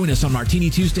 Join us on Martini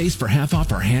Tuesdays for half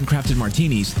off our handcrafted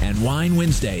martinis and Wine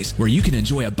Wednesdays, where you can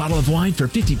enjoy a bottle of wine for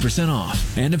 50%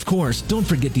 off. And of course, don't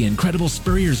forget the incredible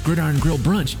Spurrier's Gridiron Grill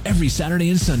brunch every Saturday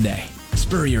and Sunday.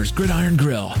 Spurrier's Gridiron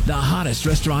Grill, the hottest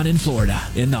restaurant in Florida,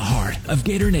 in the heart of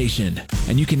Gator Nation.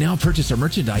 And you can now purchase our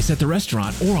merchandise at the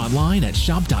restaurant or online at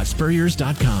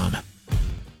shop.spurriers.com.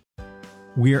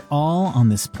 We're all on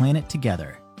this planet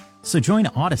together. So join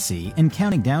Odyssey in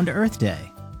Counting Down to Earth Day.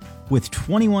 With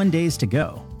 21 days to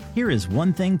go, here is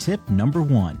one thing tip number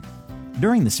 1.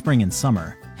 During the spring and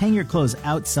summer, hang your clothes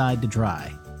outside to dry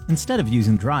instead of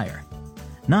using dryer.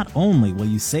 Not only will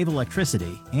you save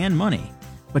electricity and money,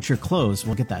 but your clothes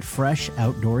will get that fresh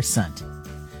outdoor scent.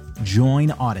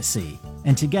 Join Odyssey,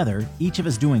 and together, each of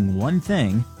us doing one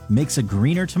thing makes a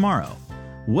greener tomorrow.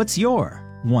 What's your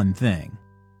one thing?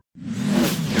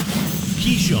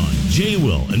 Keyshawn, J.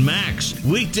 Will, and Max,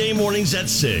 weekday mornings at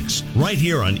 6, right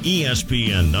here on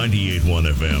ESPN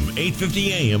 98.1 FM,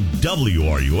 850 AM,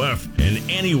 WRUF, and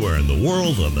anywhere in the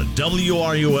world on the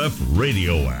WRUF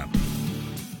radio app.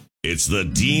 It's the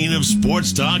Dean of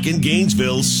Sports Talk in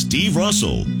Gainesville, Steve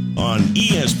Russell, on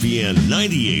ESPN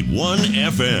 98.1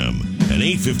 FM and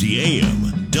 850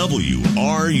 AM,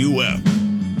 WRUF.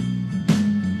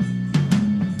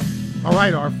 All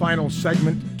right, our final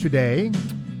segment today.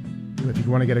 If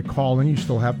you want to get a call in, you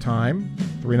still have time.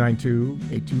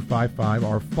 392-8255.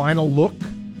 Our final look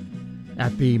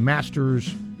at the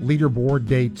Masters leaderboard,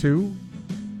 day 2.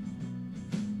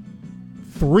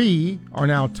 3 are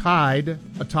now tied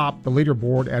atop the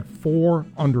leaderboard at 4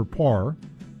 under par.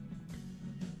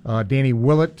 Danny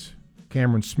Willett,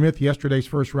 Cameron Smith, yesterday's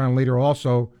first-round leader,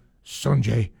 also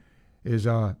Sungjae is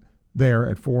there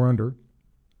at 4 under.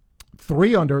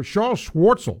 3 under, Charles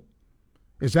Schwartzel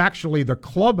is actually the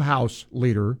clubhouse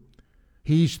leader.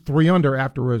 He's 3 under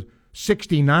after a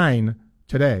 69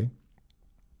 today.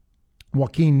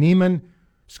 Joaquin Niemann,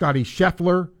 Scotty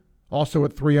Scheffler, also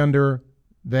at 3 under.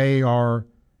 They are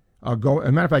as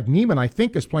a matter of fact, Niemann, I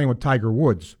think, is playing with Tiger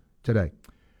Woods today.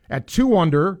 At 2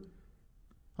 under,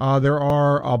 there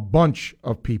are a bunch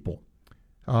of people,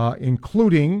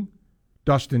 including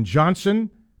Dustin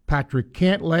Johnson, Patrick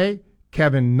Cantlay,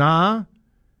 Kevin Na,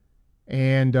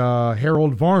 and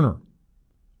Harold Varner,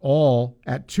 all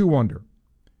at 2 under.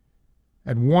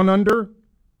 At 1 under,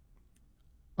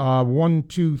 1,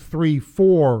 2, 3,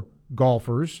 4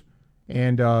 golfers,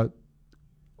 and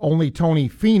only Tony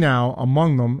Finau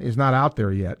among them is not out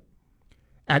there yet.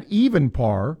 At even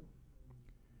par,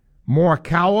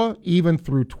 Morikawa even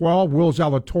through 12. Will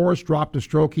Zalatoris dropped a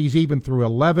stroke. He's even through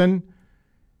 11.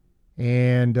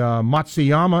 And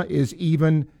Matsuyama is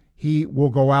even. He will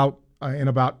go out in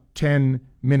about 10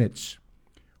 minutes.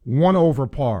 1 over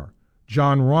par.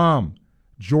 John Rahm,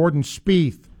 Jordan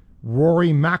Spieth, Rory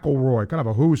McIlroy, kind of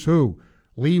a who's who.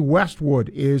 Lee Westwood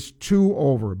is 2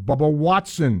 over. Bubba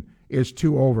Watson is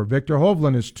 2 over. Victor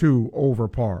Hovland is 2 over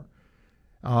par.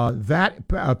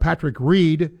 Patrick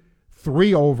Reed,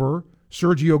 3 over.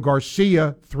 Sergio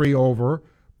Garcia, 3 over.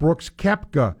 Brooks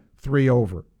Koepka, 3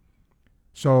 over.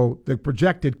 So the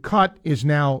projected cut is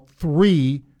now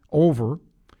 3 over.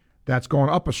 That's going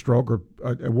up a stroke, or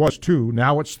it was 2.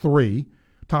 Now it's 3.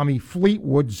 Tommy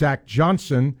Fleetwood, Zach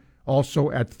Johnson, also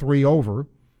at 3 over.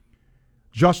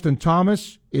 Justin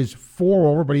Thomas is 4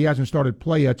 over, but he hasn't started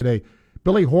play yet today.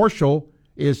 Billy Horschel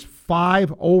is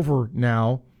 5 over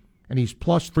now, and he's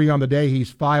 +3 on the day.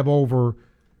 He's 5 over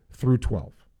through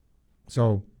 12.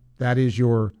 So that is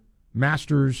your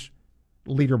Masters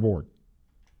leaderboard.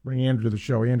 Bring Andrew to the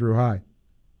show. Andrew, hi.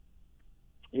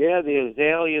 Yeah, the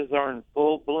azaleas are in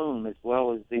full bloom, as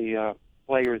well as the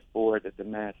players board at the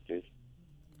Masters.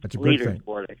 That's a good thing. Leaders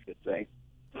board, I should say.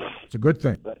 It's a good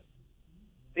thing. But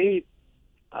Steve,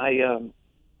 I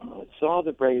saw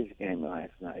the Braves game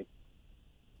last night,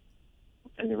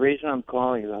 and the reason I'm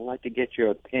calling is I'd like to get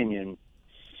your opinion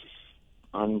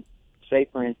on, say,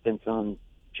 for instance, on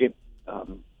Chip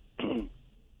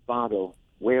Votto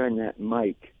wearing that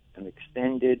mic, an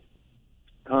extended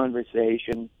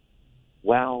conversation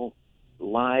while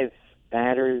live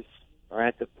batters are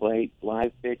at the plate,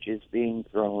 live pitches being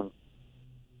thrown.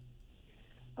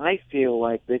 I feel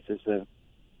like this is a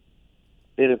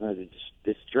bit of a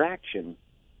distraction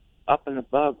up and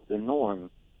above the norm.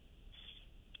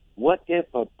 What if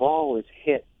a ball is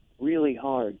hit really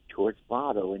hard towards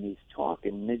Votto and he's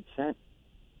talking mid-sentence?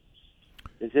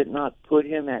 Does it not put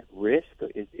him at risk?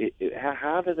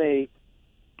 How do they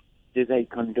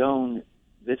condone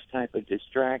this type of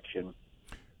distraction?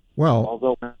 Well,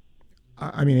 although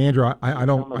I mean, Andrew, I'm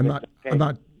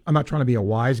not trying to be a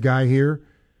wise guy here,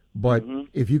 but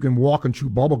if you can walk and chew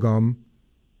bubble gum,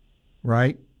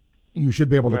 right, you should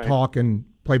be able to talk and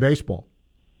play baseball.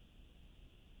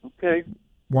 Okay.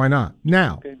 Why not?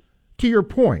 Now, to your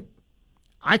point,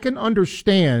 I can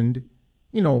understand,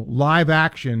 live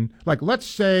action. Like, let's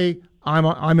say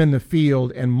I'm in the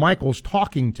field and Michael's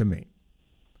talking to me.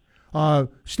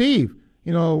 Steve,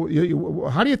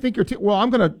 how do you think your team? Well, I'm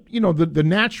going to, the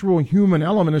natural human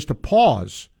element is to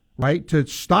pause, right, to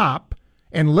stop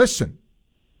and listen.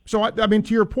 So, I mean,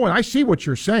 to your point, I see what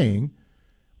you're saying,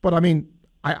 but I mean,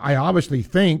 I obviously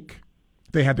think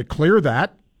they had to clear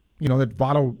that, that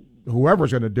Votto,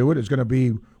 whoever's going to do it, is going to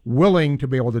be willing to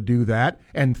be able to do that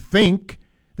and think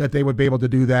that they would be able to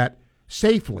do that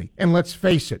safely. And let's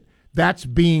face it, that's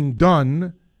being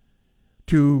done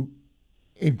to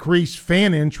increase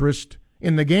fan interest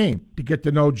in the game, to get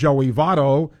to know Joey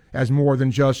Votto as more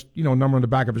than just, number on the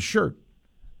back of his shirt.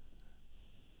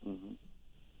 Mm-hmm.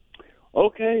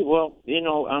 Okay, well,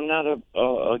 I'm not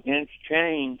against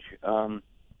change.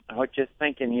 I was just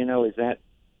thinking, is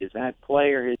that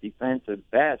player his defensive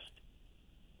best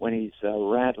when he's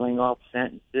rattling off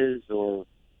sentences or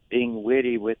being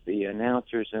witty with the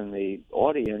announcers and the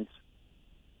audience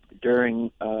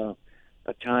during a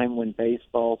time when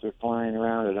baseballs are flying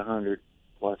around at 100+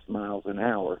 miles an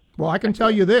hour? Well, I can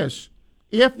tell you this.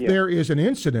 If there is an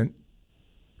incident,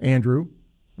 Andrew,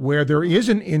 where there is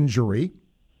an injury,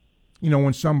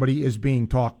 when somebody is being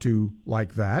talked to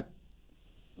like that,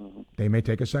 they may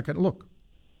take a second look.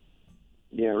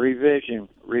 Yeah,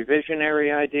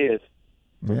 revisionary ideas.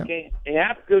 Yeah. Okay,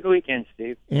 have a good weekend,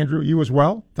 Steve. Andrew, you as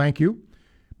well. Thank you.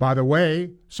 By the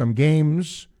way, some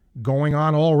games going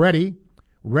on already.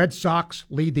 Red Sox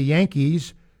lead the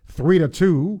Yankees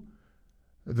 3-2.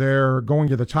 They're going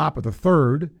to the top of the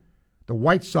third. The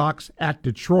White Sox at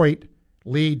Detroit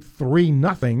lead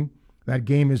 3-0. That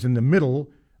game is in the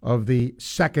middle of the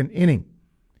second inning.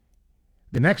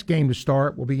 The next game to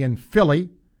start will be in Philly,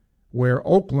 where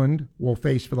Oakland will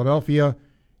face Philadelphia.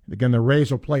 Again, the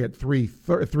Rays will play at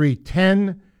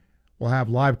 3:10. We'll have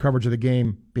live coverage of the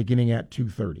game beginning at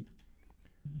 2:30.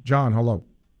 John, hello.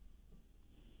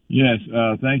 Yes,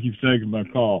 thank you for taking my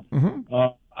call.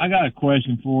 I got a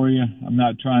question for you. I'm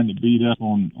not trying to beat up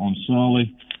on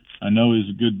Sully. I know he's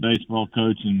a good baseball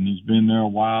coach, and he's been there a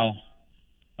while.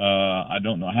 I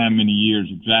don't know how many years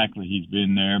exactly he's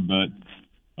been there, but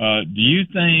do you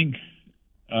think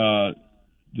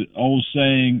the old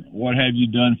saying, "What have you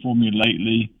done for me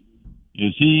lately,"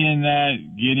 is he in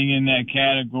that, getting in that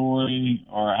category,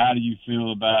 or how do you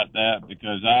feel about that?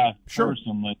 Because I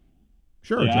personally,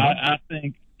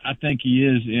 I think he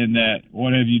is in that.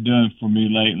 What have you done for me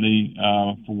lately?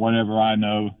 For whatever I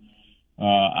know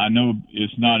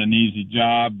it's not an easy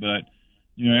job, but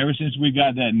ever since we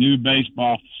got that new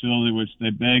baseball facility, which they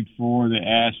begged for, they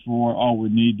asked for, oh, we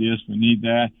need this, we need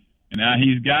that, and now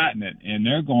he's gotten it, and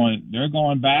they're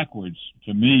going backwards.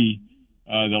 To me,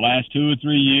 the last 2 or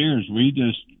 3 years,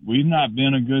 we've not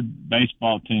been a good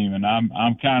baseball team, and I'm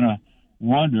kind of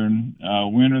wondering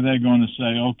when are they going to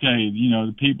say, okay,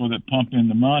 the people that pump in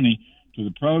the money to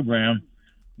the program,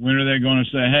 when are they going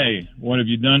to say, hey, what have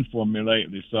you done for me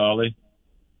lately, Sully?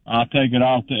 I'll take it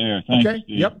off the air. Thank you,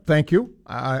 Steve. Yep, thank you.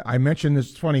 I mentioned this.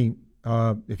 It's funny,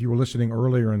 if you were listening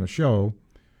earlier in the show,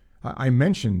 I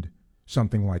mentioned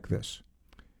something like this.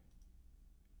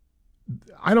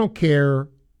 I don't care.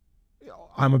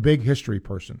 I'm a big history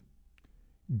person.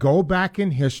 Go back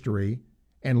in history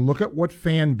and look at what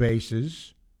fan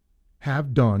bases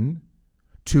have done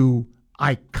to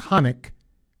iconic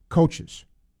coaches.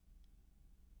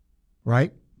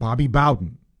 Right? Bobby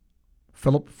Bowden,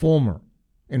 Philip Fulmer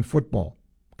in football.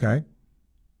 Okay?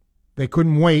 They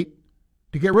couldn't wait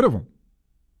to get rid of him.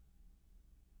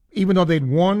 Even though they'd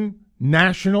won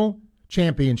national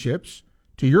championships,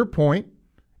 to your point,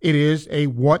 it is a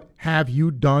what have you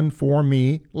done for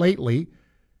me lately.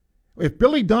 If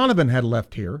Billy Donovan had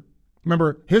left here,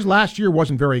 remember, his last year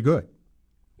wasn't very good.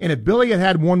 And if Billy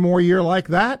had one more year like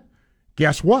that,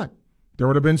 guess what? There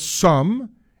would have been some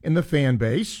in the fan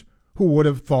base who would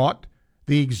have thought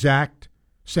the exact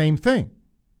same thing.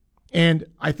 And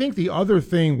I think the other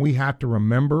thing we have to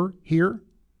remember here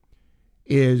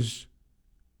is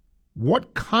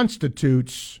what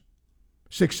constitutes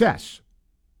success.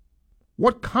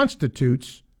 What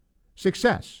constitutes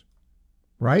success,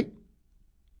 right?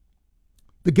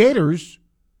 The Gators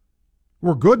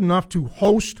were good enough to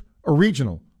host a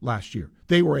regional last year.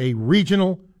 They were a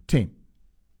regional team.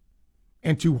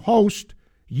 And to host,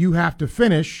 you have to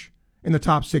finish in the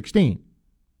top 16.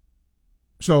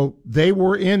 So they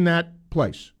were in that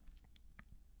place.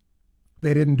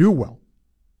 They didn't do well.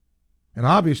 And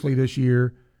obviously this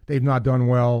year, they've not done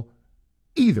well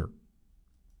either.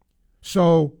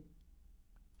 So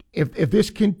if this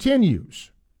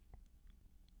continues,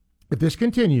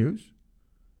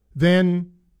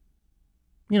 then,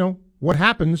 what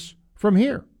happens from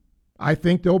here? I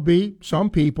think there'll be some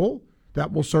people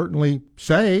that will certainly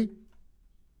say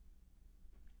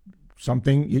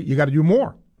something, you got to do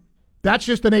more. That's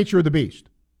just the nature of the beast.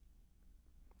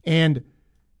 And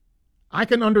I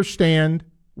can understand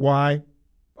why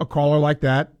a caller like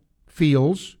that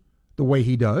feels the way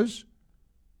he does.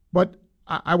 But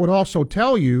I would also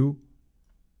tell you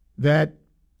that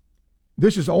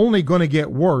this is only going to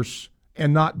get worse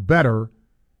and not better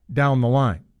down the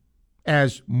line.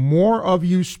 As more of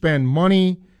you spend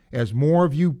money, as more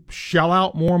of you shell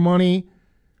out more money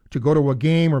to go to a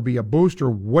game or be a booster,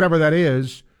 whatever that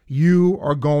is, you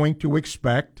are going to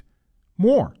expect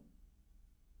more.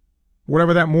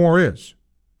 Whatever that more is.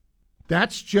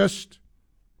 That's just,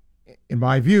 in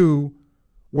my view,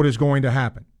 what is going to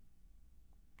happen.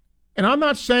 And I'm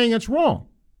not saying it's wrong.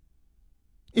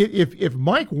 If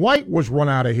Mike White was run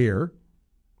out of here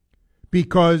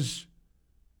because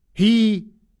he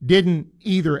didn't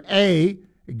either A,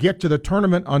 get to the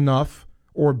tournament enough,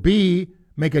 or B,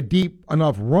 make a deep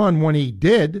enough run when he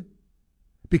did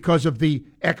because of the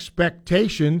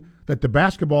expectation that the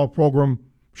basketball program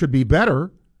should be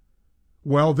better,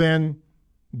 well then,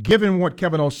 given what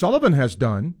Kevin O'Sullivan has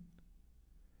done,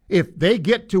 if they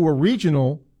get to a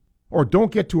regional or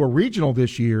don't get to a regional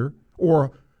this year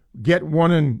or get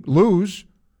one and lose,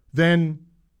 then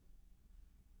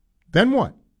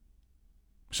what?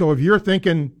 So if you're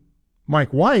thinking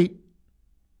Mike White,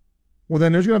 well,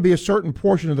 then there's going to be a certain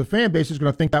portion of the fan base that's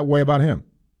going to think that way about him.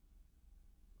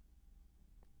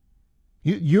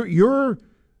 You're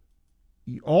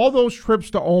all those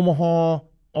trips to Omaha,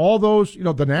 all those,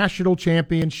 the national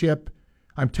championship,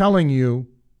 I'm telling you,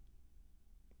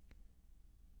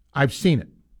 I've seen it.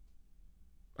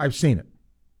 I've seen it.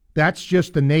 That's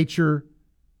just the nature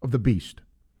of the beast.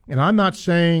 And I'm not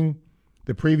saying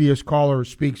the previous caller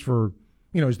speaks for,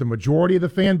 is the majority of the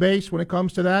fan base when it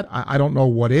comes to that. I don't know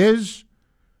what is,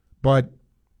 but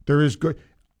there is good.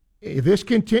 If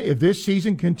this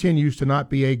season continues to not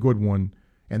be a good one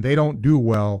and they don't do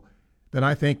well, then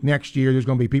I think next year there's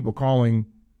going to be people calling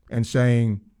and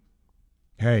saying,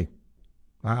 hey,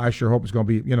 I sure hope it's going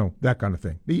to be, that kind of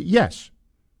thing. Yes.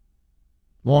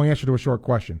 Long answer to a short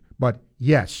question. But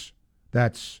yes,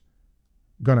 that's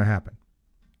going to happen.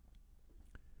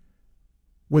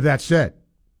 With that said,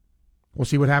 we'll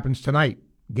see what happens tonight,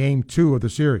 Game 2 of the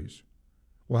series.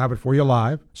 We'll have it for you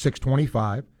live,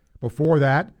 6:25. Before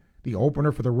that, the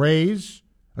opener for the Rays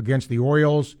against the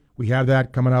Orioles. We have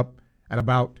that coming up at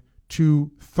about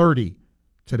 2:30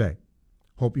 today.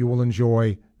 Hope you will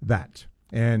enjoy that.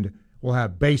 And we'll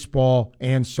have baseball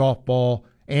and softball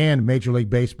and Major League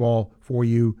Baseball for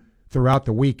you throughout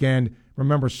the weekend.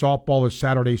 Remember, softball is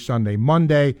Saturday, Sunday,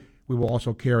 Monday. We will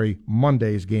also carry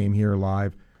Monday's game here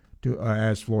live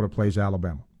as Florida plays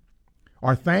Alabama.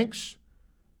 Our thanks.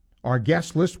 Our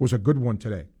guest list was a good one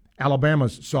today.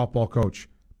 Alabama's softball coach,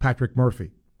 Patrick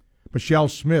Murphy. Michelle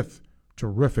Smith,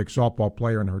 terrific softball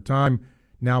player in her time,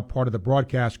 now part of the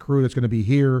broadcast crew that's going to be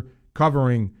here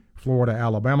covering Florida,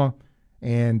 Alabama.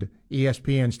 And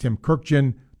ESPN's Tim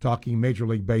Kirkjian talking Major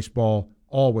League Baseball.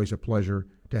 Always a pleasure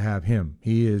to have him.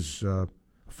 He is a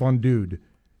fun dude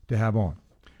to have on.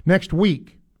 Next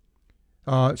week,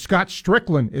 Scott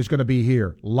Strickland is going to be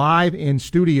here live in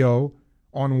studio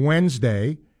on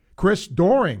Wednesday. Chris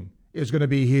Doring is going to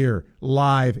be here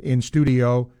live in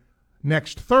studio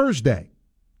next Thursday.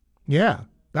 Yeah,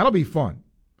 that'll be fun.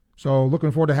 So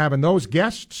looking forward to having those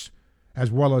guests as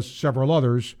well as several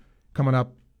others coming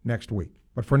up next week.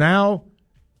 But for now,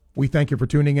 we thank you for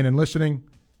tuning in and listening.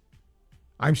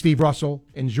 I'm Steve Russell.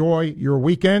 Enjoy your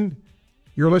weekend.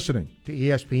 You're listening to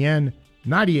ESPN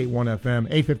 98.1 FM,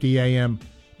 850 AM,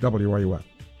 WRUF.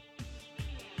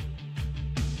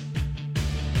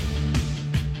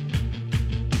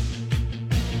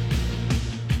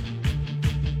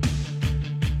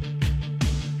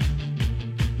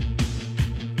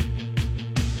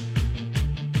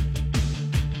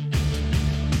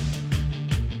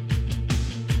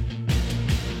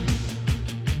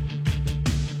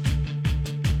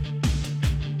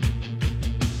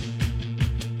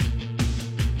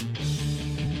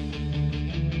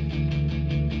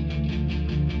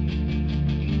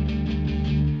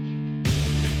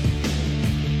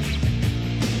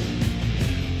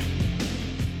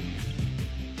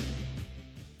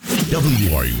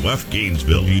 WRUF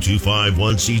Gainesville,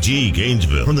 U251CG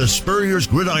Gainesville, from the Spurrier's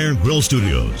Gridiron Grill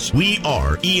Studios. We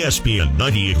are ESPN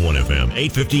 98.1 FM,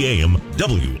 850 AM,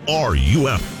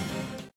 WRUF.